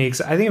cool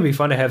techniques. I think it'd be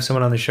fun to have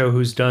someone on the show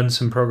who's done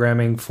some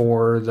programming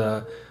for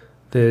the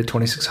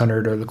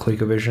 2600 or the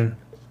ColecoVision.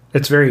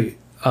 It's very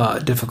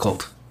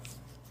difficult.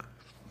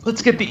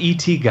 Let's get the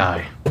ET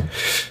guy.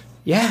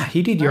 Yeah,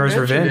 he did Yars'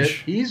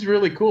 Revenge. He's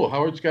really cool.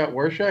 Howard Scott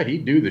Warshaw,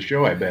 he'd do the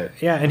show, I bet.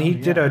 Yeah, and he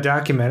did a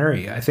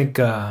documentary. I think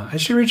I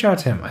should reach out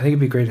to him. I think it'd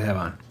be great to have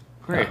on.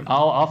 Great.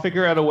 I'll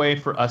figure out a way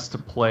for us to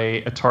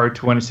play Atari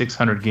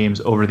 2600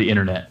 games over the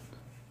internet.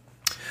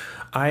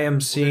 I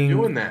am seeing... They're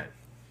doing that.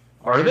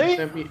 Are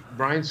they?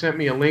 Brian sent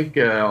me a link,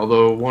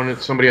 although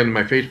somebody on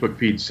my Facebook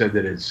feed said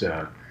that it's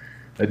a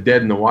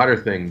dead in the water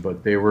thing,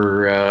 but they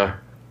were...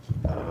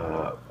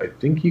 I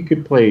think you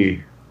could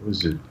play...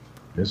 Was it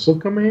Missile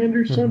Command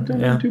or something?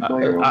 Yeah.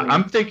 Two-player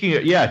I'm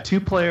thinking,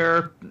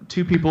 two-player,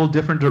 two people,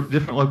 different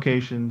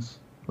locations.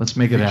 Let's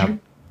make it happen.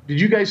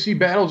 Did you guys see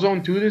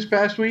Battlezone 2 this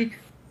past week?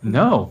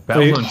 No.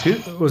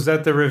 Battlezone 2? Was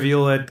that the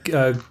reveal at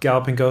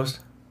Galloping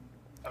Ghost?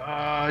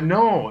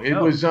 No, it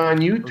was on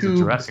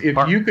YouTube.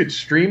 If you could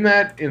stream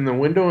that in the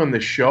window in the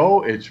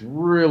show, it's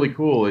really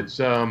cool. It's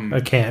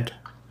I can't,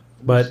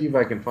 but see if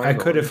I can find I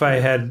could if I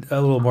had a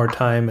little more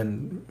time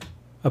and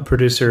a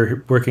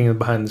producer working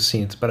behind the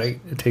scenes. But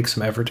it takes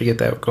some effort to get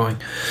that going.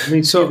 Let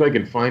me see if I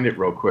can find it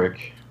real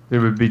quick. There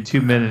would be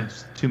 2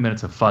 minutes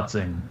of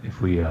futzing if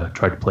we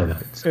tried to play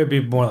that. It would be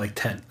more like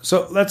 10.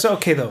 So that's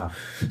okay, though.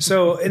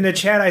 So in the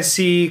chat, I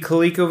see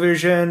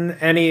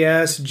ColecoVision,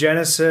 NES,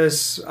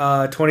 Genesis,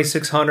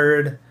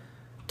 2600,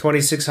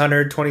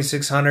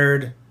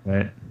 2600,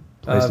 right?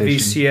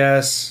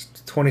 VCS,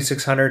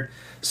 2600.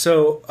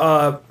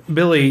 So,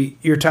 Billy,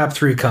 your top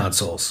 3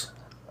 consoles.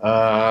 Hang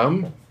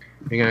on,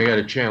 I got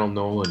to channel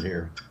Nolan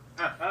here.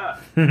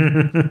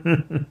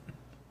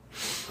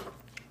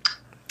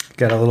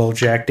 Got a little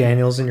Jack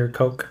Daniels in your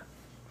Coke?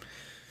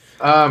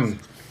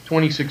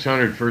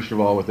 2600, first of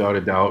all, without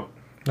a doubt.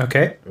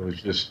 Okay. It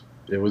was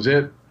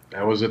it.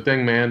 That was the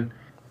thing, man.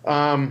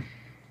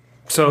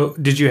 So,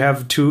 did you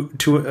have two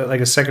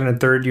like a second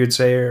and third, you'd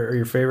say, or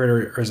your favorite,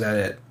 or is that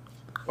it?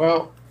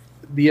 Well,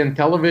 the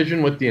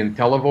Intellivision with the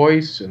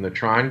IntelliVoice and the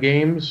Tron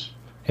games.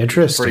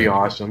 Interesting. Pretty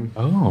awesome.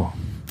 Oh.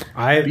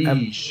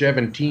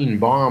 B-17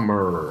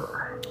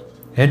 Bomber.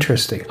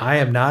 Interesting. I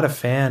am not a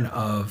fan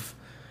of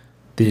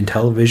the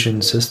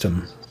Intellivision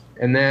system.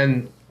 And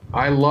then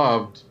I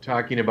loved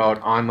talking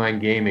about online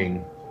gaming.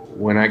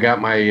 When I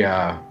got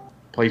my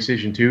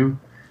PlayStation 2,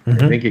 I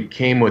think it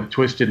came with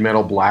Twisted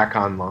Metal Black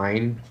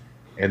Online,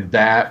 and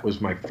that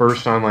was my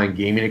first online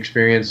gaming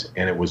experience,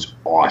 and it was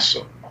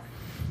awesome.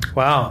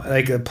 Wow,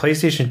 like a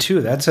PlayStation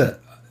 2,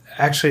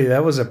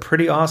 that was a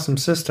pretty awesome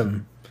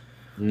system.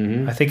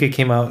 Mm-hmm. I think it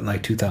came out in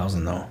like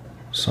 2000 though.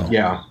 So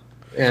yeah,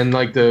 and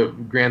like the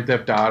Grand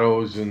Theft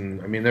Autos,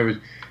 and I mean there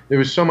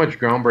was so much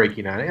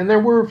groundbreaking on it, and there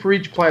were for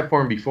each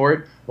platform before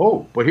it.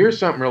 Oh, but here's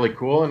something really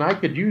cool, and I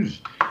could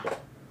use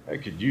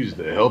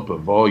the help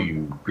of all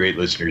you great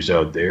listeners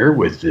out there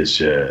with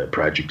this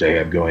project I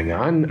have going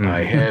on. Mm-hmm.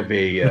 I have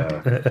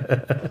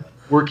a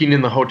working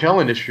in the hotel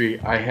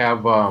industry. I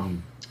have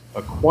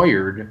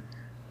acquired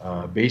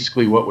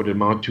basically what would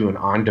amount to an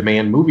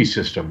on-demand movie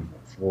system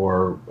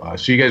for.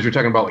 So you guys were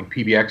talking about like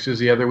PBXs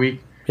the other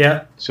week.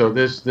 Yeah. So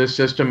this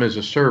system is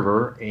a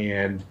server,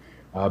 and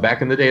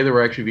back in the day there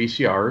were actually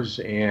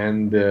VCRs,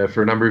 and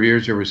for a number of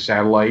years there was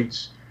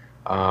satellites.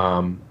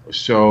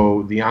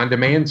 So the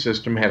on-demand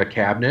system had a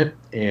cabinet,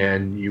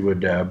 and you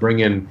would bring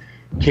in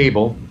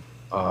cable.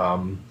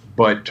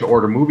 But to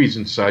order movies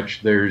and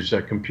such, there's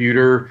a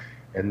computer,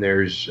 and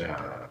there's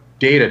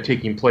data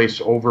taking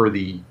place over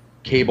the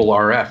cable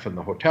RF in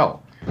the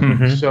hotel.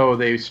 Mm-hmm. So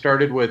they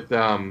started with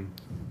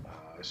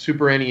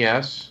Super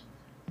NES,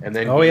 and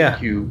then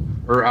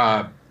GameCube, or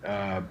not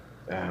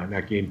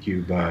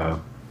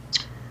GameCube.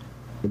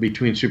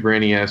 Between Super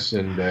NES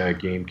and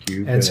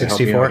GameCube,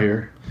 N64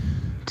 here.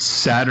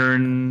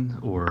 Saturn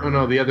or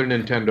no, the other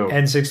Nintendo.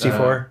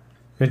 N64,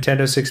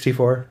 Nintendo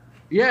 64.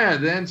 Yeah,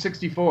 the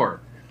N64.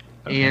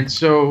 And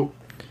so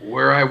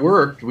where I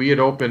worked, we had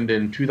opened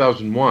in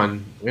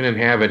 2001. We didn't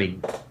have any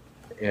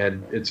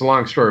and it's a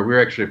long story. We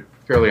were actually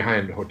a fairly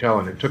high-end hotel,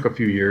 and it took a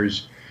few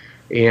years,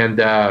 and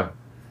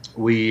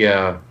we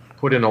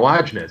put in a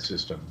LodgeNet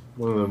system.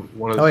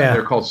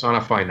 They're called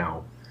Sonify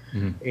now,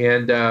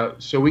 and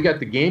so we got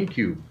the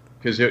GameCube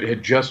because it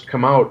had just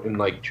come out in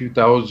like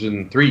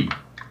 2003.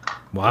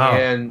 Wow!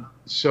 And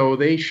so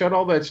they shut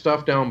all that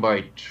stuff down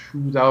by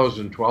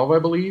 2012, I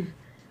believe.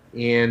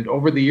 And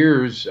over the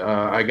years,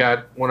 I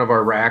got one of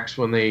our racks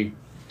when they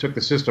took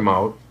the system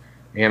out,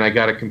 and I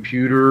got a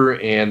computer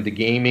and the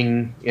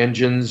gaming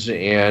engines,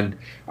 and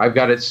I've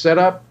got it set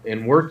up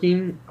and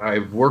working.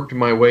 I've worked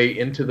my way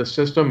into the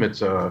system.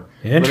 It's a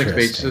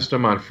Linux-based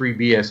system on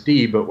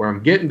FreeBSD, but where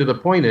I'm getting to the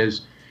point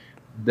is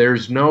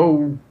there's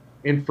no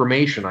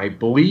information. I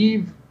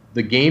believe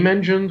the game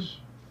engines,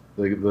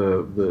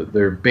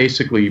 they're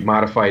basically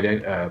modified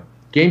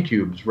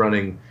GameCubes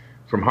running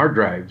from hard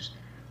drives.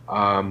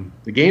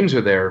 The games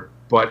are there,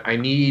 but I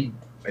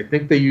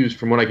think they use,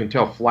 from what I can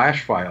tell,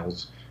 flash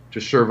files to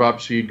serve up.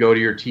 So you'd go to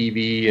your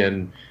TV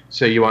and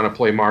say you want to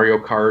play Mario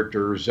Kart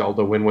or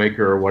Zelda Wind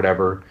Waker or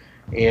whatever.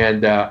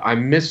 And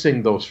I'm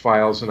missing those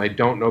files, and I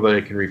don't know that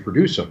I can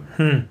reproduce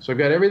them. So I've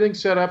got everything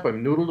set up. I've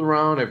noodled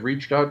around. I've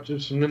reached out to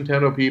some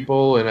Nintendo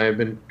people, and I've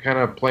been kind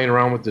of playing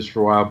around with this for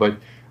a while. But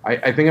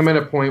I think I'm at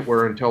a point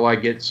where until I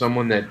get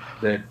someone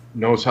that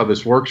knows how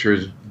this works or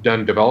has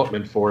done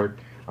development for it,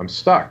 I'm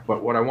stuck.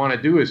 But what I want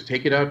to do is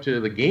take it out to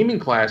the Gaming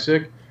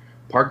Classic,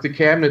 park the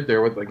cabinet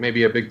there with like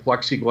maybe a big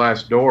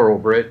plexiglass door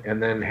over it,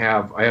 and then I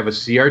have a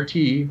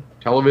CRT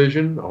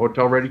television, a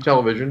hotel-ready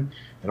television,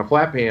 and a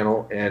flat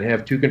panel, and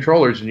have 2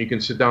 controllers, and you can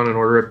sit down and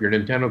order up your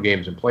Nintendo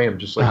games and play them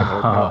just like a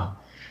hotel.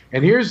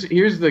 And here's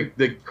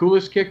the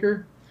coolest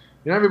kicker.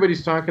 You know,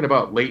 everybody's talking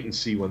about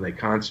latency when they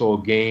console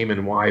game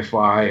and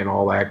Wi-Fi and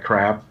all that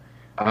crap.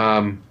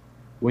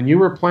 When you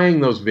were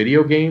playing those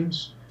video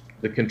games,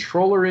 the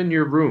controller in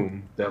your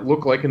room that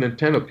looked like a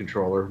Nintendo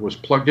controller was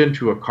plugged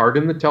into a card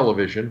in the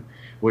television,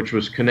 which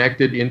was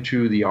connected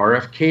into the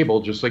RF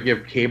cable, just like you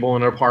have cable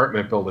in an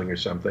apartment building or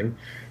something.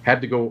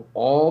 Had to go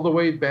all the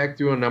way back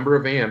through a number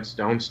of amps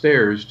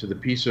downstairs to the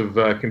piece of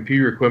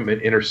computer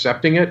equipment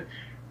intercepting it,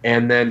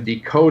 and then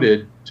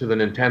decoded to the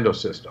Nintendo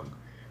system.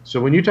 So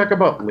when you talk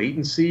about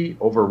latency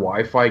over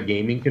Wi-Fi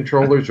gaming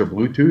controllers or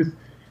Bluetooth,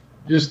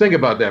 just think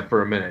about that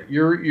for a minute.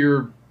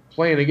 You're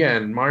playing,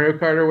 again, Mario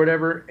Kart or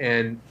whatever,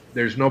 and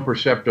there's no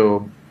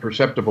perceptible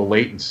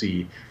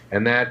latency,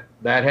 and that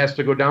has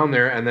to go down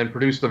there and then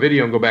produce the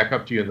video and go back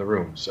up to you in the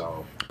room.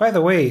 So, by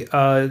the way,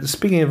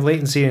 speaking of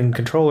latency and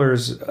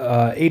controllers,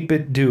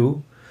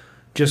 8BitDo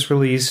just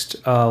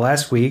released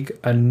last week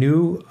a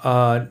new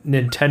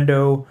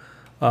Nintendo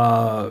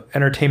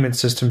Entertainment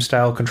System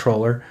style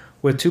controller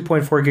with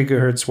 2.4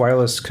 gigahertz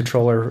wireless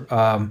controller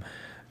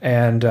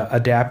and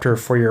adapter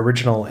for your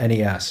original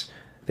NES.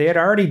 They had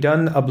already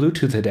done a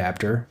Bluetooth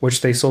adapter,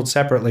 which they sold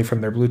separately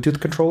from their Bluetooth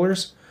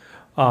controllers.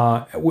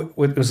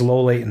 It was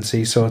low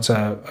latency, so it's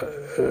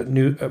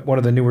one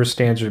of the newer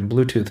standards in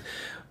Bluetooth.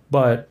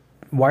 But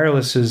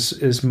wireless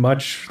is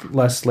much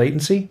less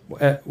latency.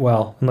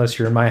 Well, unless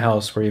you're in my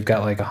house where you've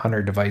got like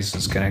 100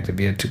 devices connected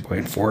via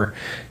 2.4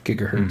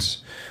 gigahertz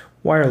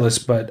wireless.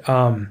 But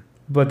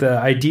the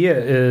idea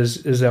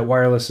is that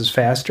wireless is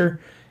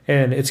faster,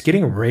 and it's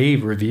getting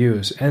rave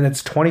reviews. And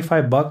it's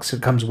 $25.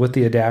 It comes with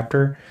the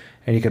adapter,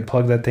 and you can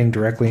plug that thing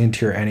directly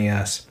into your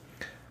NES.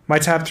 My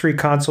top 3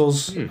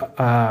 consoles,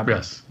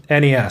 yes,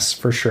 NES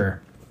for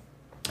sure,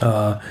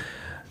 and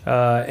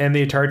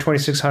the Atari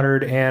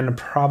 2600, and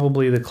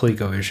probably the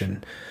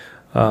ColecoVision.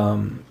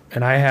 And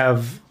I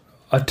have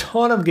a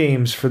ton of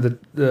games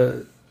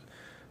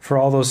for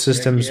all those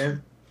systems,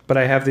 but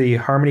I have the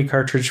Harmony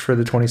cartridge for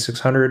the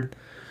 2600,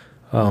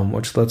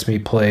 which lets me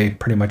play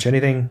pretty much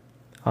anything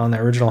on the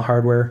original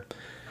hardware.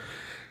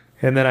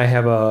 And then I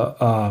have a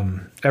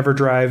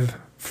EverDrive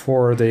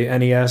for the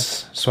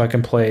NES, so I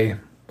can play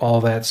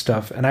all that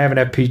stuff. And I have an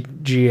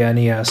FPGA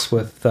NES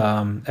with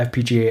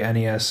FPGA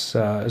NES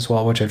as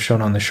well, which I've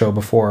shown on the show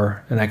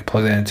before, and I can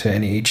plug that into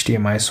any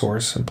HDMI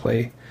source and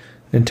play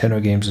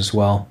Nintendo games as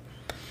well.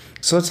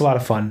 So it's a lot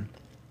of fun.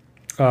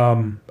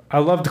 I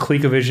loved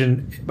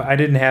ColecoVision, but I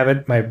didn't have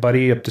it. My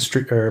buddy up the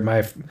street, or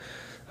my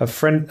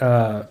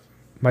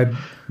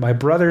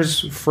brother's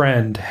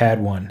friend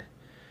had one,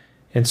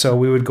 and so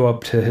we would go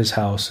up to his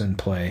house and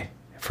play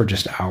for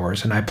just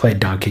hours, and I played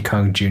Donkey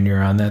Kong Jr.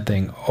 on that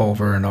thing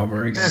over and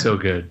over again. So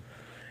good.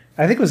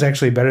 I think it was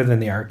actually better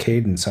than the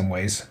arcade in some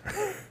ways.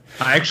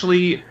 I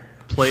actually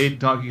played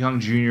Donkey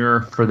Kong Jr.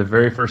 for the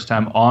very first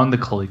time on the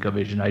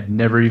ColecoVision. I'd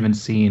never even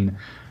seen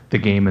the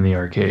game in the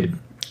arcade.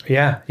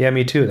 Yeah,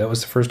 me too. That was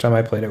the first time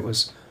I played it,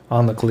 was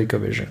on the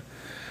ColecoVision.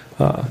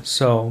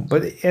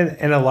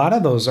 And a lot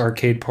of those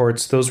arcade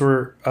ports, those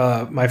were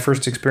my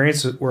first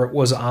experience where it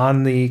was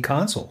on the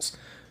consoles,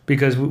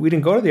 because we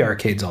didn't go to the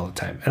arcades all the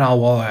time. And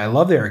while I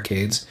love the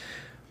arcades,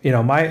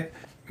 my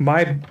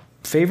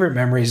favorite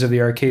memories of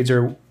the arcades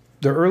are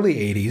the early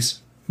 80s,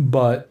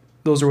 but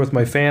those are with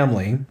my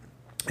family.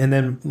 And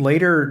then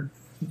later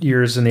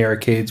years in the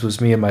arcades was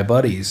me and my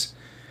buddies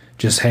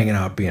just hanging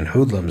out being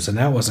hoodlums, and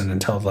that wasn't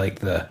until like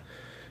the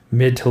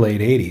mid to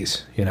late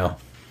 80s,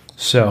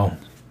 So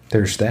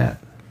there's that.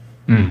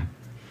 Do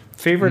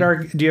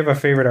you have a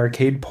favorite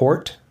arcade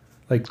port?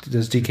 Like,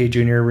 does DK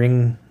Jr.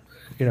 ring?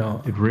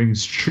 It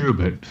rings true,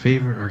 but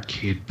favorite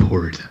arcade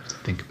port. I have to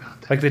think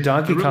about that. Like the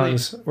Donkey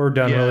Kongs were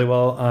done really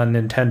well on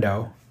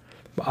Nintendo.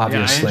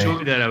 Obviously, I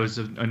enjoyed that. I was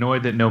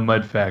annoyed that no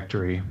Mud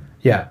Factory.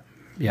 Yeah.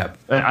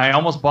 I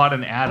almost bought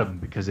an Atom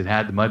because it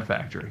had the Mud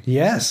Factory.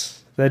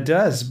 Yes, that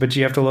does, but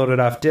you have to load it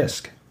off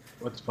disc.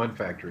 What's Mud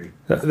Factory?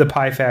 The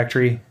Pie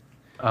Factory.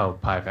 Oh,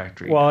 Pie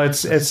Factory. Well,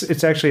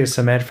 it's actually a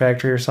cement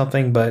factory or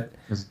something, but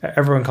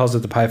everyone calls it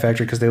the Pie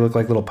Factory because they look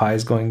like little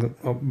pies going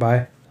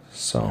by.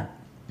 So.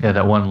 Yeah,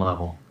 that one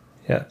level.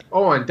 Yeah.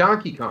 Oh, on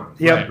Donkey Kong.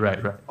 Yep. Right.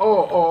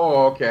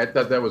 Oh, okay. I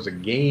thought that was a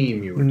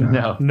game you were talking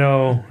about.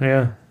 No,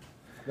 yeah.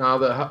 No,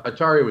 the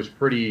Atari was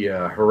pretty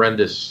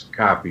horrendous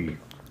copy.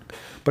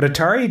 But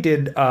Atari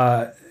did,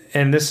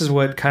 and this is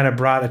what kind of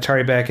brought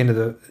Atari back into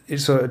the...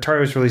 So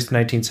Atari was released in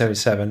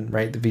 1977,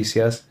 right? The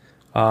VCS.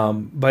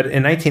 But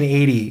in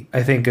 1980,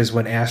 I think, is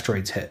when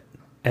Asteroids hit.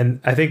 And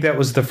I think that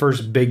was the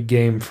first big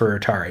game for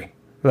Atari.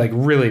 Like,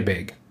 really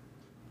big.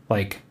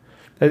 Like,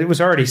 it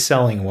was already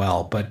selling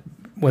well, but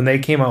when they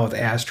came out with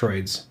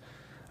Asteroids,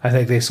 I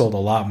think they sold a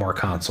lot more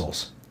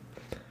consoles.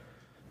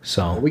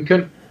 So...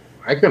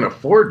 I couldn't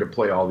afford to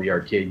play all the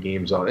arcade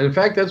games on. In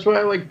fact, that's why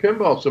I like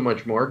pinball so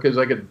much more, because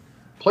I could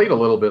play it a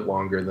little bit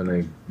longer than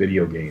a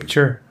video game.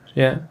 Sure.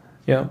 Yeah.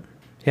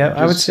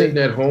 I would say sitting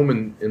at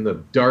home in the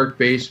dark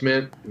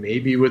basement,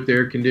 maybe with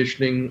air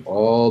conditioning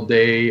all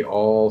day,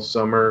 all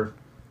summer,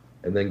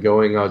 and then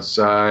going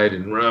outside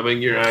and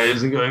rubbing your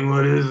eyes and going,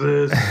 "What is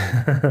this?"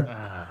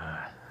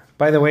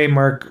 By the way,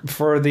 Mark,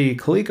 for the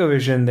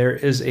ColecoVision, there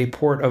is a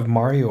port of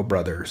Mario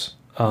Brothers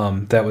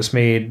that was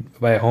made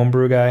by a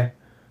homebrew guy.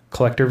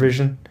 Collector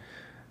Vision,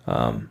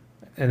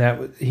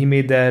 and he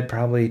made that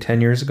probably 10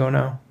 years ago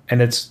now,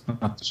 and I'll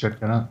have to check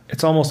that out.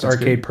 It's almost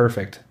arcade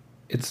perfect.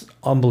 It's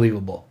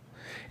unbelievable.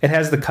 It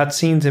has the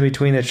cutscenes in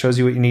between that shows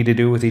you what you need to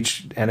do with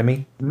each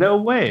enemy. No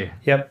way.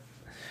 Yep,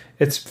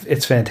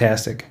 it's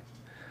fantastic.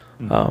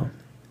 And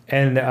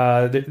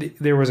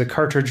there was a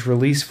cartridge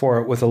release for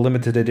it with a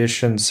limited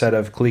edition set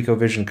of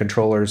ColecoVision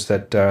controllers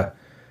that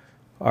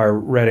are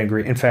red and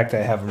green. In fact,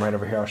 I have them right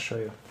over here. I'll show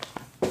you.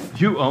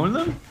 You own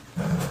them?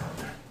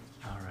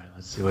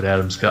 Let's see what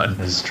Adam's got in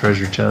his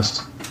treasure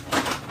chest.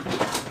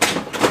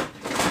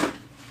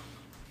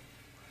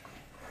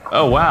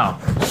 Oh, wow.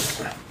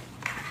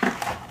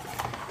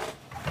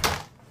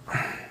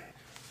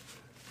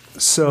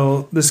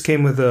 So this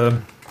came with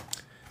a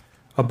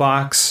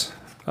box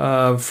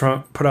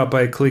put out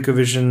by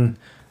ColecoVision.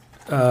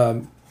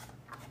 I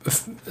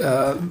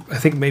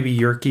think maybe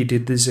Yerke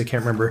did these. I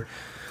can't remember.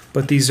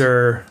 But these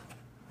are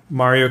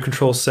Mario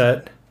control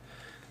set.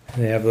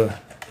 They have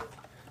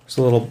there's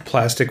a little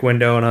plastic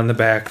window, and on the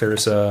back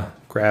there's a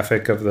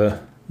graphic of the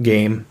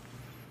game.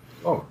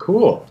 Oh,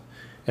 cool.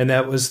 And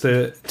that was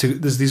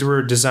these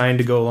were designed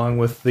to go along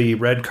with the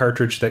red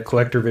cartridge that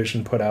Collector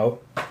Vision put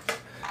out.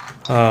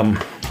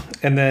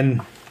 And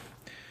then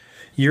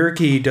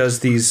Yerke does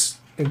these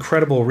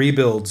incredible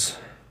rebuilds.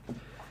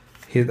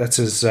 That's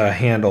his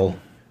handle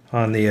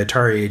on the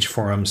Atari Age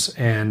forums.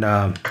 And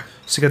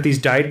so you got these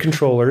dyed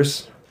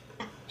controllers.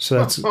 So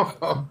that's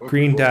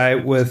green dye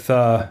with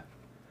the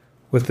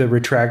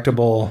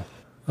retractable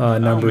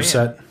number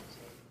set.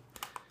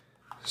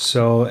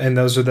 So, and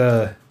those are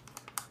the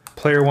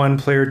player 1,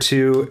 player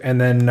 2,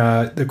 and then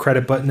the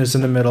credit button is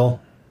in the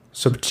middle.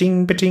 So,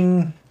 ba-ching,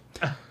 ba-ching.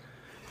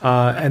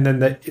 And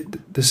then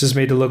this is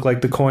made to look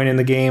like the coin in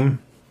the game.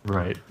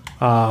 Right.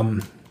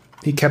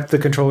 He kept the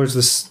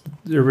controllers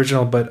the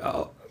original,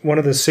 but one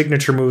of the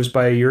signature moves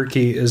by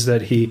Yerke is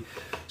that he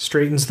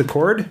straightens the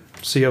cord,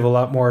 so you have a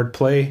lot more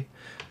playing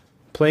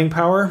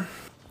power.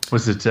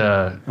 Was it?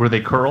 Were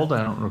they curled?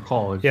 I don't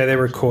recall. Yeah, they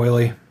were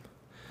coily.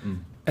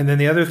 And then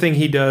the other thing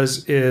he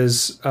does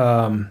is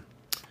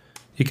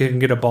you can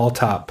get a ball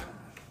top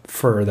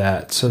for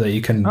that, so that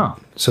you can. Oh.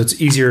 So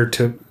it's easier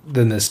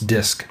than this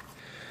disc.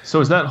 So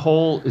is that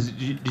whole?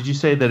 Did you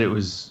say that it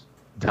was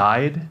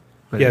dyed?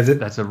 Yeah,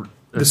 that's an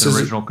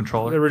original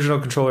controller. The original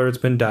controller. It's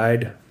been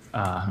dyed.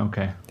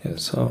 Okay. Yeah,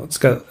 so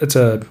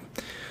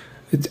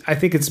I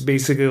think it's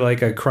basically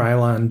like a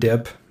Krylon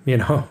dip.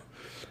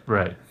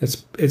 Right.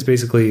 It's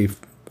basically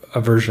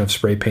a version of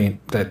spray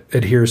paint that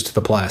adheres to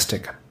the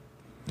plastic.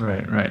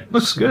 Right.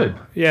 Looks good.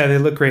 Yeah, they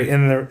look great.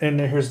 And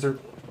here's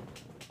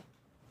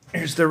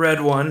the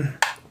red one.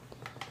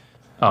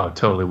 Oh,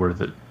 totally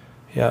worth it.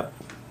 Yeah.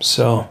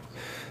 So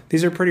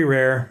these are pretty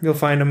rare. You'll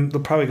find them.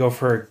 They'll probably go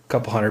for a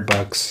couple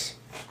 $100.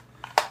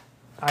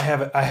 I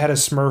had a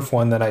Smurf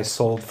one that I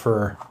sold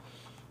for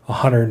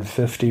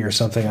 $150 or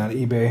something on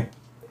eBay.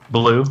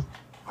 Blue.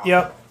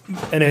 Yep.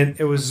 And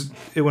it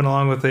went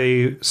along with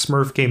a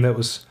Smurf game that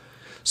was...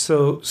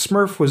 So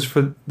Smurf was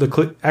for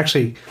the...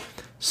 Actually,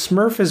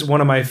 Smurf is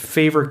one of my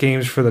favorite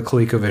games for the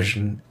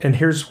ColecoVision. And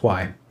here's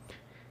why.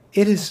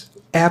 It is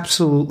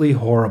absolutely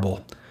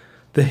horrible.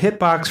 The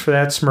hitbox for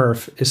that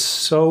Smurf is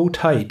so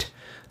tight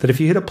that if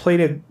you hit a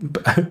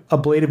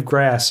blade of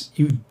grass,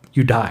 you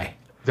die.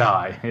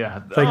 Die.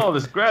 Yeah. Like,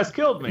 this grass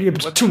killed me. Yeah,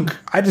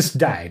 I just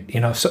died.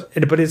 So,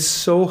 but it's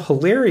so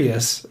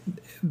hilarious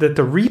that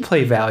the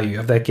replay value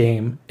of that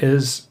game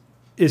is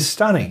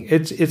stunning.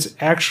 It's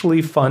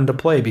actually fun to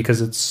play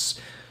because it's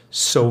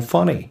so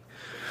funny.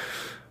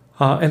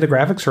 And the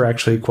graphics are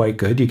actually quite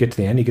good. You get to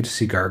the end, you get to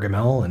see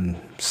Gargamel and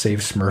save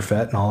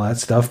Smurfette and all that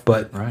stuff.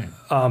 But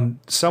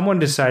someone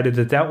decided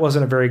that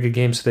wasn't a very good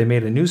game, so they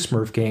made a new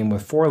Smurf game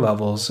with 4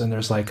 levels. And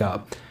there's like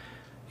a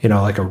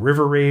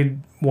river raid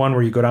one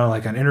where you go down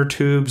like on inner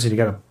tubes and you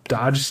got to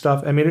dodge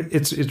stuff. I mean,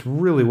 it's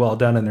really well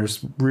done, and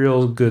there's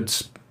real good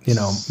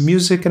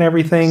music and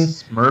everything.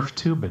 Smurf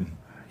tubing.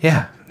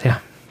 Yeah.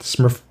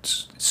 Smurf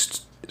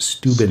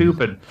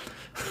Stupid.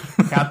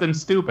 Captain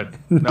Stupid.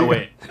 No,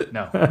 wait.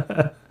 No.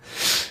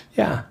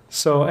 Yeah.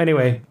 So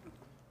anyway,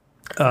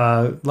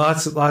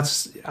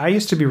 lots. I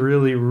used to be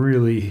really,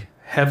 really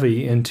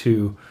heavy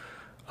into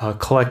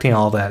collecting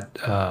all that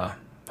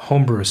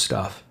homebrew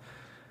stuff.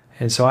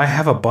 And so I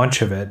have a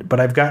bunch of it,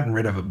 but I've gotten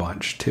rid of a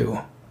bunch too.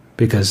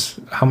 Because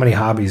how many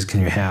hobbies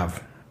can you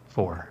have?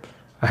 4.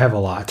 I have a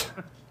lot.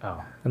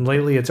 Oh. And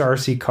lately it's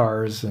RC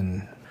cars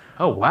and...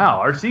 Oh,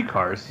 wow. RC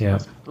cars. Yeah.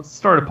 Let's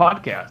start a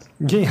podcast.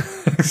 Yeah,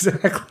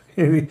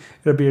 exactly.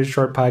 It'll be a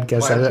short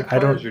podcast. Classic I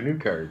don't... cars or new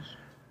cars?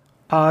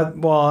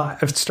 Well,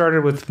 I've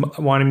started with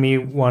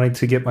wanting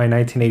to get my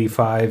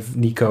 1985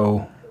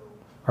 Nico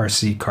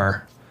RC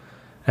car.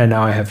 And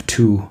now I have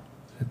 2.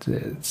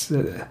 It's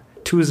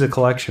 2 is a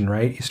collection,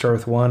 right? You start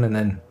with 1 and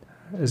then...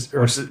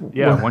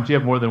 once you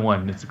have more than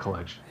 1, it's a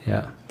collection.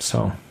 Yeah,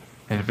 so...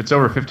 And if it's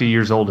over 50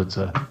 years old, it's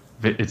a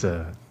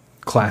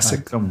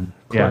classic.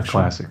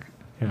 Classic.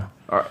 Yeah.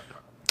 All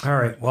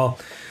right. Well,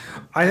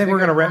 I think we're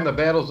going to wrap... the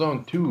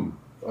Battlezone 2.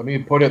 Let me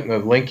put it in the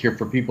link here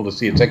for people to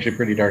see. It's actually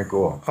pretty darn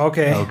cool.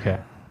 Okay.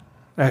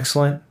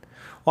 Excellent.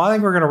 Well, I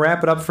think we're going to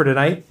wrap it up for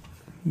tonight.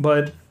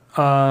 But,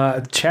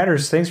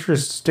 chatters, thanks for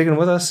sticking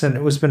with us, and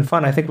it was been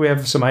fun. I think we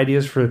have some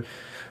ideas for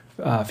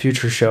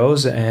future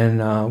shows, and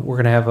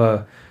we're going to have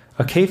a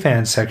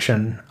K-Fan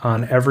section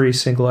on every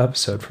single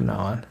episode from now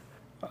on.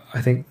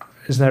 I think,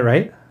 isn't that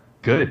right?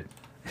 Good.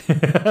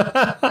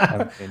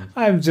 I'm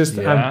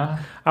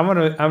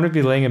gonna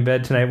be laying in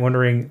bed tonight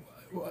wondering,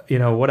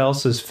 what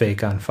else is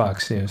fake on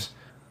Fox News.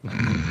 I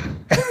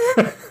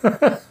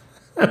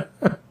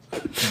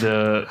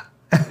know,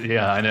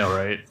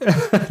 right?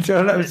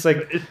 It's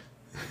like,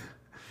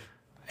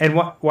 and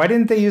why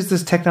didn't they use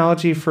this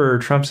technology for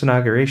Trump's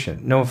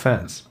inauguration? No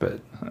offense,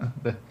 but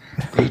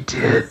they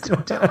did.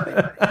 Don't tell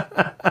anybody.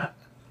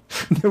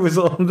 There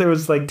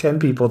was like 10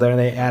 people there, and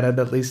they added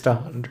at least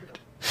 100.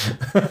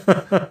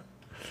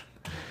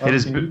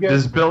 Does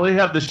Billy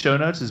have the show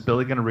notes? Is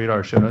Billy going to read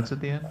our show notes at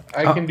the end?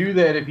 I can do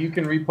that if you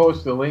can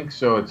repost the link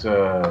so it's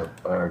a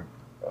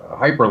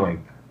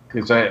hyperlink.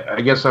 Because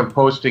I guess I'm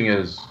posting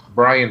as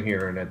Brian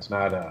here, and it's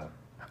not a...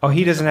 Oh,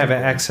 he doesn't have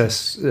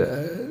access.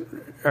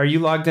 Are you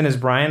logged in as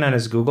Brian on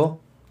his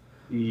Google?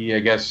 Yeah, I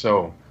guess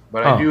so.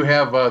 But I do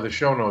have the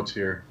show notes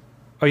here.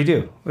 Oh, you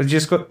do? Well,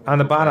 just go on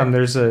the bottom.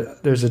 There's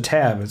a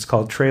tab. It's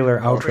called Trailer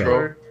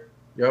Outro.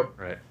 Yep.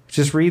 Right.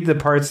 Just read the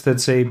parts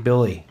that say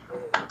Billy.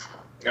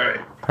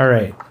 All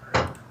right.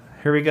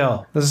 Here we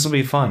go. This will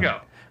be fun.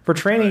 We're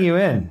training you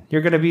in.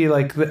 You're going to be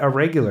like a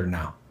regular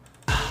now.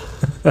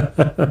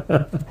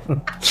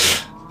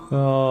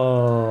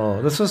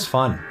 Oh, this was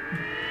fun.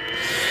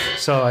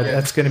 So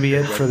that's going to be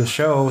it for the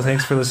show.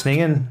 Thanks for listening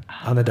in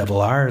on the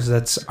Double R's.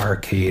 That's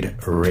Arcade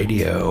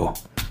Radio.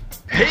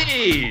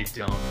 Hey,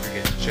 don't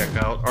forget to check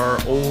out our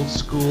Old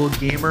School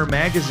Gamer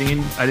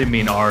magazine. I didn't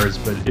mean ours,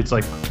 but it's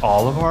like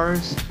all of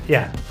ours.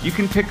 Yeah. You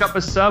can pick up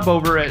a sub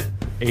over at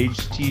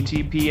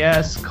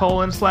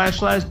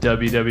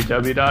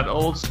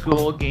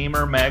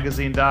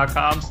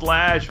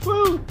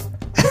https://www.oldschoolgamermagazine.com/woo.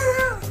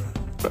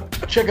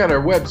 Check out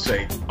our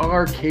website,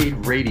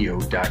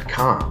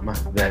 arcaderadio.com.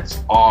 That's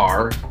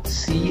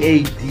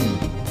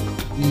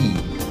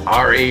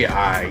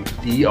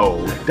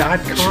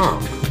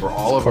RCADERAIDO.com for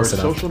all of our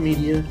social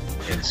media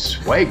and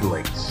swag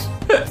links.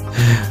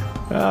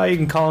 You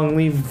can call and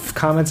leave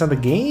comments on the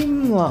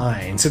game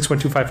line.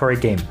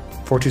 612-548-GAME.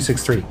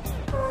 4263.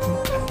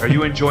 Are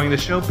you enjoying the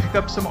show? Pick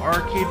up some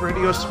Arcade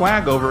Radio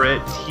swag over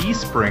at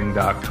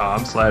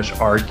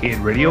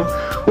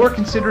teespring.com/arcaderadio, or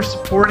consider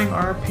supporting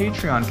our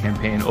Patreon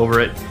campaign over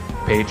at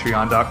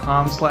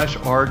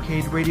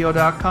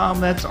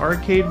patreon.com/arcaderadio.com. That's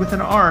arcade with an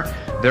R.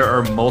 There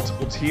are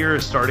multiple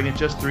tiers starting at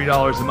just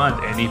 $3 a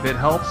month. Any bit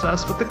helps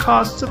us with the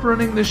costs of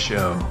running the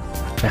show.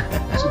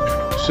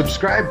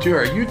 Subscribe to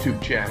our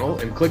YouTube channel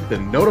and click the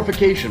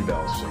notification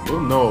bell so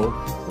you'll know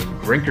when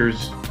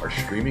Grinkers are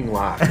streaming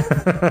live.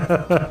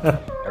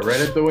 I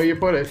read it the way you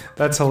put it.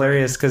 That's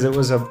hilarious because it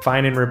was a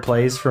find and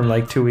replace from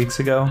like 2 weeks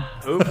ago.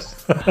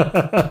 Oops.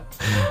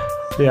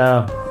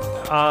 Yeah.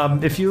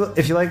 If you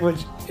like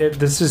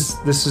this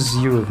is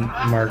you,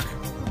 Mark.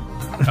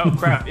 Oh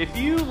crap! If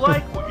you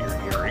like what you're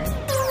hearing,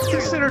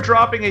 consider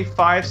dropping a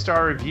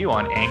 5-star review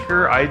on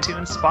Anchor,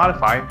 iTunes,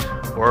 Spotify,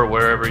 or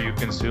wherever you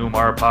consume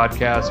our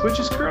podcast, which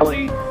is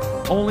currently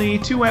only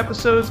 2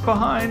 episodes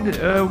behind.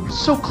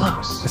 So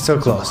close. So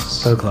close.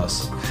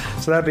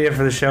 So that'll be it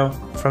for the show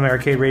from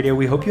Arcade Radio.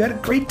 We hope you had a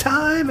great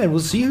time, and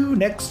we'll see you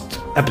next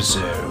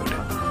episode. What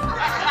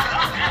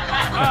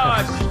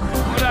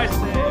did I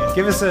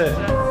say?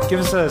 Give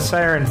us a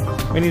siren.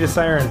 We need a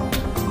siren.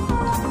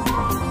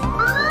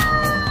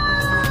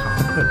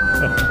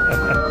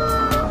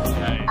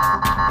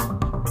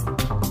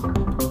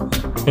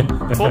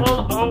 Pull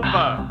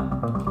over.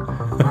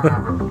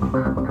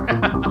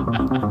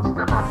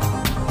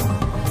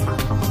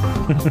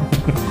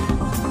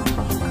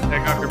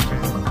 Take off your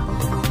pants.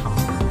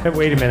 Hey,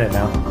 wait a minute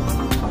now.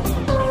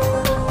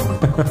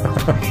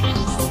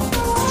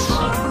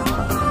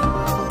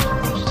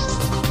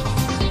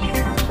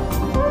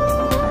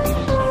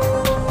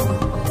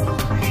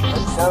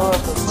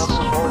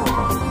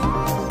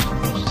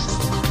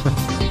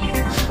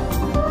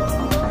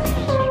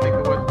 Think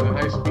of what the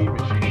high-speed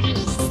machine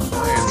is.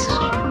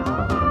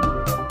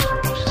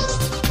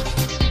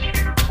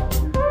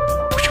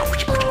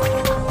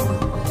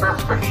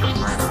 Suspect just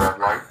ran a red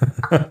light.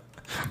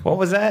 What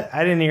was that?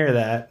 I didn't hear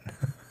that.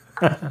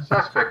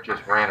 Suspect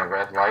just ran a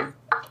red light.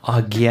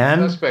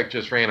 Again? Suspect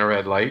just ran a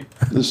red light.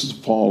 This is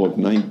fall of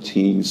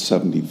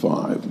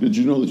 1975. Did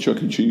you know that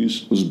Chuck E.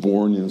 Cheese was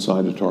born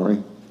inside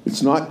Atari?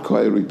 It's not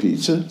Coyote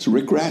Pizza, it's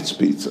Rick Rat's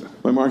Pizza.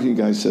 My marketing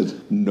guy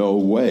said, no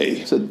way.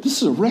 He said,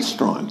 this is a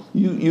restaurant.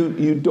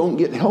 You don't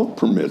get health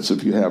permits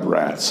if you have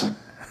rats.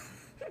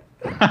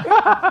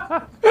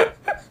 The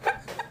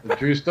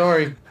true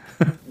story.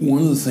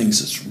 One of the things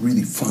that's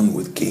really fun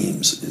with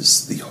games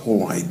is the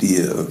whole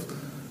idea of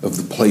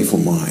the playful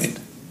mind.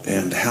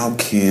 And how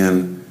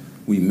can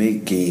we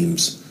make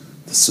games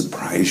that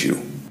surprise you?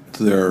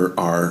 There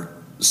are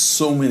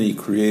so many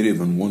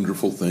creative and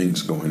wonderful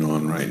things going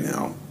on right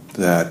now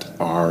that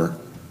are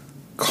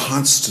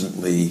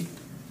constantly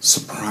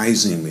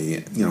surprising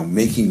me,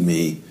 making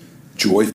me joyful.